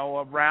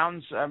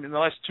 rounds. I mean, the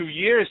last 2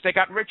 years, they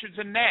got Richards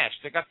and Nash.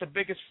 They got the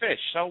biggest fish.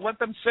 So let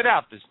them sit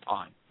out this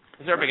time.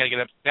 Is everybody going to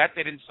get upset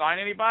they didn't sign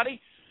anybody?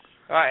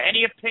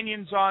 Any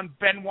opinions on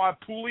Benoit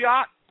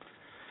Pouliot,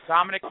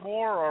 Dominic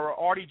Moore, or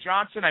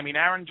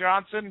Aaron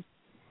Johnson?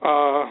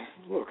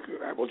 Look,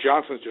 well,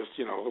 Johnson's just,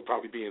 he'll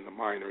probably be in the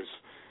minors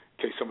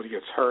in case somebody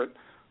gets hurt.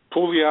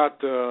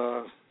 Pouliot,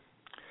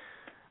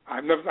 I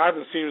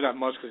haven't seen him that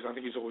much because I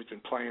think he's always been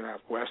playing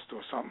out west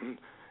or something.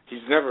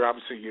 He's never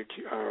obviously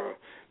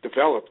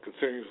developed,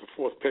 considering he was the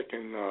fourth pick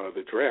in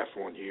the draft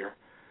one year.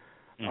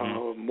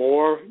 Mm-hmm.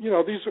 Moore,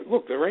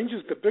 the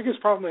Rangers. The biggest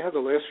problem they had the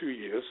last few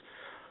years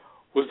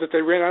was that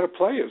they ran out of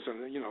players,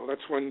 and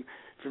that's when,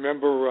 if you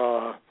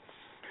remember,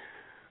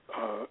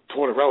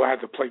 Tortorella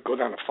had to go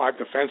down to 5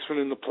 defensemen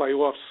in the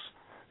playoffs,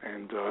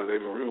 and they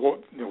were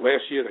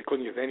last year they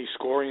couldn't get any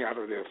scoring out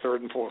of their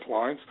third and fourth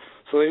lines,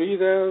 so they need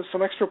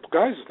some extra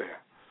guys there.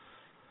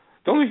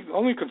 The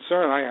only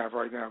concern I have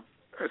right now,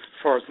 as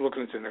far as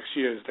looking into next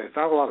year, is there's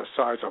not a lot of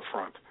size up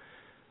front.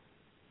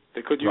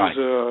 They could use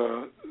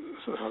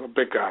a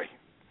big guy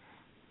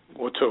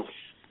or two.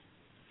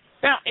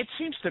 Now, it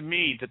seems to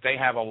me that they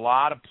have a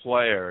lot of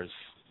players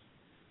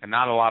and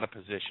not a lot of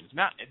positions.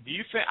 Now, do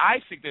you think? I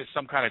think there's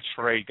some kind of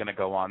trade going to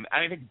go on.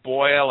 I think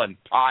Boyle and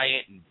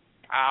Pyatt and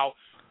Powell,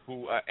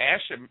 who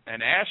Asham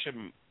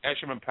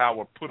and Powell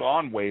were put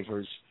on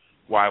waivers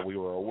while we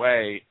were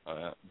away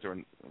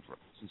since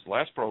the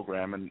last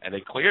program, and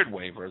they cleared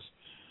waivers.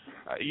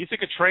 You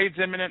think a trade's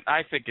imminent?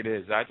 I think it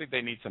is. I think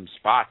they need some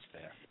spots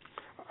there.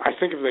 I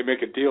think if they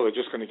make a deal, they're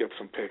just going to get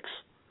some picks.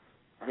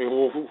 I mean,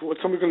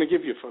 what's somebody going to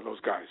give you for those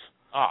guys?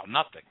 Oh,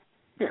 nothing.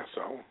 Yeah,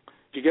 so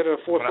if you get a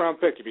fourth-round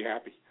pick, you'd be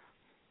happy.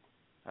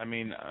 I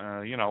mean,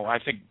 I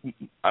think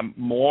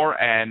Moore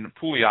and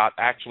Pouliot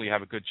actually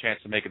have a good chance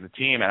of making the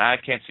team, and I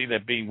can't see there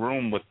being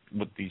room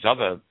with these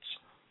other.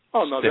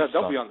 Oh no,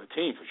 they'll be on the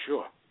team for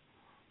sure.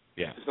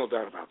 Yeah, there's no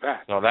doubt about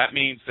that. So that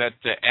means that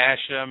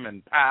Asham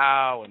and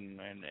Powell and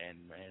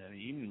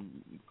even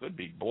could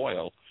be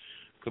Boyle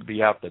could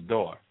be out the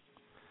door.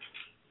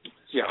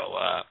 Yeah.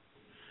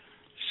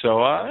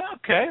 So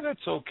okay,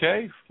 that's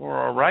okay.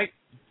 We're all right.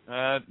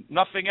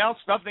 Nothing else.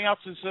 Nothing else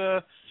is.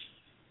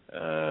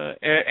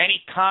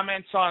 Any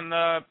comments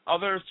on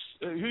others?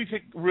 Who do you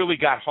think really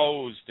got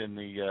hosed in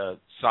the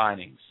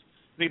signings?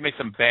 I think made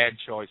some bad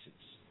choices.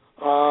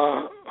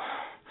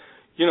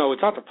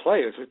 It's not the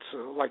players.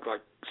 It's like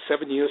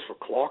 7 years for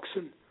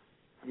Clarkson.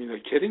 I mean, are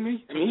you kidding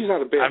me? I mean, he's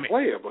not a bad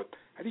player, but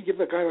how do you give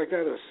a guy like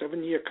that a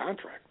 7-year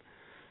contract?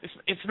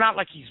 It's not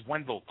like he's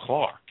Wendell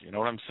Clark. You know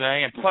what I'm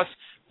saying? And plus,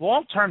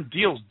 long-term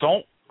deals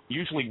don't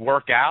usually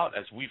work out,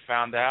 as we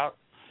found out.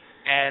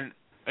 And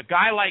a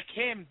guy like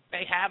him,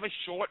 they have a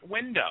short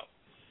window.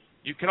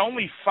 You can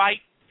only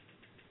fight,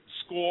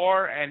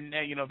 score, and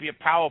be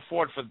a power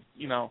forward for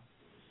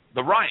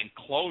the Ryan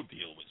Clough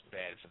deal was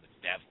bad for the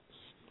Devils,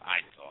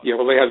 I thought. Yeah,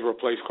 well, they had to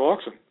replace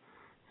Clarkson.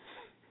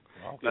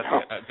 Well,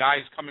 a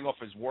guy's coming off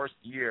his worst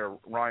year,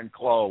 Ryan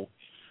Clough.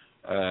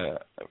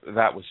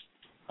 That was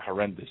a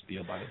horrendous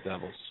deal by the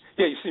Devils.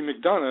 Yeah, you see,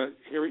 McDonough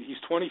here, he's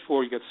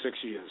 24. He gets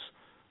 6 years,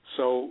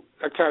 so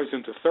that carries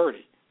him to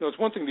 30. It's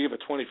one thing to give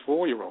a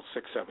 24-year-old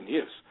 6-7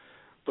 years,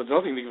 but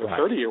another thing to give a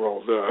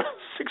 30-year-old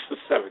 6 to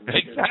 7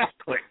 years.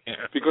 Exactly.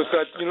 Because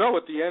at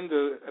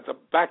the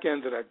back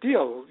end of that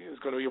deal is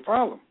going to be a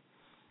problem.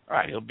 All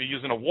right, he'll be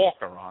using a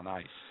walker on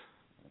ice.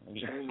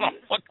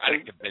 What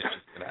kind of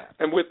conditions could that?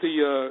 And with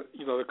the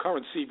the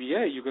current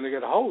CBA, you're going to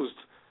get hosed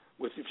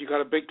if you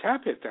got a big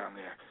cap hit down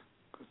there.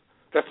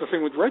 That's the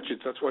thing with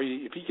Richards. That's why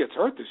if he gets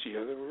hurt this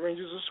year, the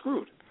Rangers are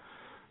screwed.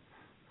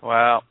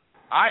 Well,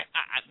 I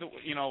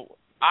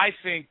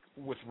think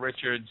with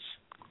Richards,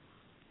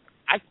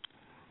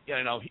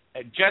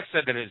 Jess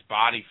said that his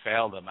body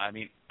failed him. I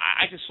mean,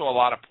 I just saw a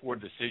lot of poor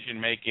decision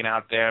making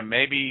out there.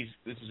 Maybe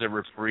this is a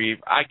reprieve.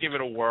 I give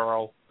it a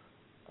whirl.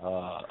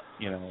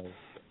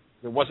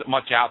 There wasn't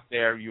much out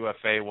there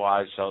UFA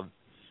wise, so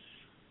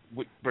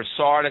with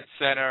Brassard at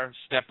center,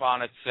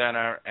 Stepan at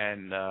center,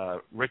 and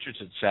Richards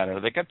at center,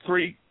 they got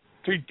three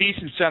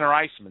decent center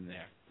icemen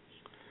there.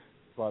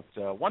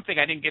 But one thing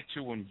I didn't get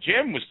to when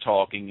Jim was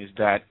talking is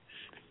that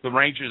the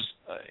Rangers,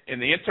 in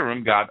the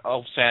interim, got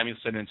Ulf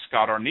Samuelsson and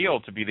Scott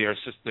Arniel to be their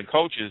assistant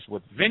coaches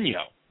with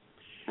Vigneault.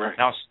 Right.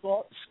 Now,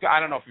 Scott, I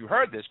don't know if you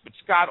heard this, but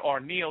Scott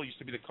Arniel used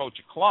to be the coach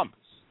of Columbus.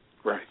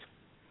 Right.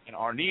 And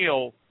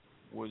Arniel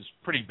was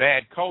pretty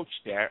bad coach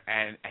there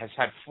and has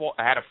had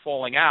a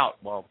falling out.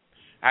 Well,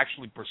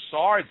 actually,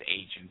 Brassard's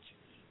agent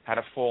had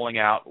a falling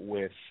out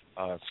with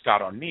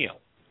Scott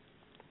Arniel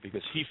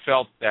because he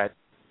felt that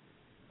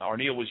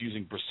Arniel was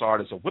using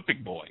Brassard as a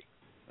whipping boy,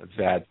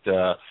 that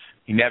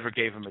he never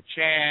gave him a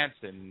chance,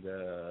 and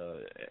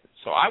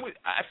so I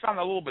found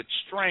it a little bit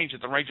strange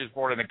that the Rangers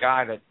brought in a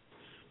guy that,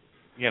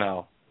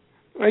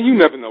 Well, you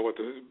never know what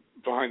the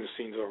behind the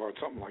scenes are on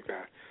something like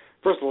that.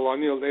 First of all,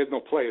 O'Neill, they had no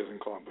players in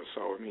Columbus,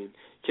 so I mean,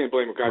 you can't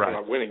blame a guy for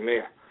not winning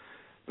there.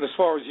 And as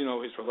far as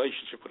his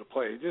relationship with a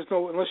player, there's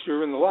no, unless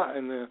you're in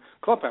the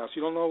clubhouse,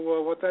 you don't know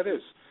what that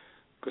is,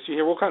 because you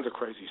hear all kinds of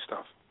crazy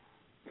stuff.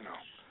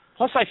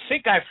 Plus, I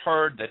think I've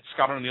heard that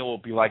Scott O'Neill will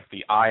be like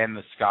the eye in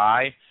the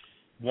sky,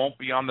 won't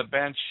be on the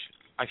bench.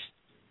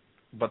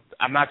 But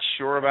I'm not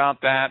sure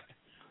about that,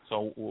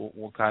 so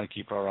we'll kind of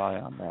keep our eye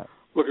on that.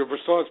 Look, if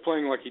Broussard's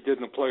playing like he did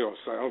in the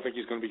playoffs, I don't think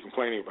he's going to be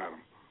complaining about him.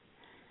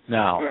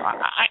 No,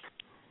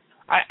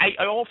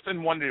 I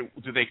often wonder,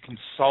 do they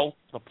consult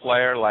the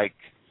player? Like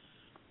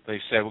they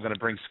say, we're going to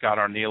bring Scott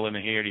O'Neill in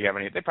here. Do you have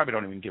any? They probably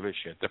don't even give a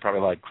shit. They're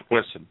probably like,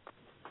 listen,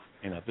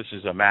 this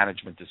is a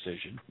management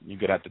decision. You're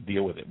going to have to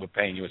deal with it. We're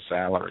paying you a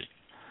salary.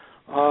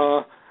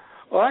 Well,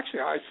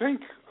 actually, I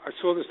think I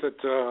saw this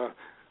that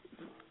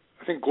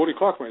I think Gordy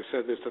Clark might have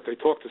said this, that they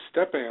talked to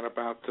Stepan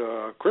about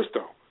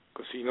Christo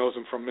because he knows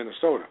him from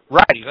Minnesota.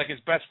 Right, he's like his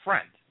best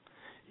friend.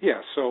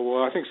 Yeah,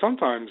 so I think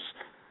sometimes,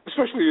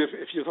 especially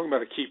if you're talking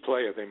about a key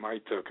player, they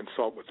might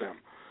consult with them.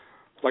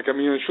 Like, I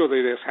mean, I'm sure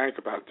they'd ask Hank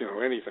about,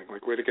 anything,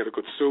 like where to get a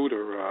good suit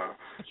or,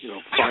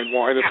 fine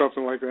wine or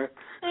something like that.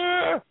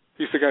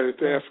 He's the guy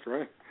to ask,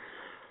 right?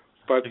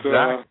 But,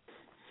 exactly.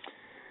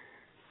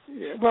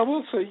 Yeah, well,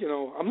 we'll see.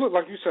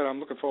 Like you said, I'm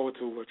looking forward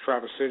to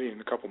Traverse City in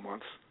a couple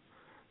months.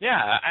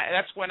 Yeah,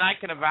 that's when I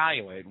can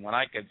evaluate, when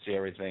I can see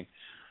everything,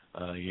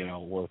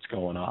 what's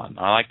going on.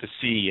 I like to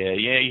see,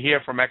 you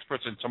hear from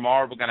experts, and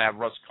tomorrow we're going to have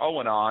Russ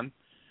Cohen on.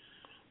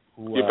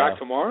 You're back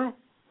tomorrow?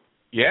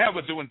 Yeah,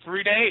 we're doing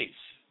 3 days.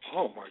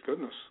 Oh, my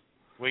goodness.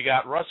 We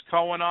got Russ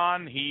Cohen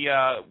on. He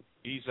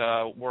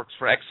works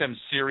for XM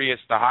Sirius,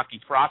 the Hockey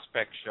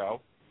Prospect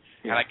Show,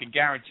 and I can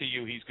guarantee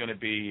you he's going to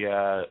be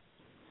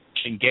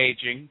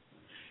engaging.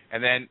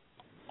 And then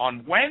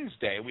on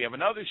Wednesday, we have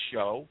another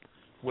show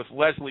with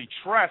Leslie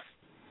Treff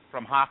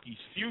from Hockey's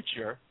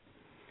Future,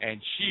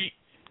 and she,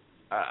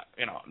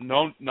 I'm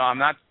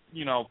not,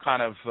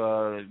 kind of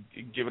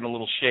giving a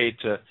little shade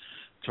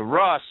to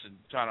Russ and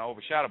trying to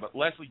overshadow, but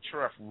Leslie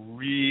Treff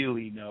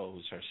really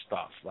knows her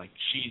stuff. Like,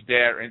 she's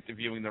there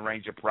interviewing the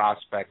Ranger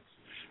prospects,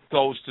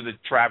 goes to the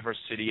Traverse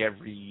City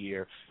every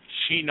year.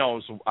 She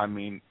knows, I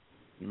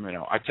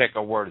take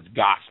her word as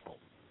gospel.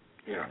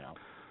 Yeah.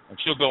 And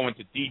she'll go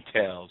into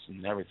details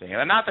and everything.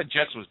 And not that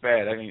Jess was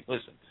bad. I mean,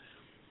 listen,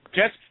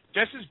 Jess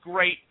is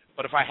great,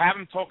 but if I have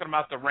him talking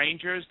about the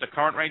Rangers, the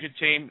current Ranger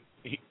team,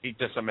 he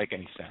doesn't make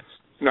any sense.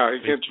 No,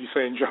 you can't be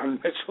saying John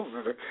Mitchell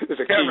is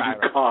a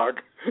key cog.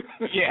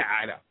 Yeah,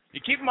 I know.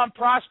 You keep him on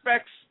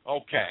prospects,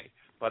 okay.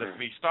 But if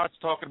he starts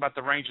talking about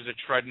the Rangers are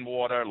treading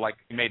water, like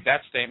he made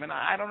that statement,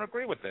 I don't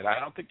agree with it. I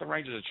don't think the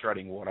Rangers are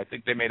treading water. I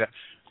think they made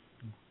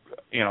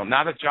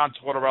now that John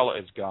Tortorella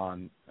is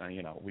gone,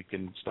 we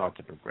can start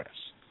to progress.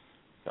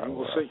 So,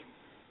 we'll see.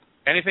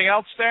 Anything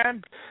else,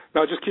 Stan?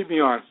 No, just keep me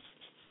on.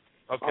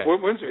 Okay.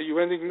 Are you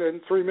ending in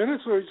 3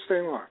 minutes, or are you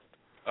staying on?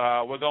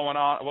 We're going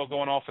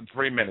off in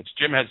 3 minutes.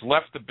 Jim has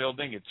left the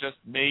building. It's just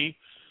me.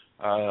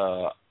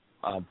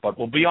 But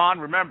we'll be on,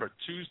 remember,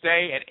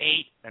 Tuesday at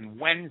 8 and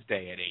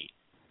Wednesday at 8.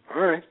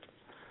 All right.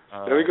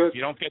 Very good. If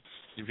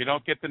you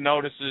don't get the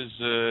notices,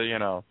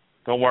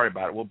 don't worry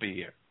about it. We'll be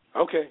here.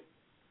 Okay.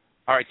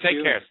 All right.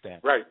 Take care, Stan.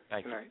 Right.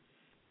 Thank you. Right.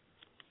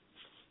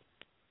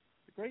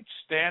 The great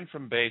Stan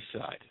from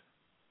Bayside.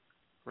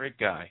 Great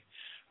guy.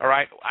 All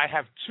right. I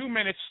have 2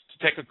 minutes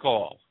to take a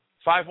call.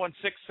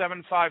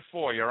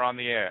 516-754. You're on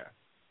the air.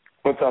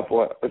 What's up,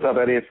 boy? What's up,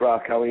 Eddie? It's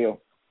Rock. How are you?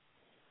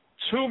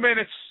 2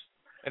 minutes,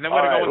 and then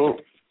we're going to go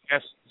into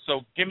yes.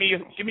 So give me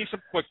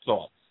some quick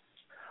thoughts.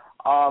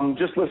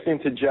 Just listening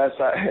to Jess.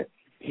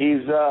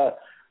 He's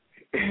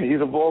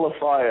a ball of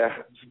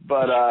fire,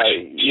 but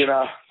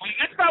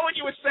That's not what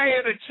you were saying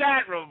in the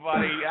chat room,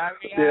 buddy.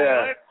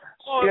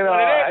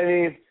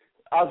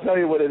 I'll tell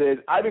you what it is.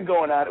 I've been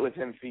going at it with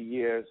him for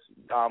years.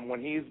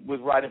 When he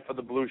was writing for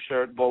the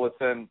Blueshirt,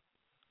 Bulletin,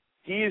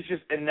 he is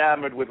just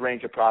enamored with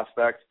Ranger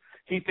prospects.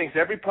 He thinks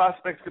every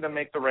prospect's going to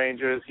make the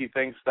Rangers. He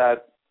thinks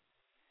that,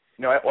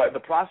 the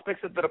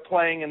prospects that are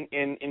playing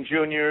in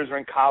juniors or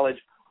in college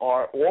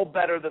are all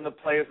better than the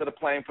players that are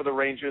playing for the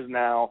Rangers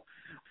now.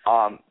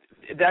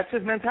 That's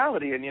his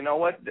mentality. And you know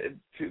what?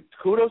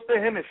 Kudos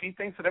to him if he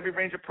thinks that every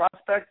Ranger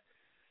prospect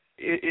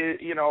is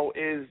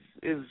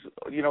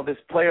this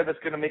player that's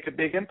going to make a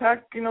big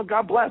impact.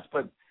 God bless.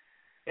 But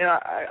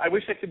I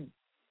wish I could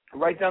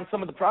write down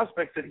some of the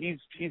prospects that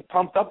he's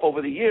pumped up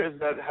over the years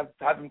that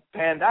haven't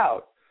panned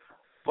out.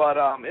 But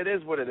it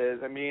is what it is.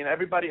 I mean,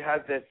 everybody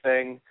has their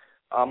thing.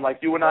 Like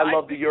you and I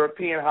love the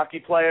European hockey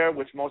player,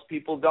 which most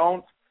people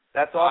don't.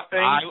 That's our thing.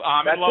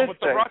 I'm in love with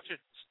the Russians.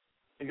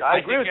 I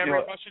agree with you. Every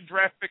Russian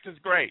draft pick is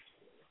great.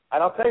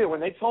 And I'll tell you, when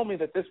they told me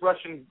that this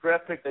Russian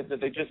draft pick that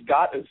they just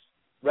got is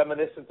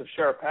reminiscent of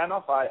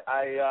Sharapanov,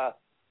 I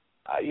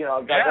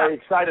got very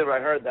excited when I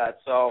heard that.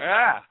 So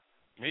yeah,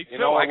 me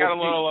too. I got a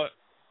little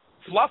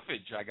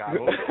fluffage. I got a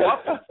little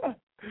fluffage.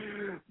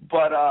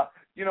 But,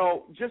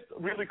 just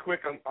really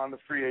quick on the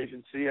free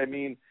agency, I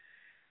mean,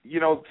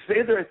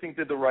 Sather, I think,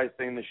 did the right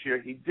thing this year.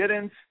 He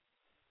didn't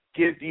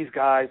give these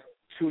guys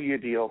 2-year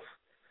deals.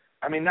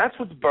 I mean, that's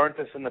what's burnt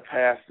us in the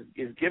past,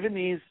 is giving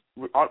these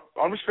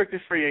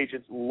unrestricted free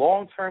agents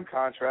long-term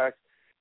contracts